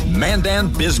AM,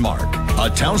 Mandan, Bismarck, a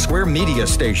town square media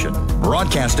station,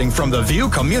 broadcasting from the View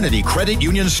Community Credit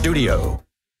Union Studio.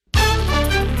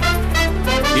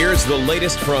 Here's the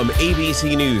latest from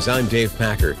ABC News. I'm Dave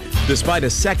Packer. Despite a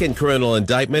second criminal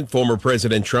indictment, former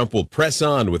President Trump will press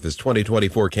on with his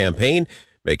 2024 campaign.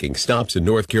 making stops in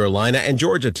North Carolina and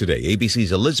Georgia today.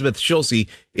 ABC's Elizabeth Schulze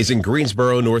is in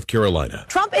Greensboro, North Carolina.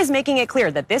 Trump is making it clear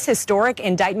that this historic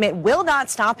indictment will not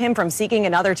stop him from seeking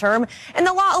another term, and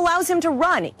the law allows him to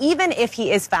run even if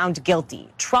he is found guilty.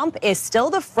 Trump is still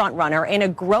the front runner in a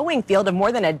growing field of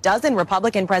more than a dozen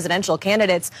Republican presidential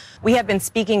candidates. We have been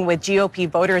speaking with GOP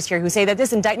voters here who say that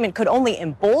this indictment could only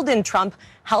embolden Trump,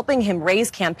 helping him raise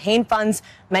campaign funds.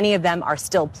 Many of them are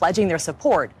still pledging their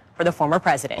support for the former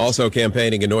president. Also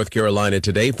campaigning in North Carolina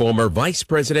today, former Vice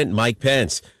President Mike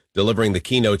Pence, delivering the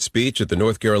keynote speech at the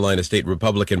North Carolina State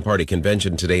Republican Party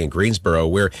convention today in Greensboro,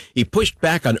 where he pushed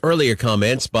back on earlier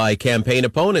comments by campaign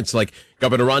opponents like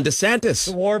Governor Ron DeSantis.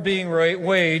 The war being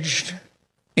waged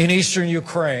in eastern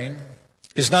Ukraine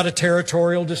is not a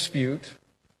territorial dispute.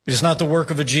 It is not the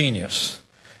work of a genius.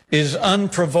 It is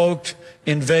unprovoked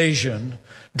invasion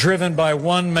driven by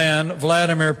one man,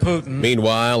 Vladimir Putin.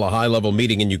 Meanwhile, a high-level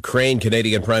meeting in Ukraine,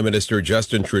 Canadian Prime Minister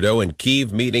Justin Trudeau in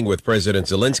Kyiv meeting with President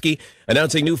Zelensky,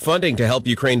 announcing new funding to help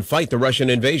Ukraine fight the Russian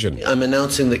invasion. I'm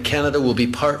announcing that Canada will be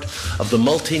part of the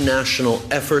multinational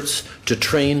efforts to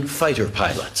train fighter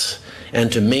pilots and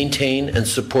to maintain and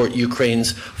support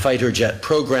Ukraine's fighter jet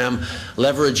program,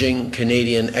 leveraging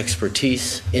Canadian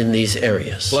expertise in these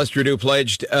areas. Plus, Trudeau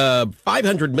pledged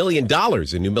 $500 million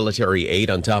in new military aid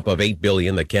on top of $8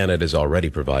 billion that Canada's already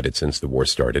provided since the war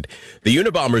started. The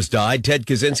Unabombers died. Ted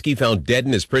Kaczynski found dead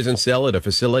in his prison cell at a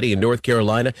facility in North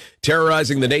Carolina,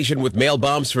 terrorizing the nation with mail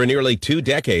bombs for nearly 2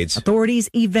 decades. Authorities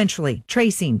eventually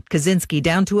tracing Kaczynski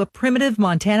down to a primitive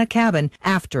Montana cabin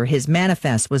after his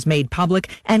manifest was made public,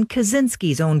 and Kaczynski's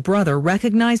own brother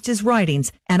recognized his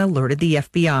writings and alerted the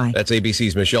FBI. That's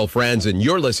ABC's Michelle Franzen.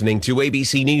 You're listening to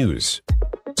ABC News.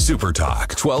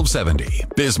 Supertalk 1270,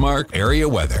 Bismarck area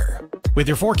weather. With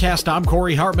your forecast, I'm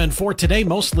Corey Hartman. For today,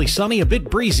 mostly sunny, a bit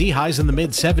breezy, highs in the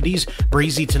mid-70s.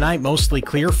 Breezy tonight, mostly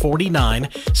clear, 49.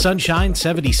 Sunshine,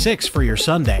 76 for your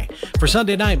Sunday. For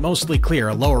Sunday night, mostly clear,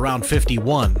 a low around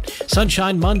 51.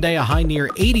 Sunshine Monday, a high near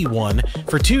 81.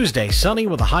 For Tuesday, sunny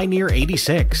with a high near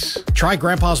 86. Try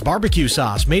Grandpa's barbecue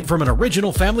sauce, made from an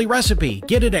original family recipe.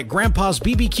 Get it at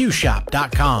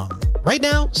grandpasbbqshop.com. Right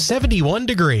now, 71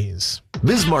 degrees.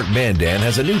 Bismarck Mandan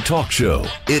has a new talk show.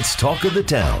 It's Talk of the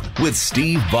Town with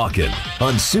Steve Bakken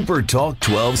on Super Talk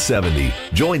 1270.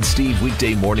 Join Steve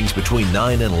weekday mornings between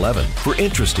 9 and 11 for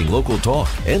interesting local talk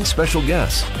and special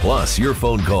guests, plus your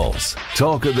phone calls.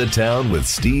 Talk of the Town with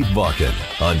Steve Bakken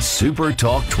on Super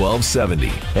Talk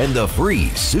 1270 and the free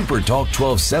Super Talk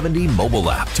 1270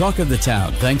 mobile app. Talk of the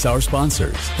Town thanks our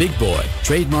sponsors: Big Boy,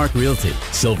 Trademark Realty,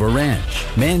 Silver Ranch,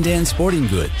 Mandan Sporting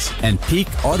Goods, and Peak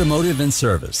Automotive and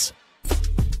Service.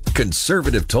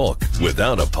 Conservative talk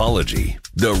without apology.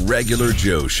 The Regular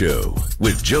Joe Show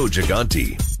with Joe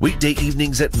Gigante. Weekday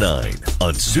evenings at 9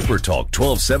 on Super Talk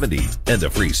 1270 and the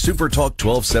free Super Talk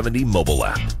 1270 mobile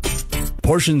app.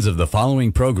 Portions of the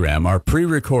following program are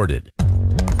pre-recorded.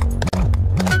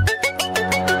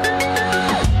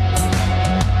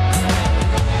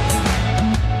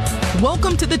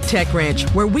 Welcome to the Tech Ranch,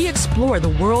 where we explore the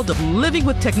world of living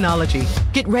with technology.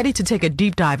 Get ready to take a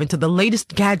deep dive into the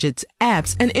latest gadgets,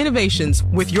 apps, and innovations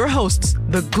with your hosts,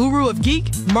 the Guru of Geek,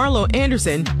 Marlo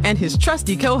Anderson, and his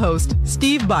trusty co-host,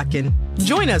 Steve Bakken.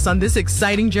 Join us on this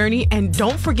exciting journey, and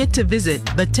don't forget to visit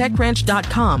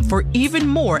thetechranch.com for even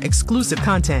more exclusive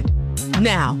content.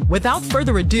 Now, without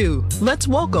further ado, let's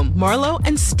welcome Marlo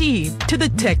and Steve to the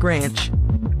Tech Ranch.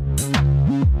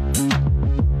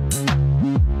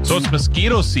 So it's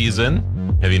mosquito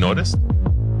season. Have you noticed?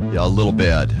 Yeah, a little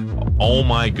bit. Oh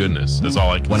my goodness. That's all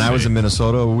I can say. When I was in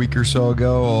Minnesota a week or so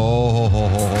ago,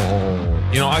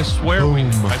 you know, I swear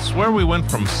we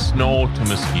went from snow to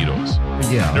mosquitoes.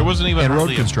 Yeah. There wasn't even road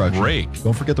really construction. a break.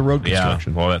 Don't forget the road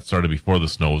construction. Yeah, well, that started before the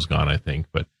snow was gone, I think.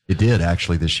 But it did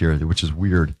actually this year, which is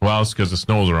weird. Well, it's because the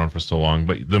snow was around for so long.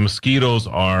 But the mosquitoes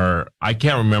are, I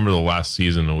can't remember the last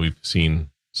season that we've seen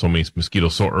so many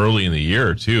mosquitoes so early in the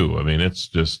year, too. I mean, it's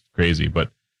just crazy.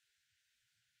 But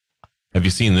have you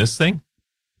seen this thing?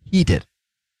 Heat It.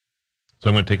 So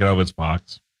I'm going to take it out of its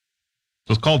box.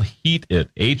 So it's called Heat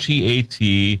It.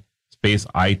 HEAT space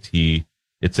IT.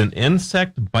 It's an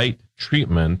insect bite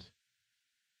treatment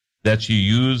that you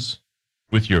use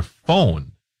with your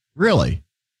phone. Really?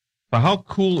 So how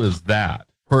cool is that?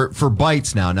 For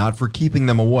bites now, not for keeping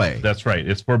them away. That's right.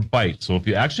 It's for bites. So if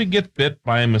you actually get bit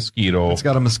by a mosquito. It's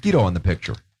got a mosquito on the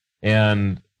picture.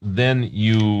 And then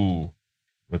you...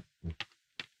 I'm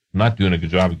not doing a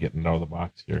good job of getting it out of the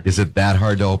box here. Is it that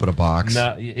hard to open a box?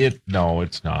 No,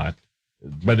 it's not.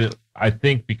 But I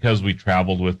think because we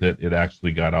traveled with it, it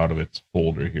actually got out of its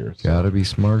holder here. So. Got to be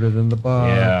smarter than the box.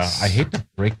 Yeah, I hate to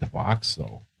break the box,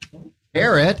 though.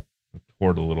 Tear it.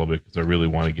 cord a little bit because I really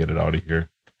want to get it out of here.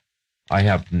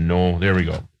 There we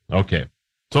go. Okay.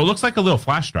 So it looks like a little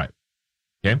flash drive.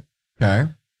 Okay.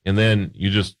 Okay. And then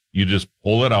you just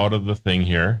pull it out of the thing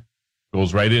here.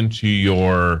 Goes right into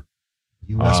your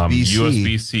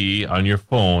USB-C on your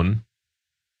phone.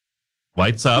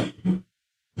 Lights up.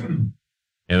 And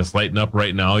it's lighting up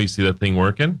right now. You see that thing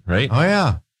working, right? Oh,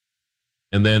 yeah.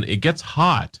 And then it gets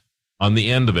hot on the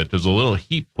end of it. There's a little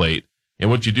heat plate. And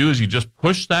what you do is you just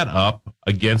push that up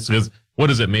against, because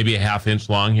what is it, maybe a 1/2 inch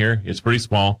long here? It's pretty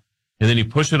small. And then you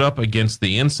push it up against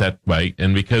the insect bite.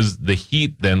 And because the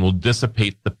heat then will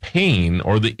dissipate the pain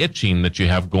or the itching that you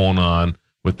have going on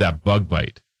with that bug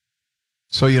bite.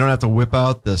 So you don't have to whip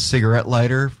out the cigarette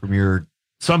lighter from your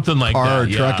something like car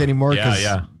that, or truck anymore,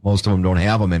 because most of them don't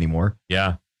have them anymore.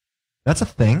 Yeah. That's a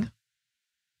thing.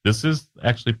 This is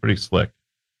actually pretty slick.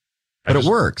 But it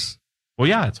works. Well,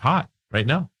 yeah, it's hot right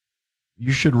now.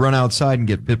 You should run outside and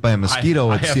get bit by a mosquito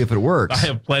and see if it works. I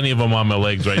have plenty of them on my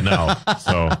legs right now.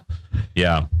 So,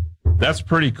 yeah, that's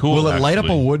pretty cool. Will it light up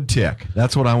a wood tick?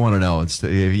 That's what I want to know.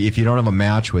 If you don't have a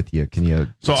match with you, can you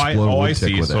explode a wood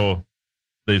tick with it?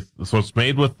 So it's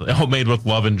made with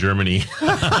love in Germany. You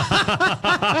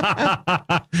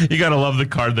got to love the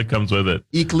card that comes with it.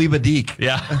 Ich liebe dich.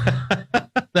 Yeah.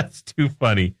 That's too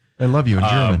funny. I love you in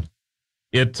German.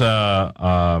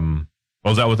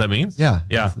 Is that what that means? Yeah.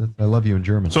 Yeah. I love you in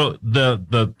German. So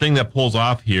the thing that pulls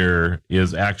off here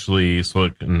is actually so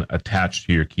it can attach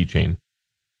to your keychain.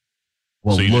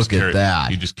 Well, so look at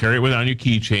that. You just carry it on your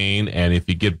keychain, and if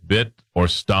you get bit or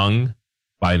stung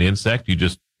by an insect, you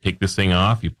just take this thing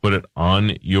off, you put it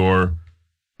on your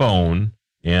phone,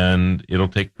 and it'll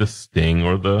take the sting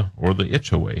or the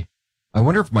itch away. I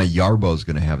wonder if my Yarbo is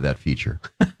going to have that feature.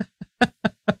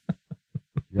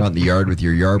 You're out in the yard with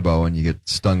your Yarbo and you get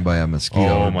stung by a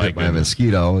mosquito. Oh, my bit by a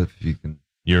mosquito, if you can.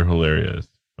 You're hilarious.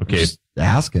 Okay. Just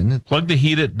asking. Plug the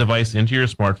heated device into your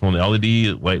smartphone. The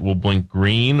LED light will blink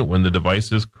green when the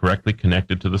device is correctly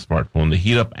connected to the smartphone. The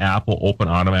Heat Up app will open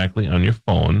automatically on your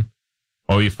phone.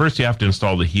 First you have to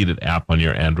install the Heated app on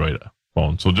your Android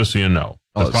phone. So just so you know.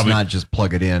 It's not just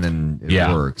plug it in and it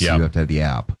works. Yeah. You have to have the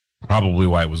app. Probably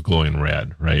why it was glowing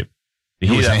red, right?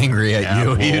 He was angry at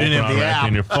you. He didn't have the app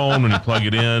on your phone when you plug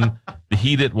it in. The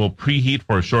Heat will preheat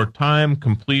for a short time.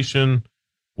 Completion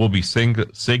will be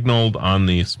signaled on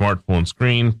the smartphone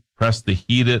screen. Press the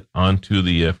Heat onto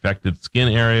the affected skin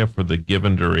area for the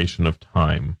given duration of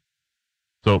time.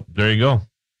 So there you go.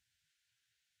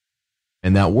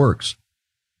 And that works.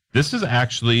 This is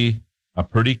actually a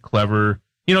pretty clever.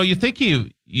 You think you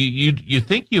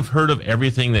think you've heard of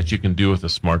everything that you can do with a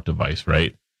smart device,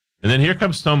 right? And then here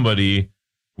comes somebody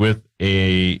with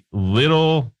a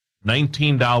little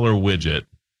 $19 widget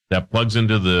that plugs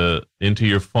into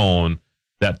your phone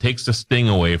that takes the sting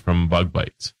away from bug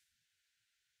bites.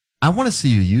 I want to see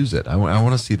you use it. I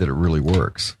want to see that it really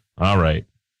works. All right.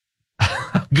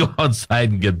 Go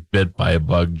outside and get bit by a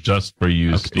bug just for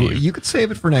you, Steve. Well, you could save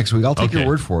it for next week. I'll take your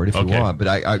word for it if you want, but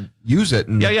I use it.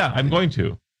 And yeah, I'm going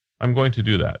to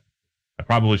do that. I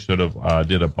probably should have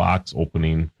did a box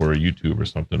opening for YouTube or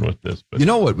something with this. But you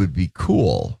know what would be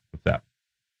cool? What's that?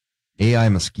 AI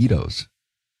mosquitoes.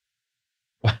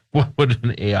 What would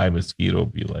an AI mosquito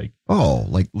be like? Oh,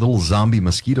 like little zombie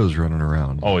mosquitoes running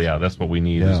around. Oh, yeah, that's what we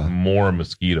need is more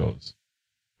mosquitoes.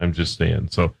 I'm just saying.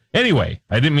 So anyway,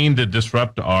 I didn't mean to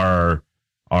disrupt our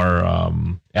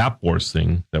App Wars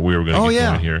thing that we were going to get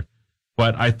going here.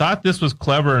 But I thought this was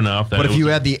clever enough that. But if you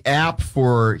had the app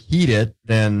for Heat It,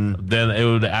 then it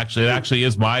would actually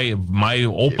is my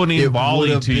opening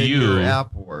volley to you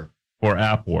App War. For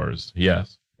App Wars.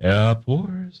 Yes, App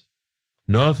Wars,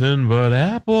 nothing but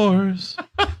App Wars.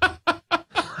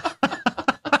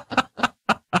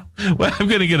 Well, I'm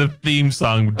gonna get a theme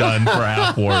song done for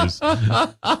App Wars.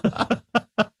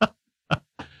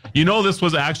 This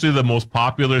was actually the most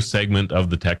popular segment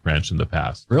of the Tech Ranch in the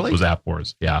past. Really? Was App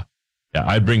Wars? Yeah. Yeah,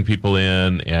 I'd bring people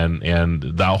in, and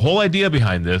the whole idea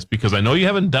behind this, because I know you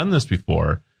haven't done this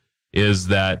before, is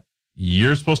that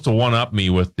you're supposed to one-up me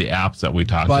with the apps that we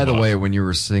talked about. By the way, when you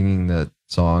were singing that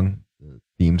song, the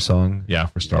theme song. Yeah,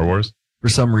 for Star Wars. For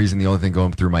some reason, the only thing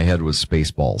going through my head was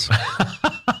Spaceballs.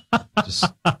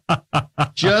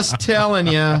 Just telling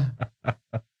you.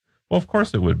 Well, of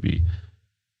course it would be.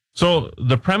 So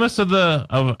the premise of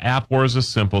App Wars is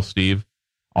simple, Steve.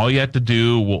 All you have to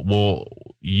do,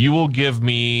 you will give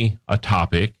me a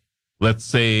topic. Let's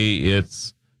say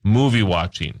it's movie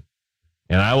watching.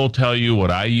 And I will tell you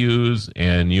what I use,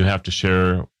 and you have to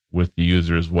share with the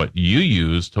users what you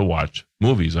use to watch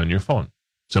movies on your phone.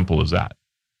 Simple as that.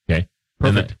 Okay?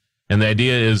 Perfect. And the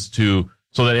idea is to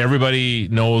so that everybody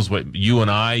knows what you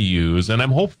and I use. And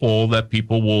I'm hopeful that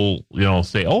people will,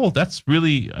 say, oh, that's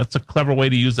a clever way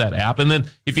to use that app. And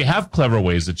then if you have clever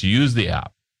ways that you use the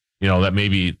app, that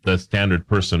maybe the standard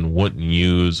person wouldn't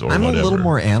use or I'm whatever. a little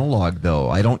more analog, though.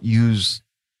 I don't use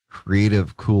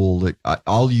creative, cool.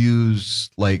 I'll use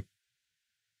like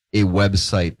a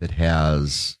website that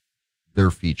has their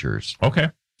features.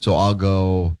 Okay. So I'll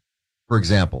go, for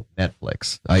example,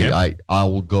 Netflix. Okay. I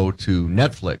will go to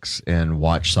Netflix and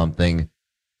watch something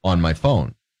on my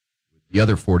phone. The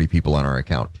other 40 people on our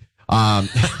account.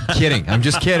 Kidding. I'm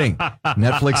just kidding.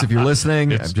 Netflix, if you're listening,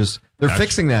 they're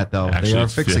fixing that though. They are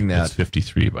fixing that. It's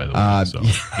 53, by the way. So.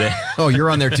 Oh, you're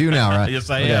on there too now, right? Yes,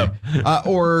 I am.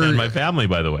 And my family,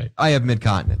 by the way. I have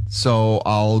Mid-Continent. So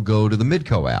I'll go to the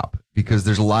Midco app because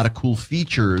there's a lot of cool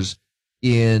features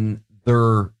in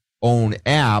their own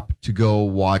app to go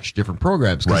watch different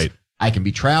programs. Right. I can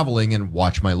be traveling and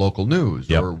watch my local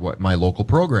news or my local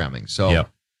programming. So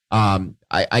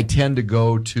I tend to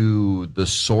go to the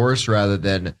source rather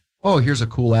than, oh, here's a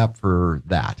cool app for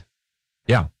that.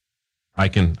 Yeah, I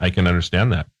can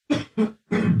understand that.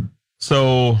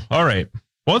 So, all right.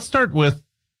 Well, let's start with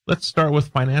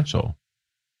financial.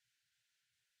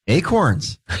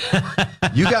 Acorns.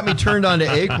 You got me turned on to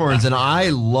Acorns, and I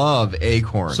love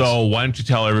Acorns. So why don't you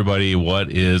tell everybody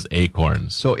what is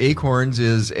Acorns? So Acorns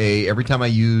is every time I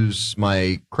use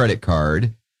my credit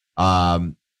card,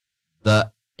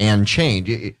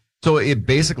 change. So it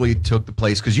basically took the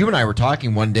place, because you and I were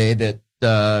talking one day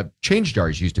that change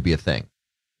jars used to be a thing.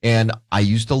 And I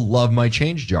used to love my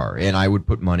change jar, and I would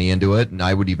put money into it, and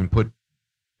I would even put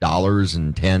dollars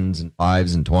and tens and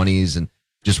fives and 20s and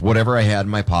just whatever I had in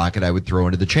my pocket, I would throw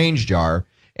into the change jar.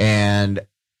 And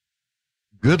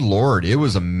good Lord, it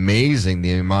was amazing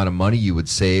the amount of money you would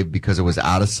save because it was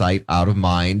out of sight, out of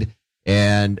mind.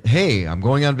 And hey, I'm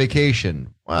going on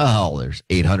vacation. Well, there's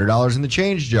 $800 in the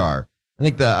change jar. I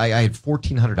think I had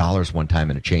 $1,400 one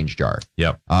time in a change jar.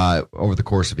 Yep. Over the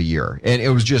course of a year. And it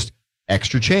was just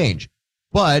extra change.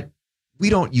 But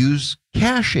we don't use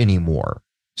cash anymore.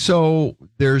 So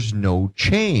there's no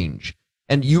change.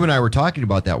 And you and I were talking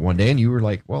about that one day, and you were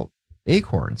like, well,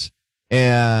 Acorns.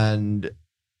 And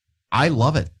I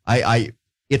love it.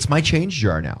 It's my change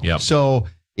jar now. Yep. So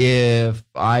if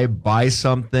I buy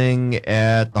something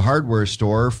at the hardware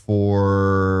store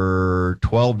for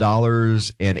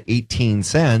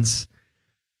 $12.18,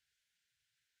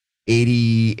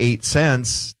 88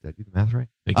 cents. Did I do the math right?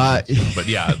 But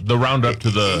yeah, the round up to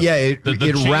the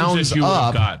it rounds you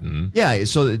up. Gotten. Yeah,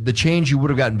 so the change you would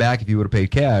have gotten back if you would have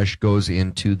paid cash goes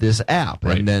into this app,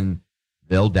 right. And then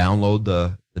they'll download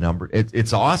the number.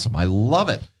 It's awesome. I love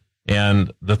it.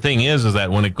 And the thing is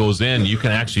that when it goes in, you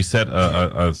can actually set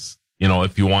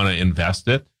if you want to invest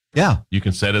it. Yeah, you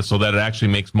can set it so that it actually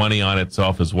makes money on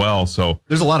itself as well. So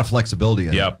there's a lot of flexibility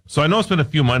in it. Yep. So I know it's been a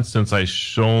few months since I've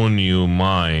shown you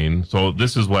mine. So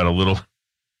this is a little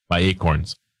by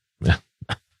Acorns.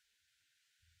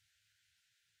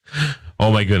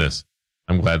 Oh my goodness.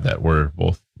 I'm glad that we're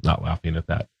both not laughing at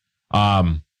that.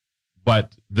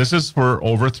 But this is for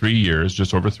over 3 years,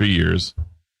 just over 3 years.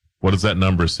 What does that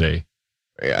number say?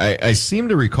 I seem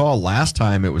to recall last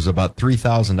time it was about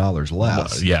 $3,000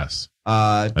 less. Yes.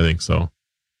 I think so.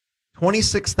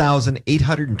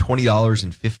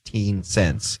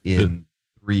 $26,820.15 in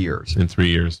 3 years. In 3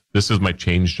 years. This is my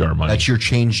change jar money. That's your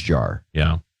change jar.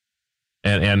 Yeah.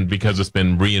 And because it's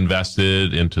been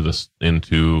reinvested into the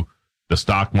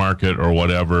stock market or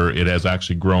whatever, it has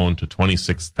actually grown to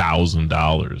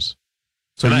 $26,000.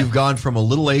 So you've gone from a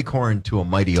little acorn to a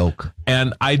mighty oak.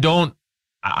 And I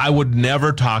would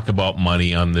never talk about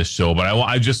money on this show, but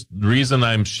the reason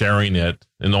I'm sharing it,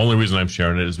 and the only reason I'm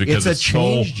sharing it is because it's a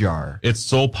change jar. It's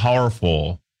so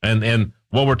powerful. And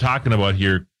what we're talking about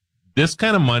here, this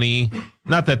kind of money,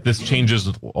 not that this changes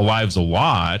lives a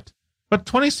lot, but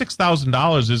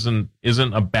 $26,000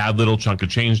 isn't a bad little chunk of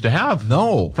change to have.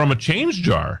 No. From a change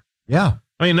jar. Yeah.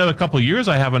 I mean, another couple of years,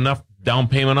 I have enough down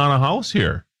payment on a house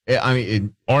here. I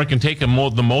mean, or I can take the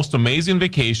most amazing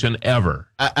vacation ever.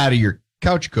 Out of your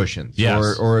couch cushions,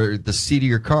 yes. or the seat of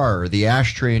your car, or the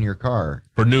ashtray in your car.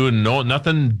 For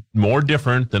nothing more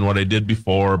different than what I did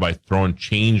before by throwing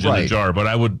change in the jar. But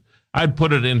I'd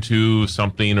put it into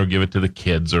something or give it to the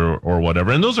kids or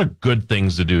whatever. And those are good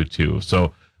things to do too.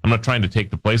 So I'm not trying to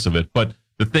take the place of it. But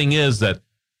the thing is that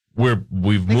we've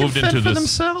moved into this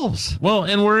themselves. Well,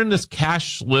 and we're in this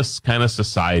cashless kind of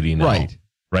society now.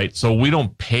 Right. So we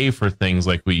don't pay for things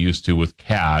like we used to with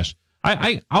cash.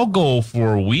 I'll go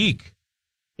for a week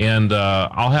and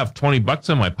I'll have $20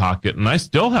 in my pocket, and I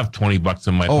still have $20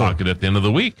 in my pocket at the end of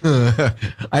the week.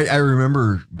 I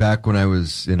remember back when I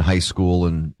was in high school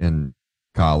and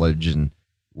college and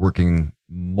working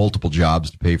multiple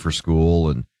jobs to pay for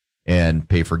school and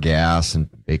pay for gas and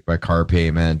make my car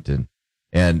payment.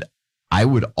 And I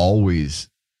would always,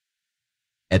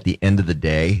 at the end of the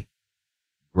day,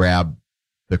 grab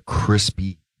the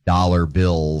crispy dollar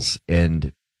bills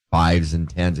and 5s and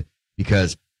 10s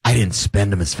because I didn't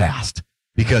spend them as fast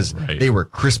because they were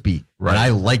crispy and I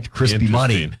liked crispy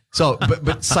money. So,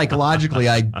 but psychologically,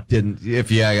 I didn't.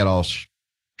 I got all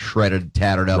shredded,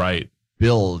 tattered up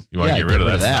bills. You want to get rid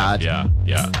of that? Yeah.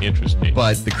 Interesting.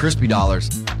 But the crispy dollars,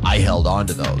 I held on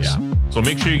to those. Yeah. So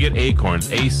make sure you get Acorns,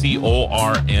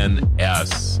 ACORNS,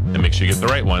 and make sure you get the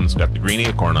right one. It's got the green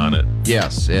acorn on it.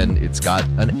 Yes, and it's got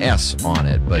an S on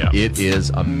it, but it is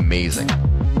amazing.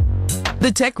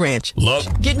 The Tech Ranch.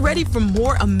 Get ready for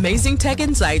more amazing tech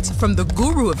insights from the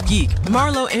guru of geek,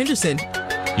 Marlo Anderson.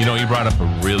 You brought up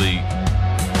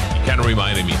you kind of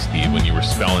reminded me, Steve, when you were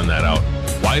spelling that out.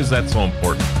 Why is that so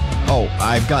important? Oh,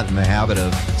 I've gotten the habit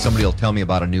of somebody will tell me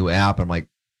about a new app. I'm like,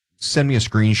 send me a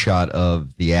screenshot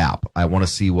of the app. I want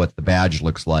to see what the badge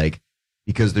looks like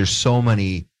because there's so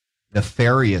many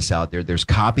nefarious out there. There's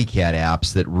copycat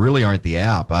apps that really aren't the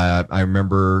app. I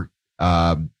remember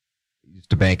used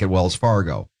to bank at Wells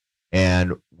Fargo.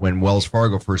 And when Wells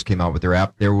Fargo first came out with their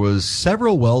app, there was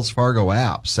several Wells Fargo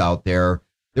apps out there.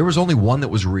 There was only one that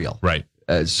was real. Right.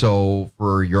 So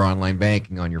for your online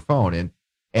banking on your phone.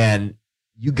 And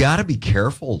you got to be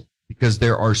careful because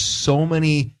there are so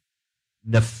many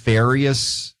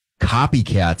nefarious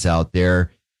copycats out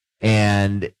there.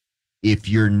 And if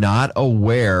you're not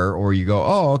aware or you go,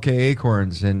 oh, okay,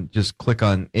 Acorns, and just click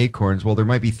on Acorns, well, there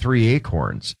might be 3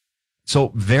 Acorns.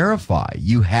 So verify.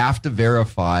 You have to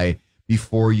verify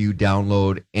before you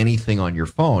download anything on your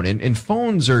phone. And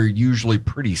phones are usually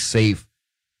pretty safe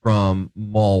from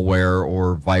malware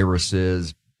or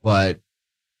viruses. But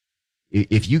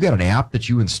if you got an app that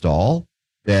you install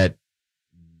that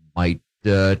might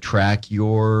track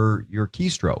your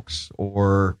keystrokes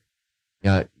or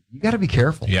you got to be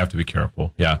careful. You have to be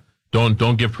careful. Yeah.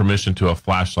 Don't give permission to a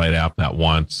flashlight app that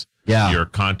wants your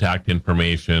contact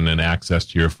information and access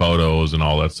to your photos and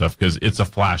all that stuff because it's a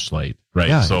flashlight, right?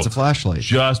 Yeah, so it's a flashlight.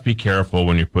 Just be careful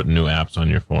when you're putting new apps on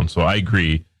your phone. So I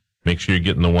agree. Make sure you're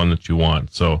getting the one that you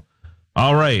want. So,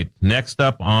 all right. Next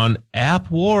up on App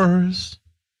Wars.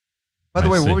 By the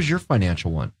way, what was your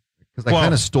financial one? Because I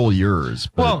kind of stole yours.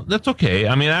 But... Well, that's okay.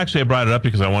 I mean, actually, I brought it up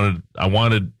because I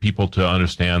wanted people to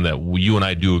understand that you and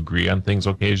I do agree on things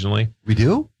occasionally. We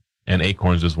do? And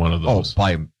Acorns is one of those. Oh,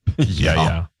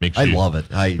 yeah. Make sure I love it.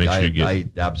 I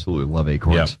absolutely love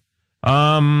Acorns.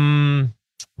 Yeah.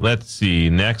 Let's see.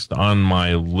 Next on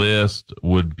my list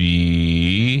would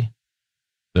be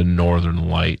the Northern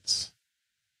Lights.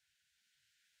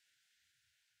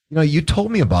 You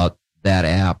told me about that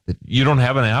app. You don't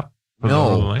have an app?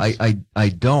 No, I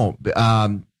don't.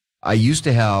 I used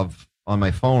to have on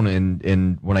my phone,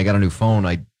 and when I got a new phone,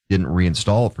 I didn't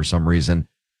reinstall it for some reason.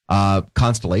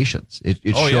 Constellations.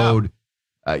 It showed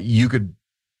you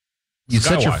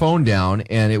set your phone down,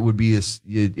 and it would be it was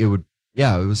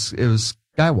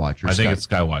Skywatch. I think it's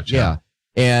Skywatch. Yeah,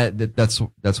 and that's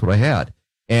what I had.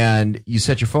 And you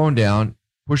set your phone down,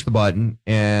 push the button,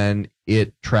 and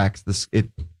it tracks this. It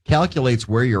calculates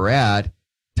where you're at.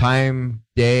 Time,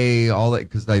 day, all that,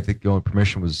 because I think the only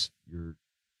permission was your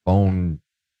phone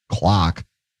clock.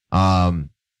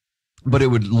 But it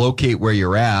would locate where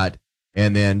you're at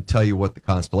and then tell you what the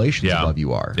constellations above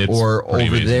you are. Or over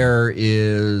amazing. There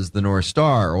is the North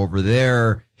Star, over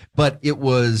there. But it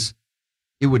would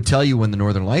tell you when the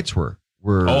Northern Lights were.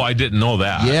 Oh, I didn't know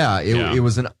that. Yeah, it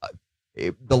was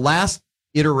the last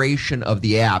iteration of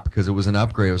the app, because it was an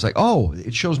upgrade. It was like, oh,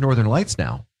 it shows Northern Lights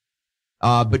now.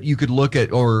 But you could look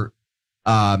at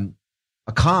a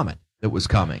comet that was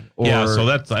coming. So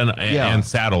that's and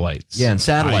satellites. Yeah, and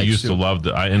satellites. I used to love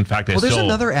in fact, there's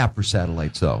another app for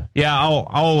satellites though. Yeah,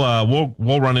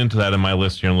 we'll run into that in my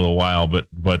list here in a little while, but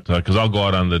because I'll go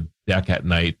out on the deck at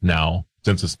night now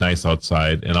since it's nice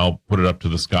outside, and I'll put it up to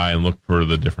the sky and look for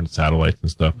the different satellites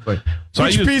and stuff. So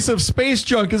which piece of space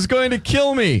junk is going to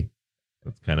kill me?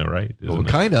 That's kind of right, isn't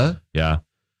it? Kind of. Yeah.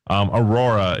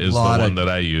 Aurora is the one that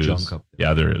I use.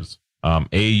 Yeah, there is.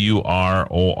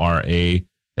 AURORA.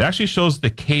 It actually shows the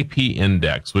KP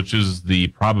index, which is the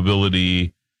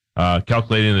probability,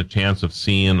 calculating the chance of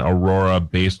seeing aurora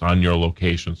based on your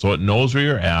location. So it knows where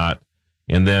you're at.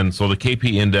 And then, so the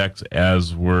KP index,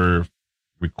 as we're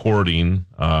recording,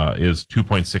 is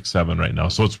 2.67 right now.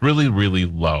 So it's really, really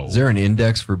low. Is there an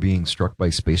index for being struck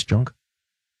by space junk?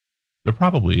 There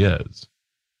probably is.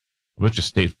 I bet you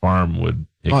State Farm would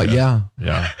take yeah.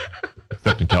 Yeah.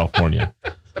 Except in California.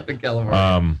 Except in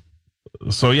California.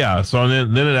 So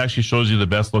then it actually shows you the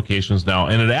best locations now,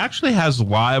 and it actually has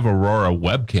live Aurora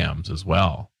webcams as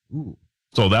well. Ooh.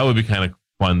 So that would be kind of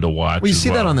fun to watch. Well, you see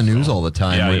that on the news all the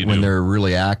time when they're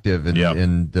really active, and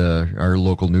our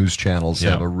local news channels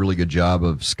have a really good job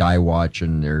of Skywatch,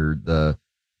 and they're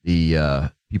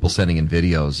the people sending in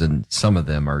videos, and some of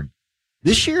them are.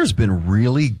 This year has been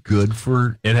really good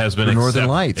for Northern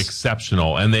Lights.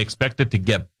 Exceptional, and they expect it to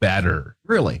get better.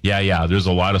 Really? Yeah. There's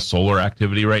a lot of solar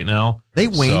activity right now. They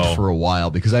waned for a while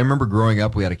because I remember growing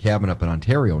up, we had a cabin up in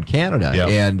Ontario in Canada,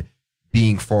 and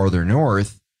being farther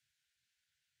north,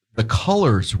 the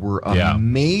colors were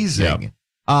amazing.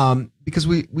 Because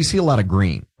we see a lot of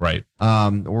green, right?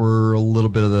 Or a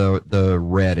little bit of the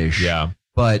reddish. Yeah.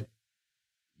 But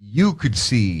you could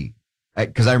see.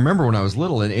 Because I remember when I was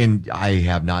little, and I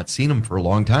have not seen them for a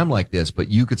long time like this, but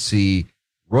you could see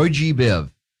Roy G.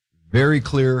 Biv very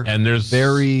clear, and there's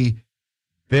very,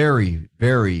 very,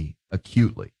 very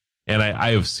acutely. And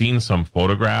I have seen some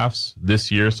photographs this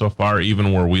year so far,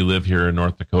 even where we live here in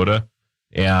North Dakota,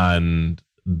 and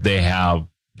they have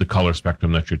the color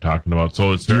spectrum that you're talking about.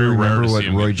 So it's very rare to see. Do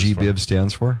you remember what Roy G. Biv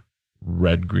stands for?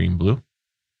 Red, green, blue.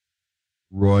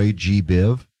 Roy G.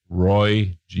 Biv.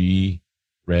 Roy G.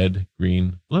 Red,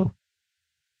 green, blue.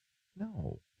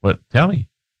 No. What? Tell me.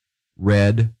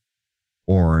 Red,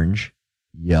 orange,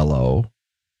 yellow,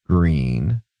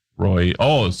 green. Roy.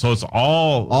 Oh, so it's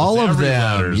all of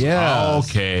them. Letters. Yeah.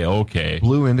 Okay.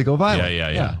 Blue, indigo, violet.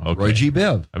 Yeah. Okay. Roy G.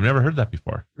 Biv. I've never heard that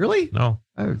before. Really? No.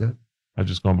 I've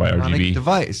just gone by RGB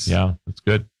device. Yeah, that's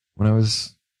good. When I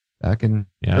was back in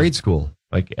grade school.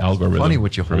 Like algorithm. Funny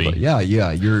what you hold on. Yeah.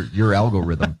 Your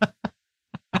algorithm.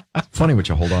 It's funny what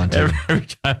you hold on to. Every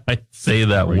time I say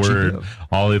that word,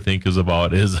 all I think is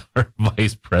about is our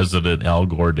Vice President Al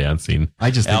Gore dancing.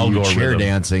 I just think you chair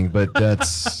dancing, but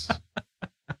that's...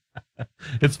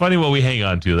 It's funny what we hang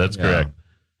on to. That's correct.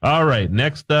 All right.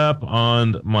 Next up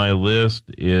on my list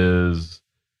is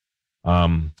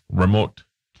remote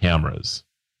cameras.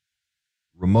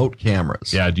 Remote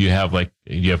cameras. Yeah. Do you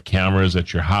have cameras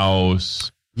at your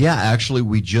house? Yeah, actually,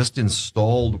 we just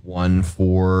installed one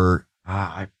for...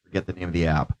 I forget the name of the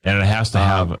app, and it has to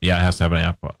have an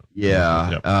app.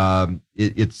 Yeah,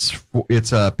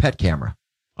 it's a pet camera.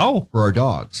 Oh, for our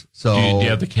dogs. So do you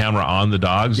have the camera on the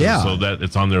dogs? Yeah, so that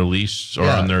it's on their leash or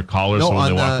on their collar, so when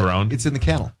they walk around, it's in the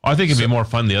kennel. Oh, I think it'd be more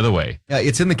fun the other way. Yeah,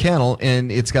 it's in the kennel,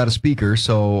 and it's got a speaker,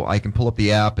 so I can pull up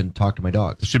the app and talk to my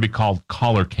dogs. It should be called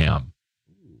Collar Cam.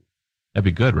 That'd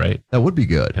be good, right? That would be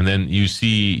good. And then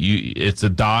it's a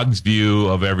dog's view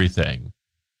of everything.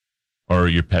 Or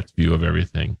your pet's view of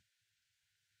everything.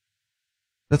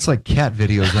 That's like cat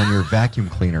videos on your vacuum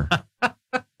cleaner.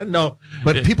 No,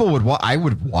 but people would. I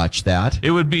would watch that.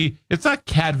 It's not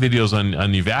cat videos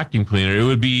on your vacuum cleaner. It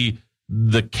would be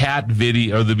the cat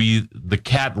video, or the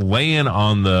cat laying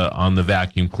on the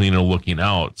vacuum cleaner looking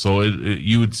out. So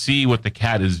you would see what the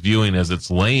cat is viewing as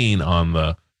it's laying on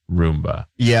the Roomba.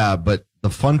 Yeah, but the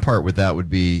fun part with that would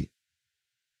be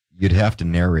you'd have to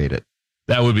narrate it.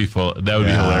 That would be be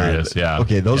hilarious. Yeah.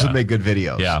 Okay, those would make good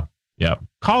videos. Yeah.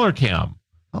 Collar Cam.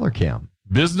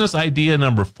 Business idea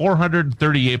number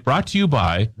 438, brought to you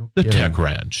by the Tech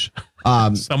Ranch.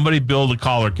 Somebody build a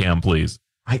collar cam, please.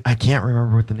 I can't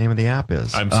remember what the name of the app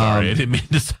is. I'm sorry. I didn't mean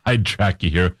to sidetrack you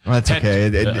here. Well, that's okay.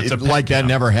 That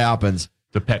never happens.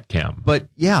 The pet cam. But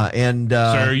yeah, and so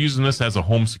are you using this as a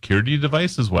home security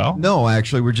device as well? No,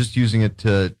 actually, we're just using it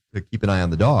to keep an eye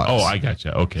on the dogs. Oh, I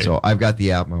gotcha. Okay. So I've got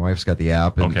the app. My wife's got the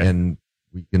app, and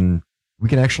we can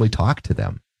actually talk to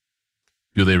them.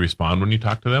 Do they respond when you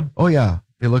talk to them? Oh yeah,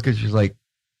 they look at you like,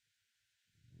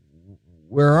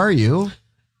 "Where are you?"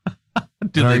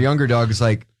 And our younger dog is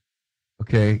like,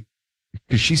 "Okay,"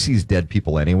 because she sees dead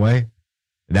people anyway.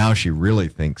 Now she really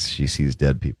thinks she sees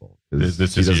dead people. She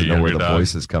doesn't know where the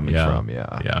voice is coming from.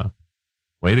 Yeah.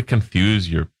 Way to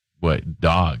confuse your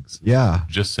dogs. Yeah.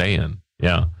 Just saying.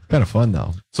 Yeah. Kind of fun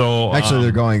though. So actually,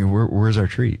 they're going, "Where's our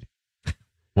treat?"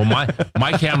 Well,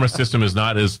 my camera system is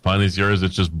not as fun as yours.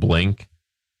 It's just blink,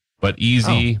 but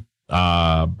easy.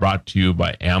 Brought to you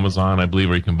by Amazon, I believe,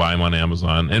 or you can buy them on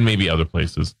Amazon and maybe other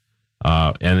places.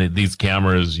 And these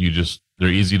cameras, they're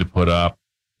easy to put up.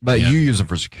 But you use them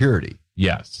for security.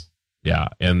 Yes. Yeah.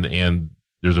 And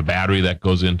there's a battery that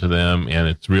goes into them, and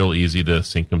it's real easy to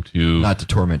sync them to not to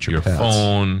torment your pets.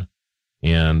 Phone.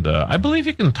 And I believe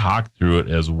you can talk through it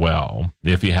as well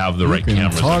if you have the right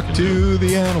cameras. Talk to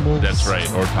the animals. That's right,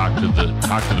 or talk to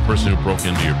the person who broke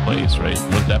into your place. Right?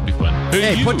 Wouldn't that be fun?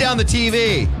 Hey, put down the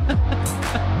TV.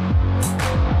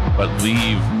 But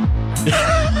leave.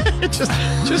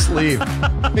 just leave.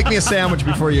 Make me a sandwich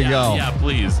before you go. Yeah,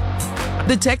 please.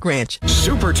 The Tech Ranch.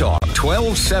 Supertalk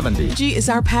 1270. Technology is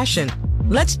our passion.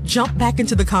 Let's jump back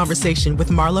into the conversation with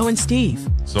Marlo and Steve.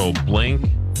 So Blink,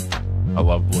 I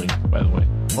love Blink, by the way.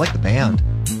 I like the band.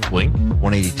 Blink?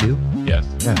 182? Yes.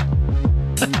 Yeah.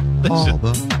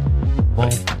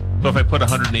 So if I put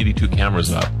 182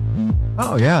 cameras up.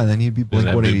 Oh, yeah, then you'd be Blink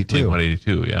 182. Blink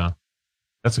 182, yeah.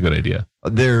 That's a good idea.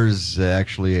 There's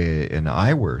actually an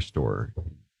eyewear store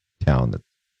in town that's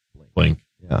Blink.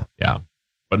 Yeah. Yeah.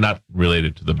 But not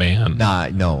related to the band.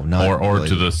 No, not or related.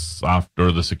 To the soft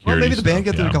or the security. Well, maybe the band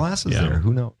stuff. get their glasses there.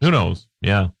 Who knows? Who knows?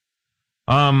 Yeah.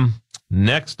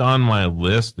 Next on my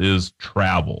list is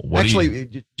travel.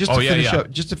 Just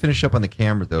to finish up on the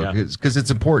camera though, because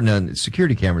it's important on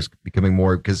security cameras becoming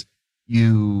more because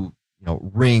you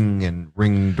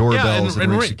ring doorbells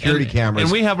and ring security cameras,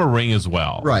 and we have a Ring as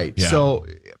well, right? Yeah. So,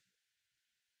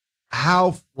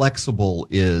 how flexible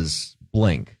is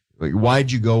Blink?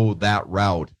 Why'd you go that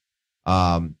route?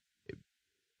 Are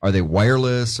they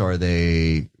wireless? Are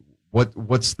they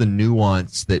what's the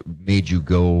nuance that made you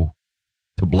go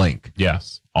to Blink?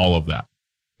 Yes, all of that.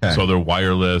 Okay. So they're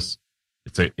wireless.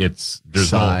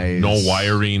 There's no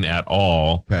wiring at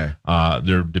all. Okay.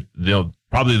 They'll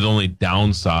probably the only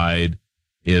downside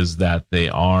is that they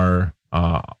operate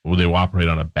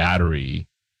on a battery.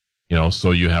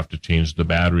 So you have to change the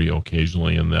battery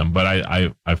occasionally in them. But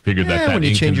I figured that when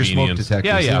you change your smoke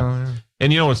detectors. Yeah.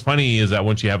 And what's funny is that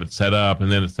once you have it set up,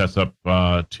 and then it sets up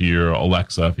to your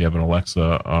Alexa, if you have an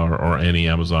Alexa or any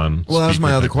Amazon. Well, that's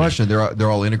my other question. They're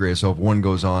all integrated. So if one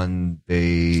goes on,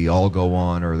 they all go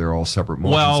on, or they're all separate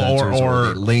motion sensors, or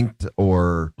are they linked,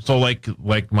 or so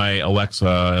like my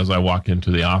Alexa, as I walk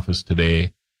into the office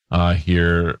today,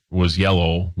 here was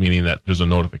yellow, meaning that there's a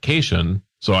notification.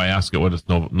 So I asked it what its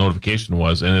notification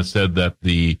was, and it said that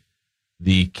the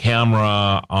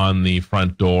camera on the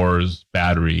front door's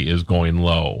battery is going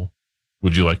low.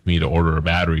 Would you like me to order a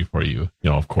battery for you?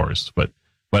 Of course, but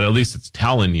at least it's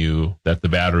telling you that the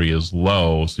battery is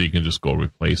low, so you can just go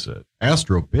replace it.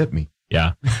 Astro bit me.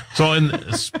 Yeah. So,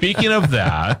 speaking of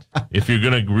that, if you're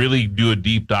going to really do a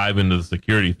deep dive into the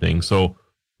security thing, it's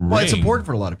important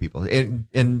for a lot of people,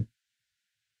 and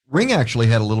Ring actually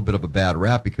had a little bit of a bad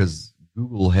rap because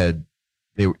Google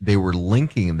they were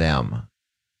linking them.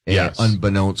 Yes.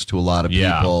 Unbeknownst to a lot of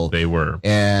people. Yeah, they were.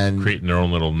 And creating their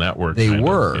own little network. They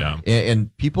were.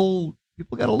 And people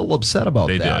got a little upset about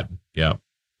that. They did. Yeah.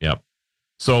 Yep.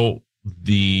 So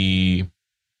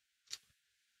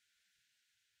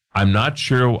I'm not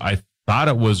sure. I thought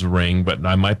it was Ring, but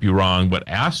I might be wrong. But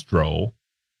Astro,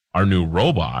 our new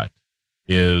robot,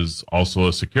 is also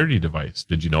a security device.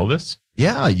 Did you know this?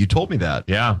 Yeah, you told me that.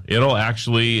 Yeah.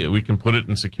 We can put it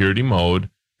in security mode.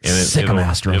 And sick 'em,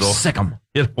 Astro. Sick 'em.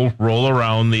 It'll roll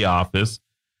around the office,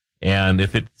 and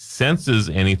if it senses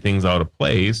anything's out of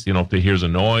place, if it hears a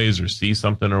noise or sees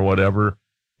something or whatever,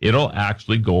 it'll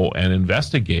actually go and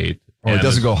investigate. Oh, it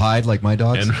doesn't go hide like my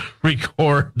dogs? And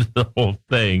record the whole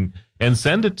thing and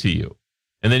send it to you.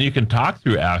 And then you can talk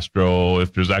through Astro.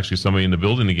 If there's actually somebody in the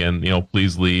building again,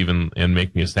 please leave and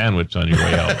make me a sandwich on your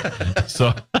way out.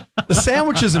 So the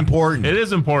sandwich is important. It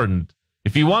is important.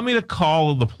 If you want me to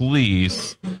call the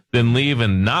police, then leave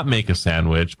and not make a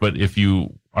sandwich. But if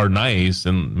you are nice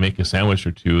and make a sandwich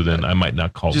or two, then I might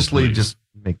not call the police. Just leave, just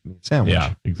make me a sandwich.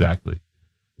 Yeah, exactly.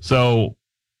 So,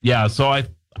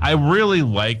 I really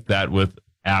like that with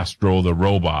Astro, the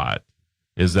robot,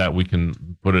 is that we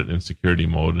can put it in security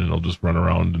mode and it'll just run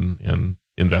around and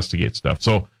investigate stuff.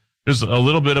 So there's a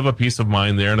little bit of a peace of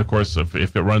mind there. And, of course, if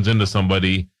it runs into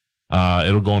somebody,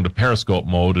 it'll go into Periscope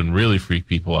mode and really freak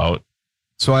people out.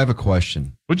 So I have a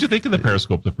question. What'd you think of the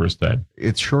Periscope the first time?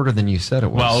 It's shorter than you said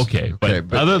it was. Well, okay.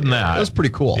 But other than that, it was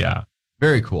pretty cool. Yeah.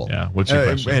 Very cool. Yeah. What's your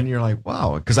question? And you're like,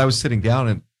 wow. Because I was sitting down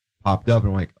and popped up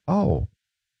and I'm like, oh,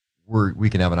 we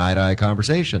can have an eye-to-eye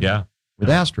conversation with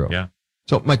Astro. Yeah.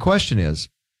 So my question is,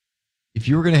 if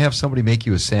you were going to have somebody make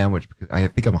you a sandwich, because I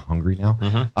think I'm hungry now.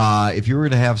 Mm-hmm. If you were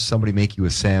going to have somebody make you a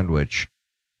sandwich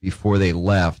before they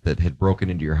left that had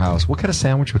broken into your house, what kind of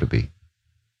sandwich would it be?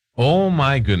 Oh,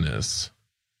 my goodness.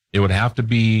 It would have to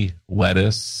be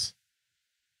lettuce,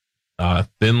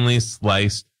 thinly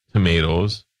sliced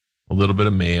tomatoes, a little bit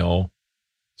of mayo,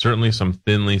 certainly some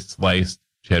thinly sliced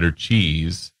cheddar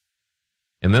cheese,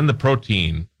 and then the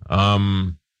protein.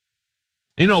 You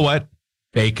know what?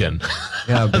 Bacon.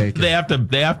 Yeah, bacon. they have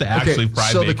to actually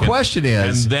fry so bacon. So the question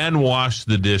is, and then wash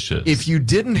the dishes. If you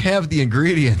didn't have the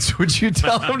ingredients, would you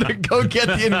tell them to go get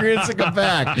the ingredients and come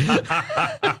back?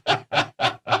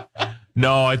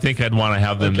 No, I think I'd want to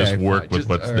have them just work with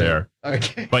what's there.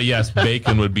 Okay. But yes,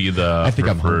 bacon would be the I think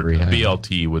I'm hungry.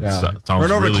 BLT would sound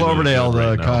Run over really, to Cloverdale,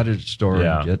 really the cottage store.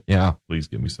 Yeah. Please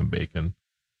give me some bacon.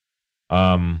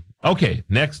 Okay.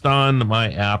 Next on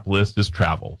my app list is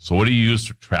travel. So what do you use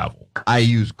for travel? I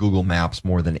use Google Maps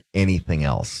more than anything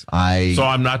else. So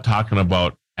I'm not talking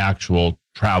about actual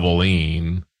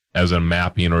traveling as a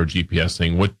mapping or a GPS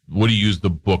thing. What do you use to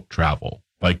book travel?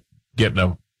 Like getting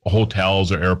a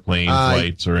hotels or airplane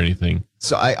flights or anything?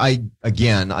 So I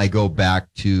go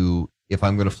back to, if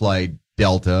I'm going to fly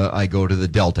Delta, I go to the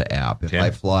Delta app. If I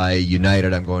fly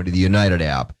United, I'm going to the United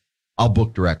app. I'll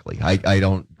book directly. I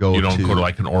don't go. You don't go to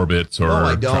like an Orbitz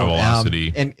or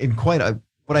Travelocity. And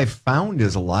what I've found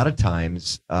is a lot of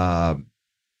times,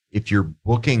 if you're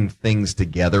booking things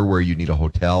together where you need a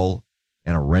hotel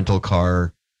and a rental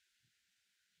car,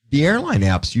 the airline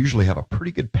apps usually have a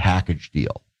pretty good package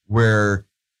deal where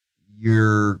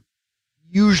you're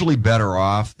usually better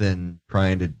off than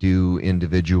trying to do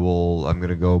individual. I'm going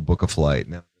to go book a flight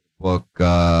and then book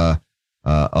a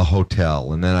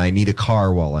hotel, and then I need a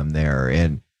car while I'm there.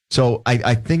 And so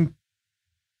I think,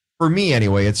 for me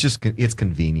anyway, it's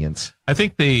convenience. I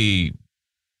think I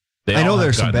know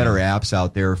there's some better apps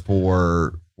out there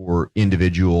for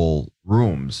individual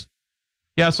rooms.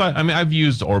 Yeah, so I've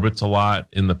used Orbitz a lot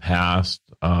in the past,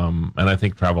 and I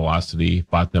think Travelocity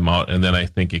bought them out, and then I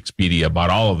think Expedia bought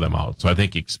all of them out. So I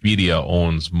think Expedia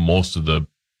owns most of the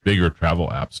bigger travel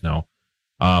apps now.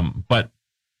 But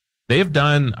they've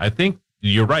done, I think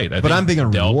you're right. But I'm big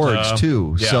on rewards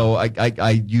too. Yeah. So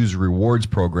I use rewards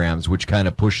programs, which kind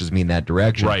of pushes me in that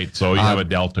direction. Right. So you have a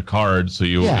Delta card. So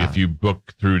if you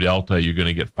book through Delta, you're going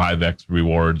to get 5x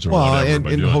rewards or whatever.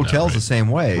 And hotels the same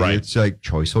way. Right. It's like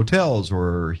Choice Hotels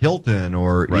or Hilton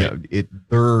or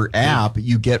their app,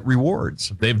 you get rewards.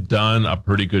 They've done a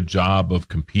pretty good job of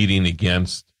competing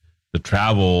against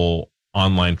the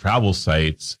online travel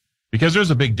sites, because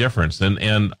there's a big difference.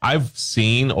 And I've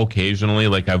seen occasionally,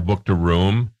 like I've booked a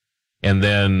room and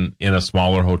then in a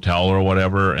smaller hotel or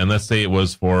whatever, and let's say it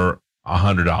was for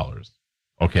 $100.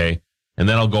 Okay. And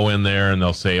then I'll go in there and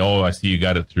they'll say, oh, I see you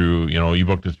got it through, you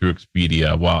booked it through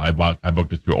Expedia. Well, I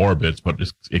booked it through Orbitz, but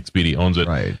Expedia owns it.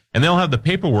 Right. And they'll have the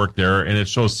paperwork there and it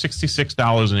shows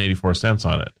 $66.84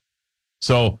 on it.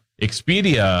 So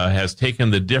Expedia has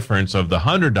taken the difference of the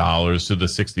 $100 to the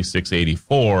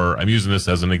 $66.84. I'm using this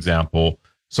as an example.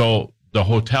 So the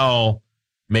hotel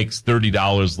makes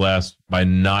 $30 less by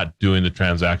not doing the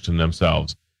transaction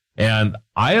themselves. And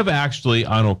I have actually,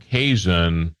 on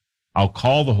occasion, I'll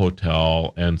call the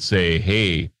hotel and say,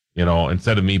 hey,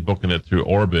 instead of me booking it through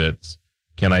Orbitz,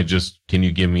 can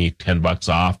you give me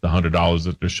 $10 off the $100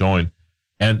 that they're showing?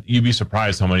 And you'd be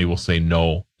surprised how many will say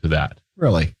no to that.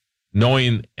 Really?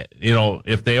 Knowing,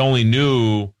 if they only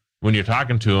knew when you're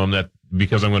talking to them that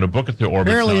because I'm going to book it through Orbitz.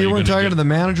 Apparently you weren't talking to the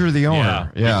manager or the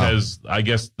owner. Yeah. Because I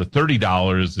guess the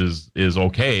 $30 is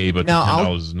okay, but now the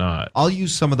 $10 is not. I'll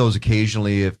use some of those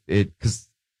occasionally because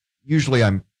usually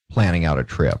I'm planning out a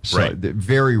trip. So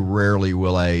very rarely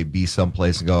will I be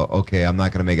someplace and go, okay, I'm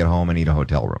not going to make it home. I need a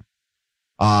hotel room.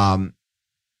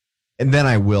 And then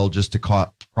I will, just to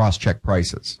cross-check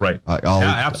prices. Right.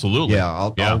 Absolutely.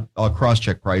 Yeah, I'll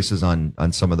cross-check prices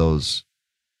on some of those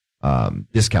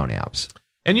discount apps.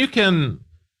 And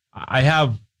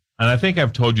I think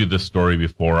I've told you this story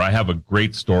before. I have a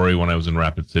great story when I was in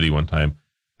Rapid City one time.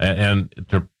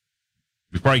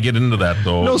 Before I get into that,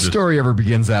 though. No story ever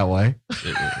begins that way.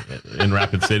 In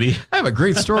Rapid City? I have a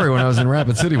great story when I was in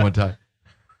Rapid City one time.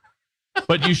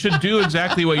 But you should do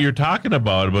exactly what you're talking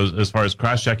about as far as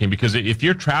cross-checking, because if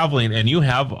you're traveling and you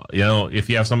have, if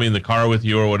you have somebody in the car with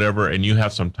you or whatever, and you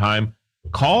have some time,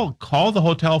 call the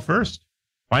hotel first,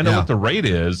 find out what the rate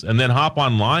is, and then hop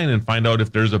online and find out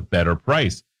if there's a better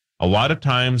price. A lot of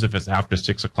times, if it's after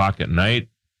 6 o'clock at night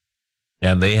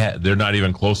and they're not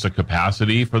even close to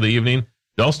capacity for the evening,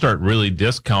 they'll start really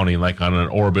discounting, like on an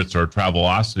Orbitz or a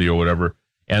Travelocity or whatever,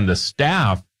 and the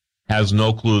staff has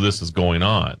no clue this is going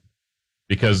on.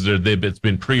 Because it's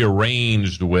been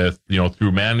prearranged with,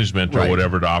 through management or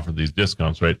whatever to offer these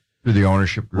discounts, right? Through the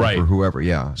ownership group or whoever,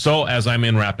 yeah. So as I'm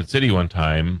in Rapid City one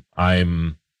time,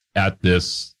 I'm at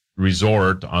this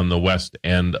resort on the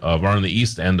on the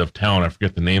east end of town. I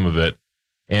forget the name of it.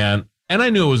 And I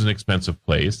knew it was an expensive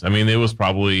place. I mean, it was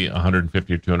probably $150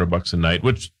 or $200 a night,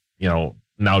 which,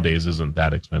 nowadays isn't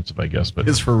that expensive, I guess. But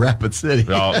it's for Rapid City.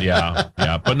 Well, yeah,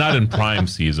 but not in prime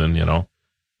season,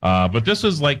 But this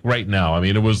is like right now. I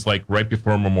mean, it was like right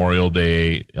before Memorial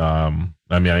Day. I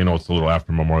know it's a little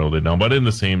after Memorial Day now, but in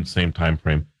the same time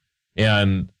frame.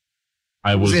 And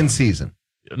I was in season.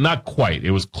 Not quite.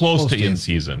 It was close to in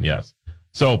season, yes.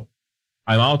 So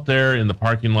I'm out there in the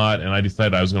parking lot, and I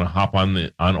decided I was going to hop on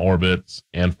Orbitz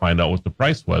and find out what the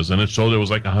price was. And it showed it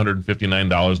was like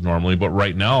 $159 normally, but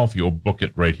right now, if you'll book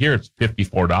it right here, it's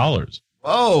 $54.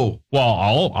 Oh,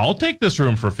 well, I'll take this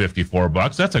room for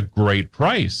 $54. That's a great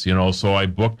price, you know. So I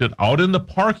booked it out in the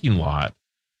parking lot,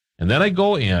 and then I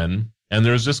go in, and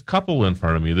there's this couple in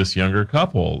front of me, this younger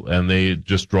couple, and they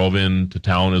just drove into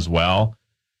town as well.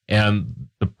 And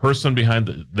the person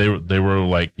behind they were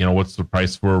like, you know, what's the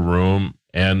price for a room?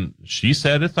 And she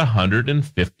said it's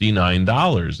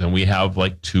 $159, and we have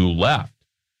like 2 left.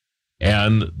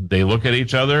 And they look at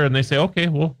each other and they say, okay,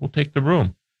 we'll take the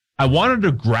room. I wanted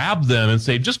to grab them and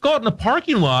say, just go out in the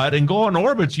parking lot and go on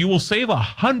Orbitz. You will save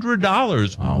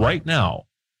 $100 right now.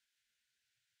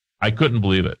 I couldn't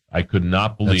believe it. I could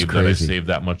not believe that I saved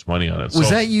that much money on it. Was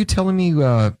that you telling me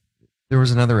there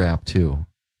was another app too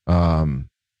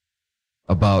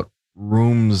about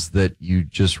rooms that you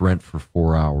just rent for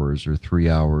 4 hours or 3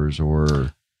 hours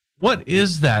or? What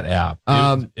is that app?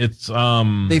 It's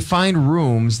they find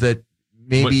rooms that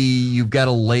maybe you've got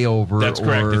a layover. That's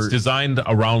correct. It's designed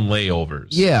around layovers.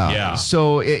 Yeah.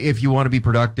 So if you want to be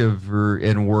productive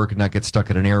and work and not get stuck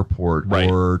at an airport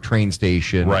or train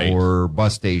station or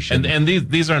bus station. And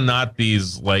these are not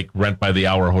these like rent by the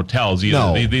hour hotels either.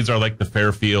 No. These are like the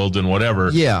Fairfield and whatever.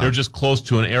 Yeah. They're just close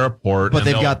to an airport. But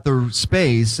they've got the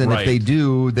space, and if they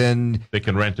do, then they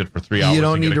can rent it for 3 hours. You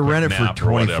don't need to rent it for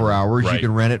 24 hours. Right. You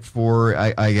can rent it for,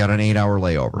 I got an 8-hour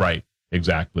layover. Right.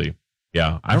 Exactly.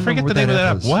 Yeah. I forget the name of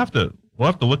that app. We'll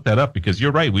have to look that up because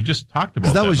you're right. We just talked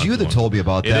about that. Because that was you that told me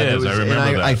about that. It is. I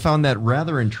remember that. I found that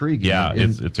rather intriguing. Yeah,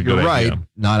 it's a good idea. Right.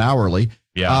 Not hourly.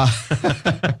 Yeah.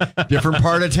 Different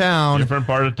part of town. Different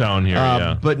part of town here,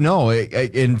 yeah. But no,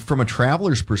 and from a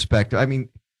traveler's perspective, I mean,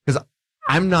 because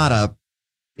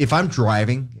if I'm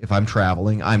driving, if I'm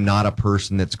traveling, I'm not a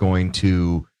person that's going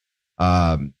to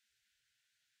go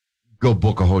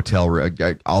book a hotel.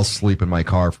 I'll sleep in my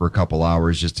car for a couple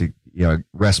hours just to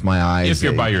rest my eyes. If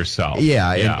you're by yourself.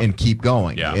 Yeah. And keep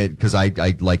going. Yeah. Because I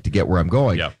like to get where I'm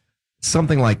going. Yep.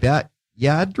 Something like that.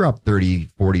 Yeah, I'd drop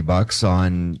 $30-$40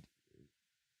 on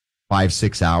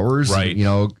 5-6 hours. Right.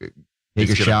 And, take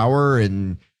a shower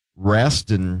and rest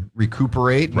and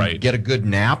recuperate and get a good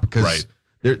nap. Because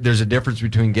there's a difference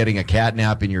between getting a cat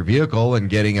nap in your vehicle and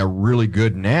getting a really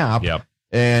good nap. Yep.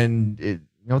 And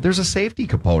there's a safety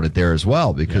component there as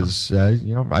well because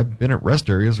I've been at rest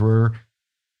areas where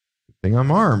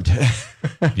I'm armed.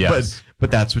 Yes.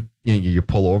 But that's what you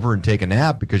pull over and take a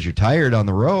nap because you're tired on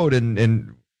the road,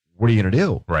 and what are you going to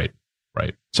do? Right.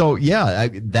 So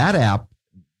that app,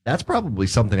 that's probably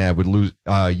something I would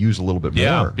use a little bit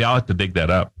more. Yeah, I'll have to dig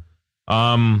that up.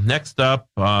 Next up,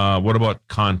 what about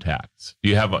contacts?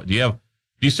 Do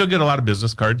you still get a lot of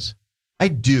business cards? I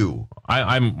do.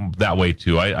 I'm that way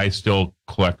too. I still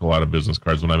collect a lot of business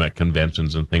cards when I'm at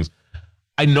conventions and things.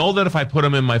 I know that if I put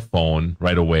them in my phone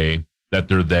right away, that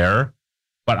they're there,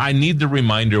 but I need the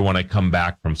reminder when I come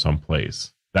back from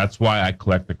someplace. That's why I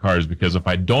collect the cards, because if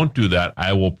I don't do that,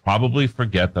 I will probably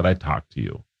forget that I talked to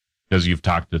you because you've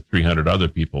talked to 300 other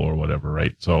people or whatever,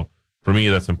 right? So for me,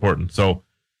 that's important. So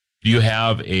do you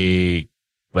have a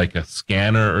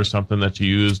scanner or something that you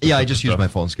use? Yeah, I just use my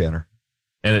phone scanner.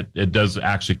 And it does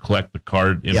actually collect the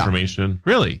card information?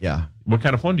 Yeah. Really? Yeah. What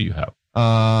kind of phone do you have?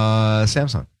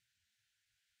 Samsung.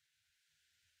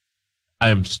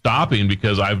 I'm stopping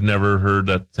because I've never heard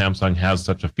that Samsung has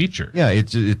such a feature. Yeah,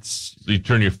 it's you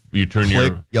turn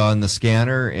click on the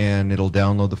scanner and it'll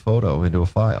download the photo into a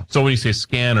file. So when you say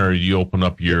scanner, you open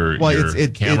up your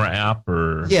camera app,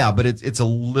 or yeah, but it's a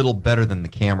little better than the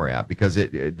camera app because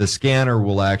the scanner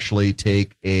will actually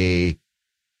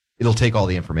it'll take all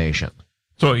the information.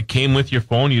 So it came with your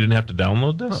phone. You didn't have to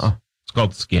download this. It's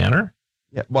called Scanner.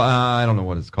 Yeah, well, I don't know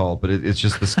what it's called, but it's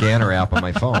just the Scanner app on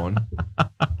my phone.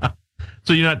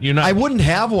 So you're not. I wouldn't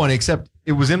have one except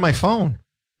it was in my phone.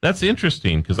 That's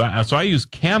interesting because I use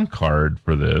CamCard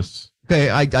for this.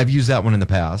 Okay, I've used that one in the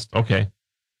past. Okay,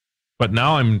 but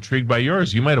now I'm intrigued by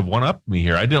yours. You might have one-upped me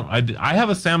here. I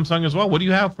have a Samsung as well. What do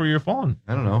you have for your phone?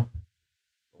 I don't know.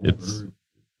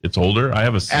 It's older. I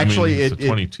have it's a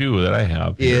 22 that I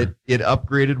have. It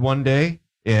upgraded one day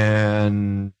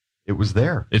and it was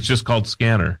there. It's just called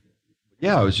Scanner.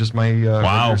 Yeah, it was just my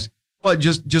wow. Well,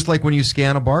 just like when you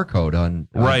scan a barcode on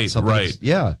right.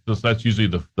 Yeah. So that's usually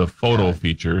the photo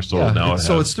feature. So now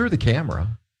it's through the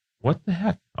camera. What the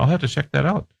heck? I'll have to check that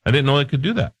out. I didn't know it could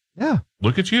do that. Yeah.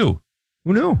 Look at you.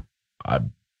 Who knew?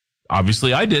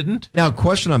 Obviously, I didn't. Now,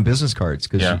 question on business cards,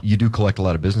 because you do collect a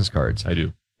lot of business cards. I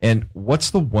do. And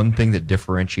what's the one thing that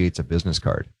differentiates a business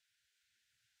card?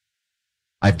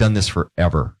 I've done this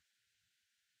forever.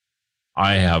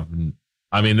 I have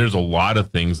I mean, there's a lot of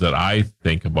things that I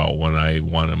think about when I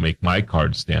want to make my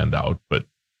card stand out, but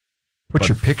put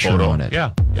your picture on it.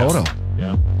 Yeah. Photo.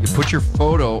 Yeah. You put your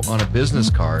photo on a business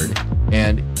card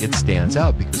and it stands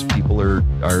out because people are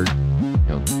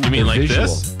you mean like visual.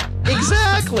 This?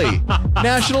 Exactly.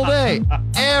 National Day.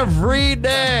 Every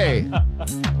day.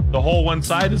 The whole one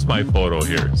side is my photo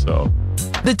here, so.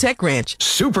 The Tech Ranch.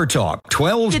 Supertalk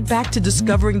 12. Get back to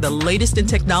discovering the latest in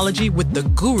technology with the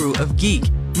guru of geek,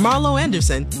 Marlo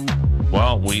Anderson.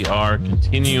 Well, we are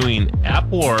continuing App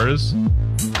Wars,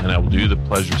 and I will do the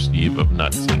pleasure, Steve, of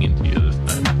not singing to you this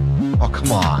time. Oh,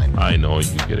 come on. I know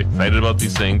you get excited about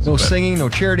these things. No singing, no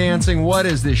chair dancing. What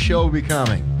is this show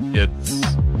becoming? It's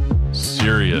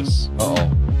serious.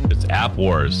 Uh-oh. It's App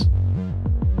Wars.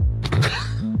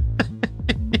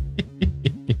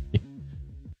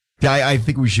 I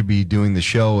think we should be doing the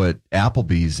show at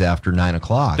Applebee's after 9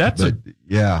 o'clock.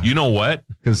 Yeah. You know what?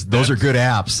 Because those are good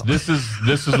apps. This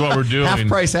is what we're doing. Half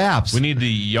price apps. We need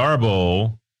the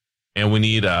Yarbo, and we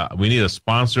need a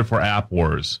sponsor for App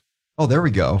Wars. Oh, there we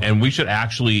go. And they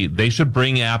should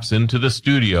bring apps into the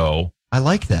studio. I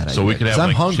like that. So we could have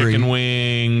like chicken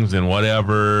wings and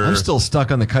whatever. I'm still stuck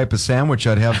on the type of sandwich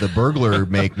I'd have the burglar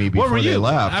make me before they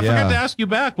left. I forgot to ask you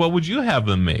back. What would you have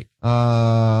them make?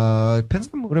 Depends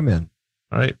on the mood I'm in.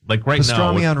 All right, like right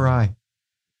now. Pastrami on rye.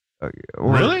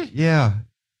 Really? Yeah.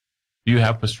 Do you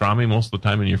have pastrami most of the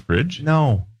time in your fridge?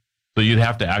 No. So you'd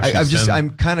have to actually I'm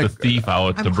kind of the thief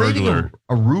out, the burglar.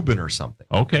 A Reuben or something.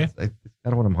 Okay. It's kind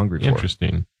of what I'm hungry for.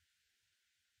 Interesting.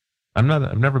 I've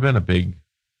never been a big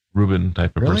Reuben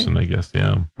type of person, I guess.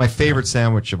 Yeah. My favorite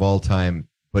sandwich of all time,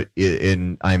 but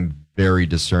I'm very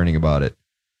discerning about it.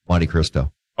 Monte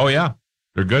Cristo. Oh yeah,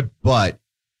 they're good. But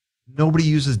nobody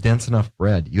uses dense enough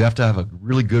bread. You have to have a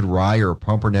really good rye or a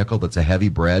pumpernickel that's a heavy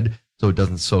bread, so it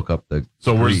doesn't soak up the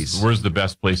grease. Where's the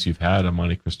best place you've had a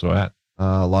Monte Cristo at?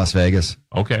 Las Vegas.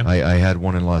 Okay. I had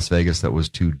one in Las Vegas that was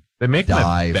too. They make them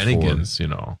at Bennigan's, you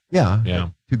know. Yeah.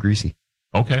 Too greasy.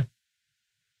 Okay.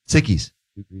 Sickies.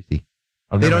 Too greasy.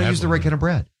 They don't use the right kind of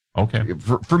bread. Okay.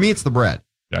 For me, it's the bread.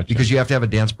 Gotcha. Because you have to have a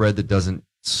dense bread that doesn't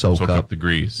soak up the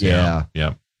grease. Yeah.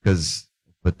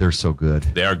 But they're so good.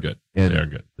 They are good. And they are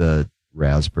good. The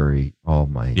raspberry. Oh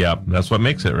my. Yeah, that's what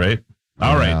makes it, right?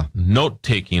 All right. Note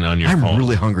taking on your phone. I'm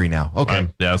really hungry now. Okay.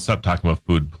 Stop talking about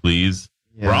food, please.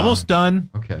 Yeah. We're almost done.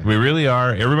 Okay. We really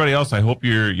are. Everybody else, I hope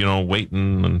you're,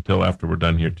 waiting until after we're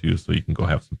done here too, so you can go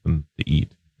have something to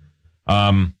eat.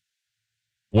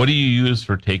 What do you use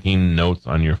for taking notes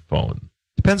on your phone?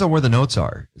 Depends on where the notes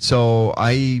are. So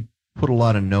I put a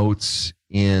lot of notes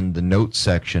in the notes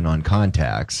section on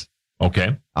contacts.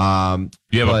 Okay. Do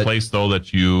you have a place though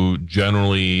that you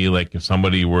generally, like if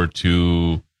somebody were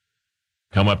to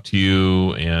come up to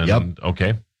you and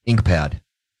okay. InkPad.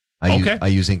 I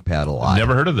use InkPad a lot.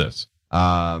 Never heard of this.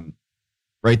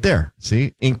 Right there.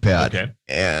 See? InkPad. Okay.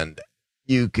 And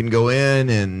you can go in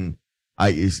and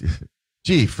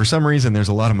for some reason there's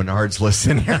a lot of Menards lists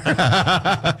in here.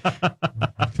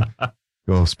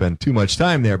 Go spend too much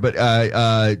time there. But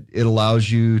it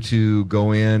allows you to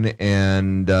go in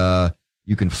and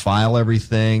you can file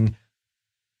everything.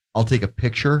 I'll take a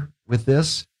picture with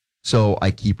this, so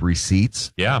I keep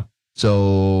receipts. Yeah.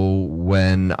 So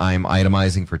when I'm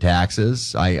itemizing for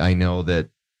taxes, I know that,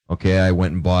 okay, I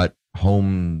went and bought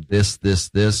home this,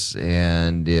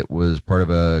 and it was part of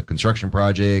a construction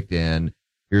project, and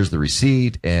here's the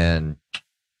receipt, and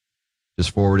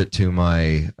just forward it to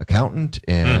my accountant,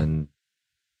 and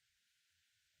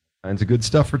kinds of good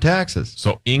stuff for taxes.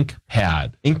 So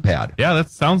InkPad. Yeah,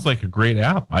 that sounds like a great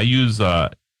app. I use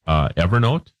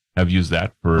Evernote. I've used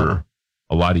that for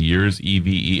a lot of years.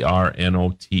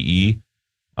 EVERNOTE.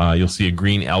 You'll see a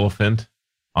green elephant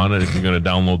on it if you're going to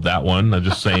download that one. I'm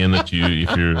just saying that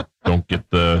if you don't get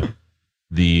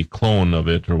the clone of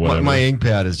it or whatever. My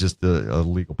InkPad is just a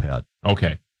legal pad.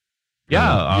 Okay.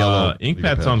 Yeah,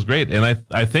 InkPad sounds great. And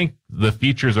I think the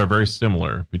features are very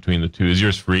similar between the two. Is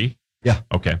yours free? Yeah.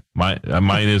 Okay. Mine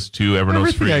is too. Evernote's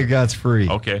Everything free. I got's free.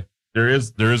 Okay. There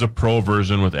is a pro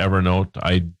version with Evernote.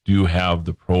 I do have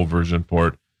the pro version for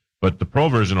it, but the pro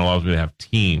version allows me to have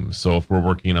teams. So if we're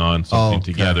working on something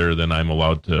together, then I'm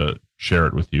allowed to share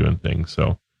it with you and things.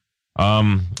 So,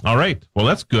 all right. Well,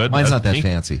 that's good. Mine's not that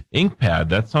fancy. InkPad.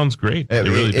 That sounds great. It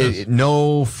really does.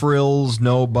 No frills,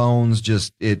 no bones.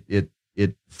 Just it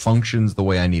functions the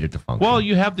way I need it to function. Well,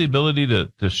 you have the ability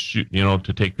to shoot,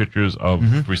 to take pictures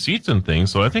of receipts and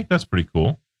things. So I think that's pretty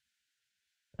cool.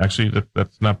 Actually,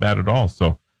 that's not bad at all.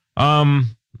 So, all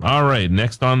right.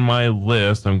 Next on my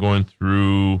list, I'm going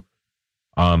through.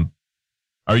 Are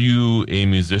you a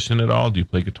musician at all? Do you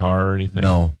play guitar or anything?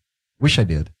 No. Wish I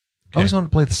did. Okay. I always wanted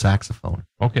to play the saxophone.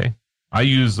 Okay.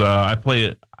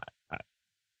 I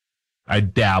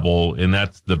dabble, and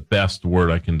that's the best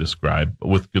word I can describe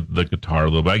with the guitar a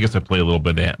little bit. I guess I play a little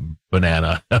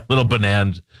banana, a little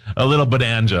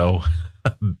banjo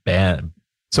band.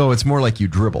 So it's more like you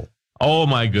dribble. Oh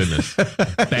my goodness. He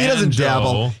doesn't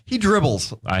dabble. He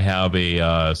dribbles. I have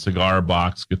a cigar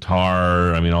box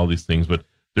guitar. I mean, all these things, but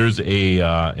there's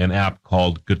an app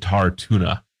called Guitar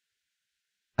Tuna.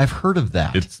 I've heard of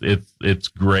that. It's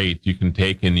great. You can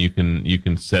take and you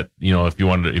can set, if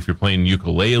you're playing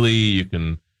ukulele, you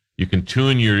can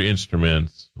tune your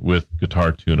instruments with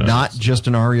Guitar Tuna. Not just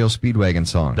an REO Speedwagon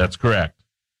song. That's correct.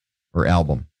 Or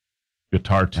album.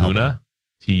 Guitar Tuna,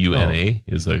 TUNA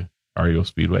is a REO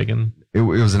Speedwagon. It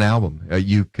was an album.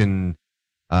 You can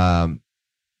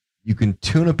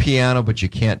tune a piano, but you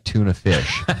can't tune a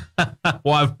fish.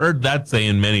 Well, I've heard that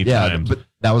saying many times. But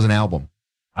that was an album.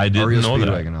 I didn't know that.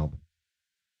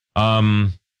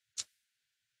 Album.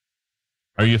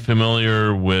 Are you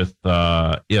familiar with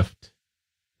IFT?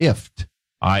 IFT.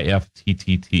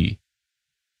 IFTTT.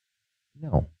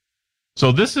 No.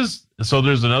 So there's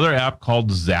another app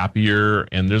called Zapier,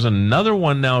 and there's another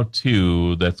one now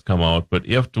too that's come out. But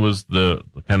IFT was the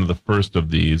kind of the first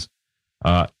of these.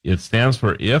 It stands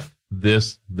for if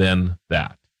this then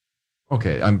that.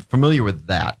 Okay, I'm familiar with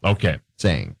that. Okay,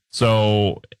 saying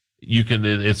so.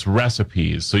 It's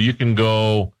recipes. So you can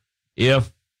go,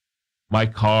 if my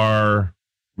car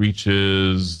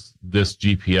reaches this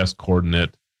GPS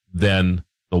coordinate, then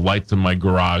the lights in my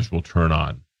garage will turn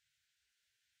on.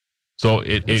 So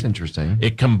that's interesting.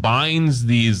 It combines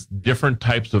these different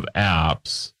types of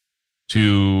apps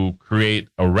to create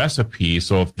a recipe.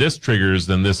 So if this triggers,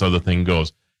 then this other thing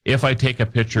goes. If I take a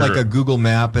picture, like a Google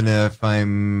map, and if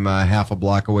I'm half a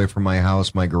block away from my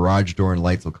house, my garage door and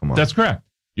lights will come on. That's correct.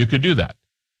 You could do that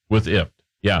with IFT.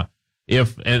 Yeah.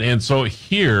 And so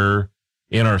here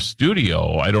in our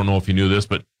studio, I don't know if you knew this,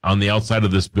 but on the outside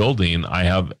of this building, I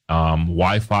have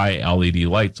Wi-Fi LED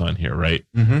lights on here, right?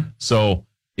 Mm-hmm. So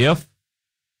if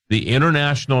the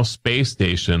International Space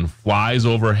Station flies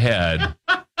overhead,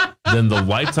 then the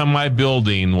lights on my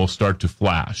building will start to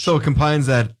flash. So it combines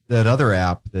that other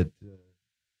app that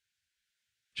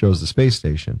shows the space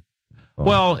station. Oh.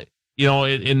 Well,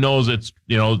 it knows it's,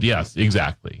 yes,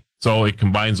 exactly. So it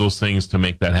combines those things to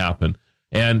make that happen.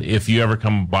 And if you ever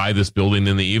come by this building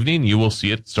in the evening, you will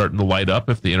see it starting to light up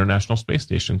if the International Space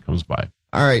Station comes by.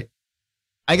 All right.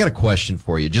 I got a question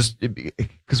for you, just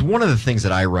because one of the things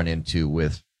that I run into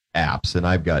with apps, and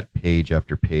I've got page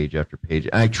after page after page,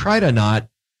 and I try to not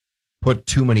put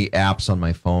too many apps on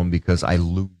my phone because I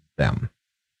lose them.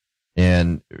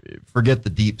 And forget the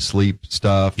deep sleep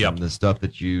stuff and the stuff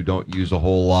that you don't use a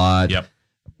whole lot. Yep.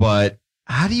 But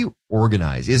how do you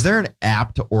organize? Is there an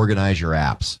app to organize your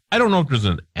apps? I don't know if there's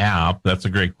an app. That's a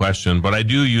great question. But I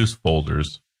do use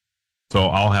folders. So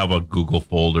I'll have a Google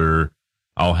folder.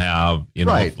 I'll have,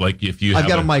 like if you have I've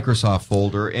got a Microsoft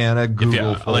folder and a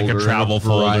Google folder. Like a travel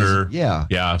folder. Yeah.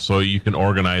 Yeah. So you can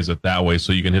organize it that way.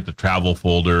 So you can hit the travel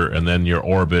folder and then your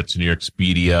Orbitz and your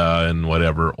Expedia and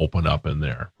whatever open up in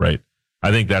there. Right.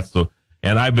 I think that's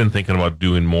and I've been thinking about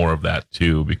doing more of that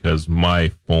too, because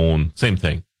my phone, same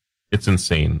thing. It's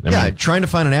insane. I mean, trying to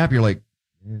find an app, you're like,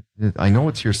 I know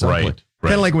it's here somewhere. Right.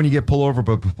 Kind of like when you get pulled over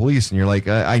by the police and you're like,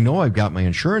 I know I've got my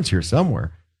insurance here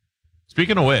somewhere.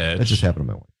 Speaking of which, that just happened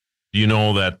to my wife. Do you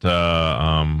know that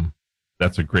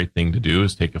that's a great thing to do,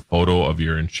 is take a photo of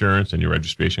your insurance and your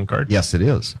registration card? Yes, it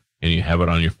is. And you have it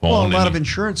on your phone. Well, a lot of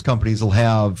insurance companies will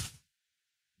have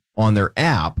on their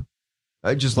app,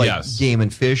 just like Game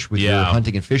and Fish with your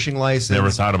hunting and fishing license.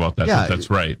 Never thought about that. Yeah, but that's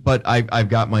right. But I've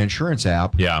got my insurance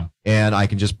app. Yeah. And I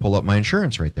can just pull up my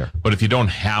insurance right there. But if you don't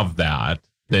have that,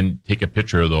 then take a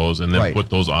picture of those and then put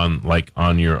those on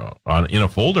in a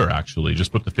folder. Actually,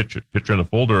 just put the picture in a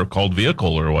folder called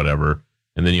vehicle or whatever,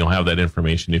 and then you'll have that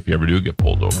information if you ever do get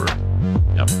pulled over.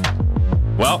 Yep.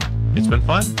 Well, it's been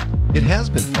fun. It has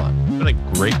been fun. It's been a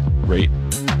great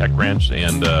Tech Ranch,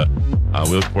 and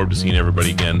we look forward to seeing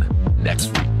everybody again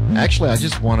next week. Actually, I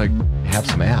just want to have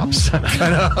some apps. I'm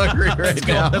kind of hungry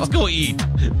now. Let's go eat.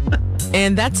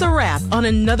 And that's a wrap on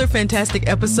another fantastic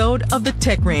episode of the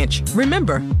Tech Ranch.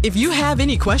 Remember, if you have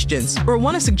any questions or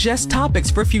want to suggest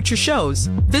topics for future shows,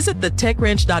 visit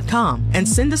thetechranch.com and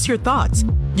send us your thoughts.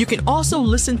 You can also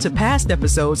listen to past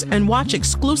episodes and watch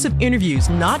exclusive interviews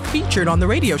not featured on the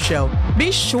radio show.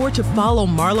 Be sure to follow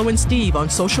Marlo and Steve on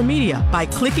social media by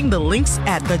clicking the links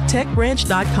at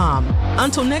thetechranch.com.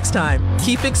 Until next time,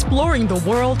 keep exploring the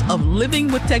world of living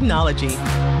with technology.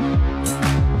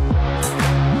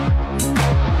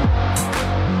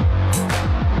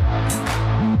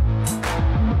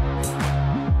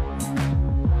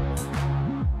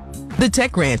 The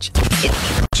Tech Ranch.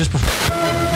 Just before.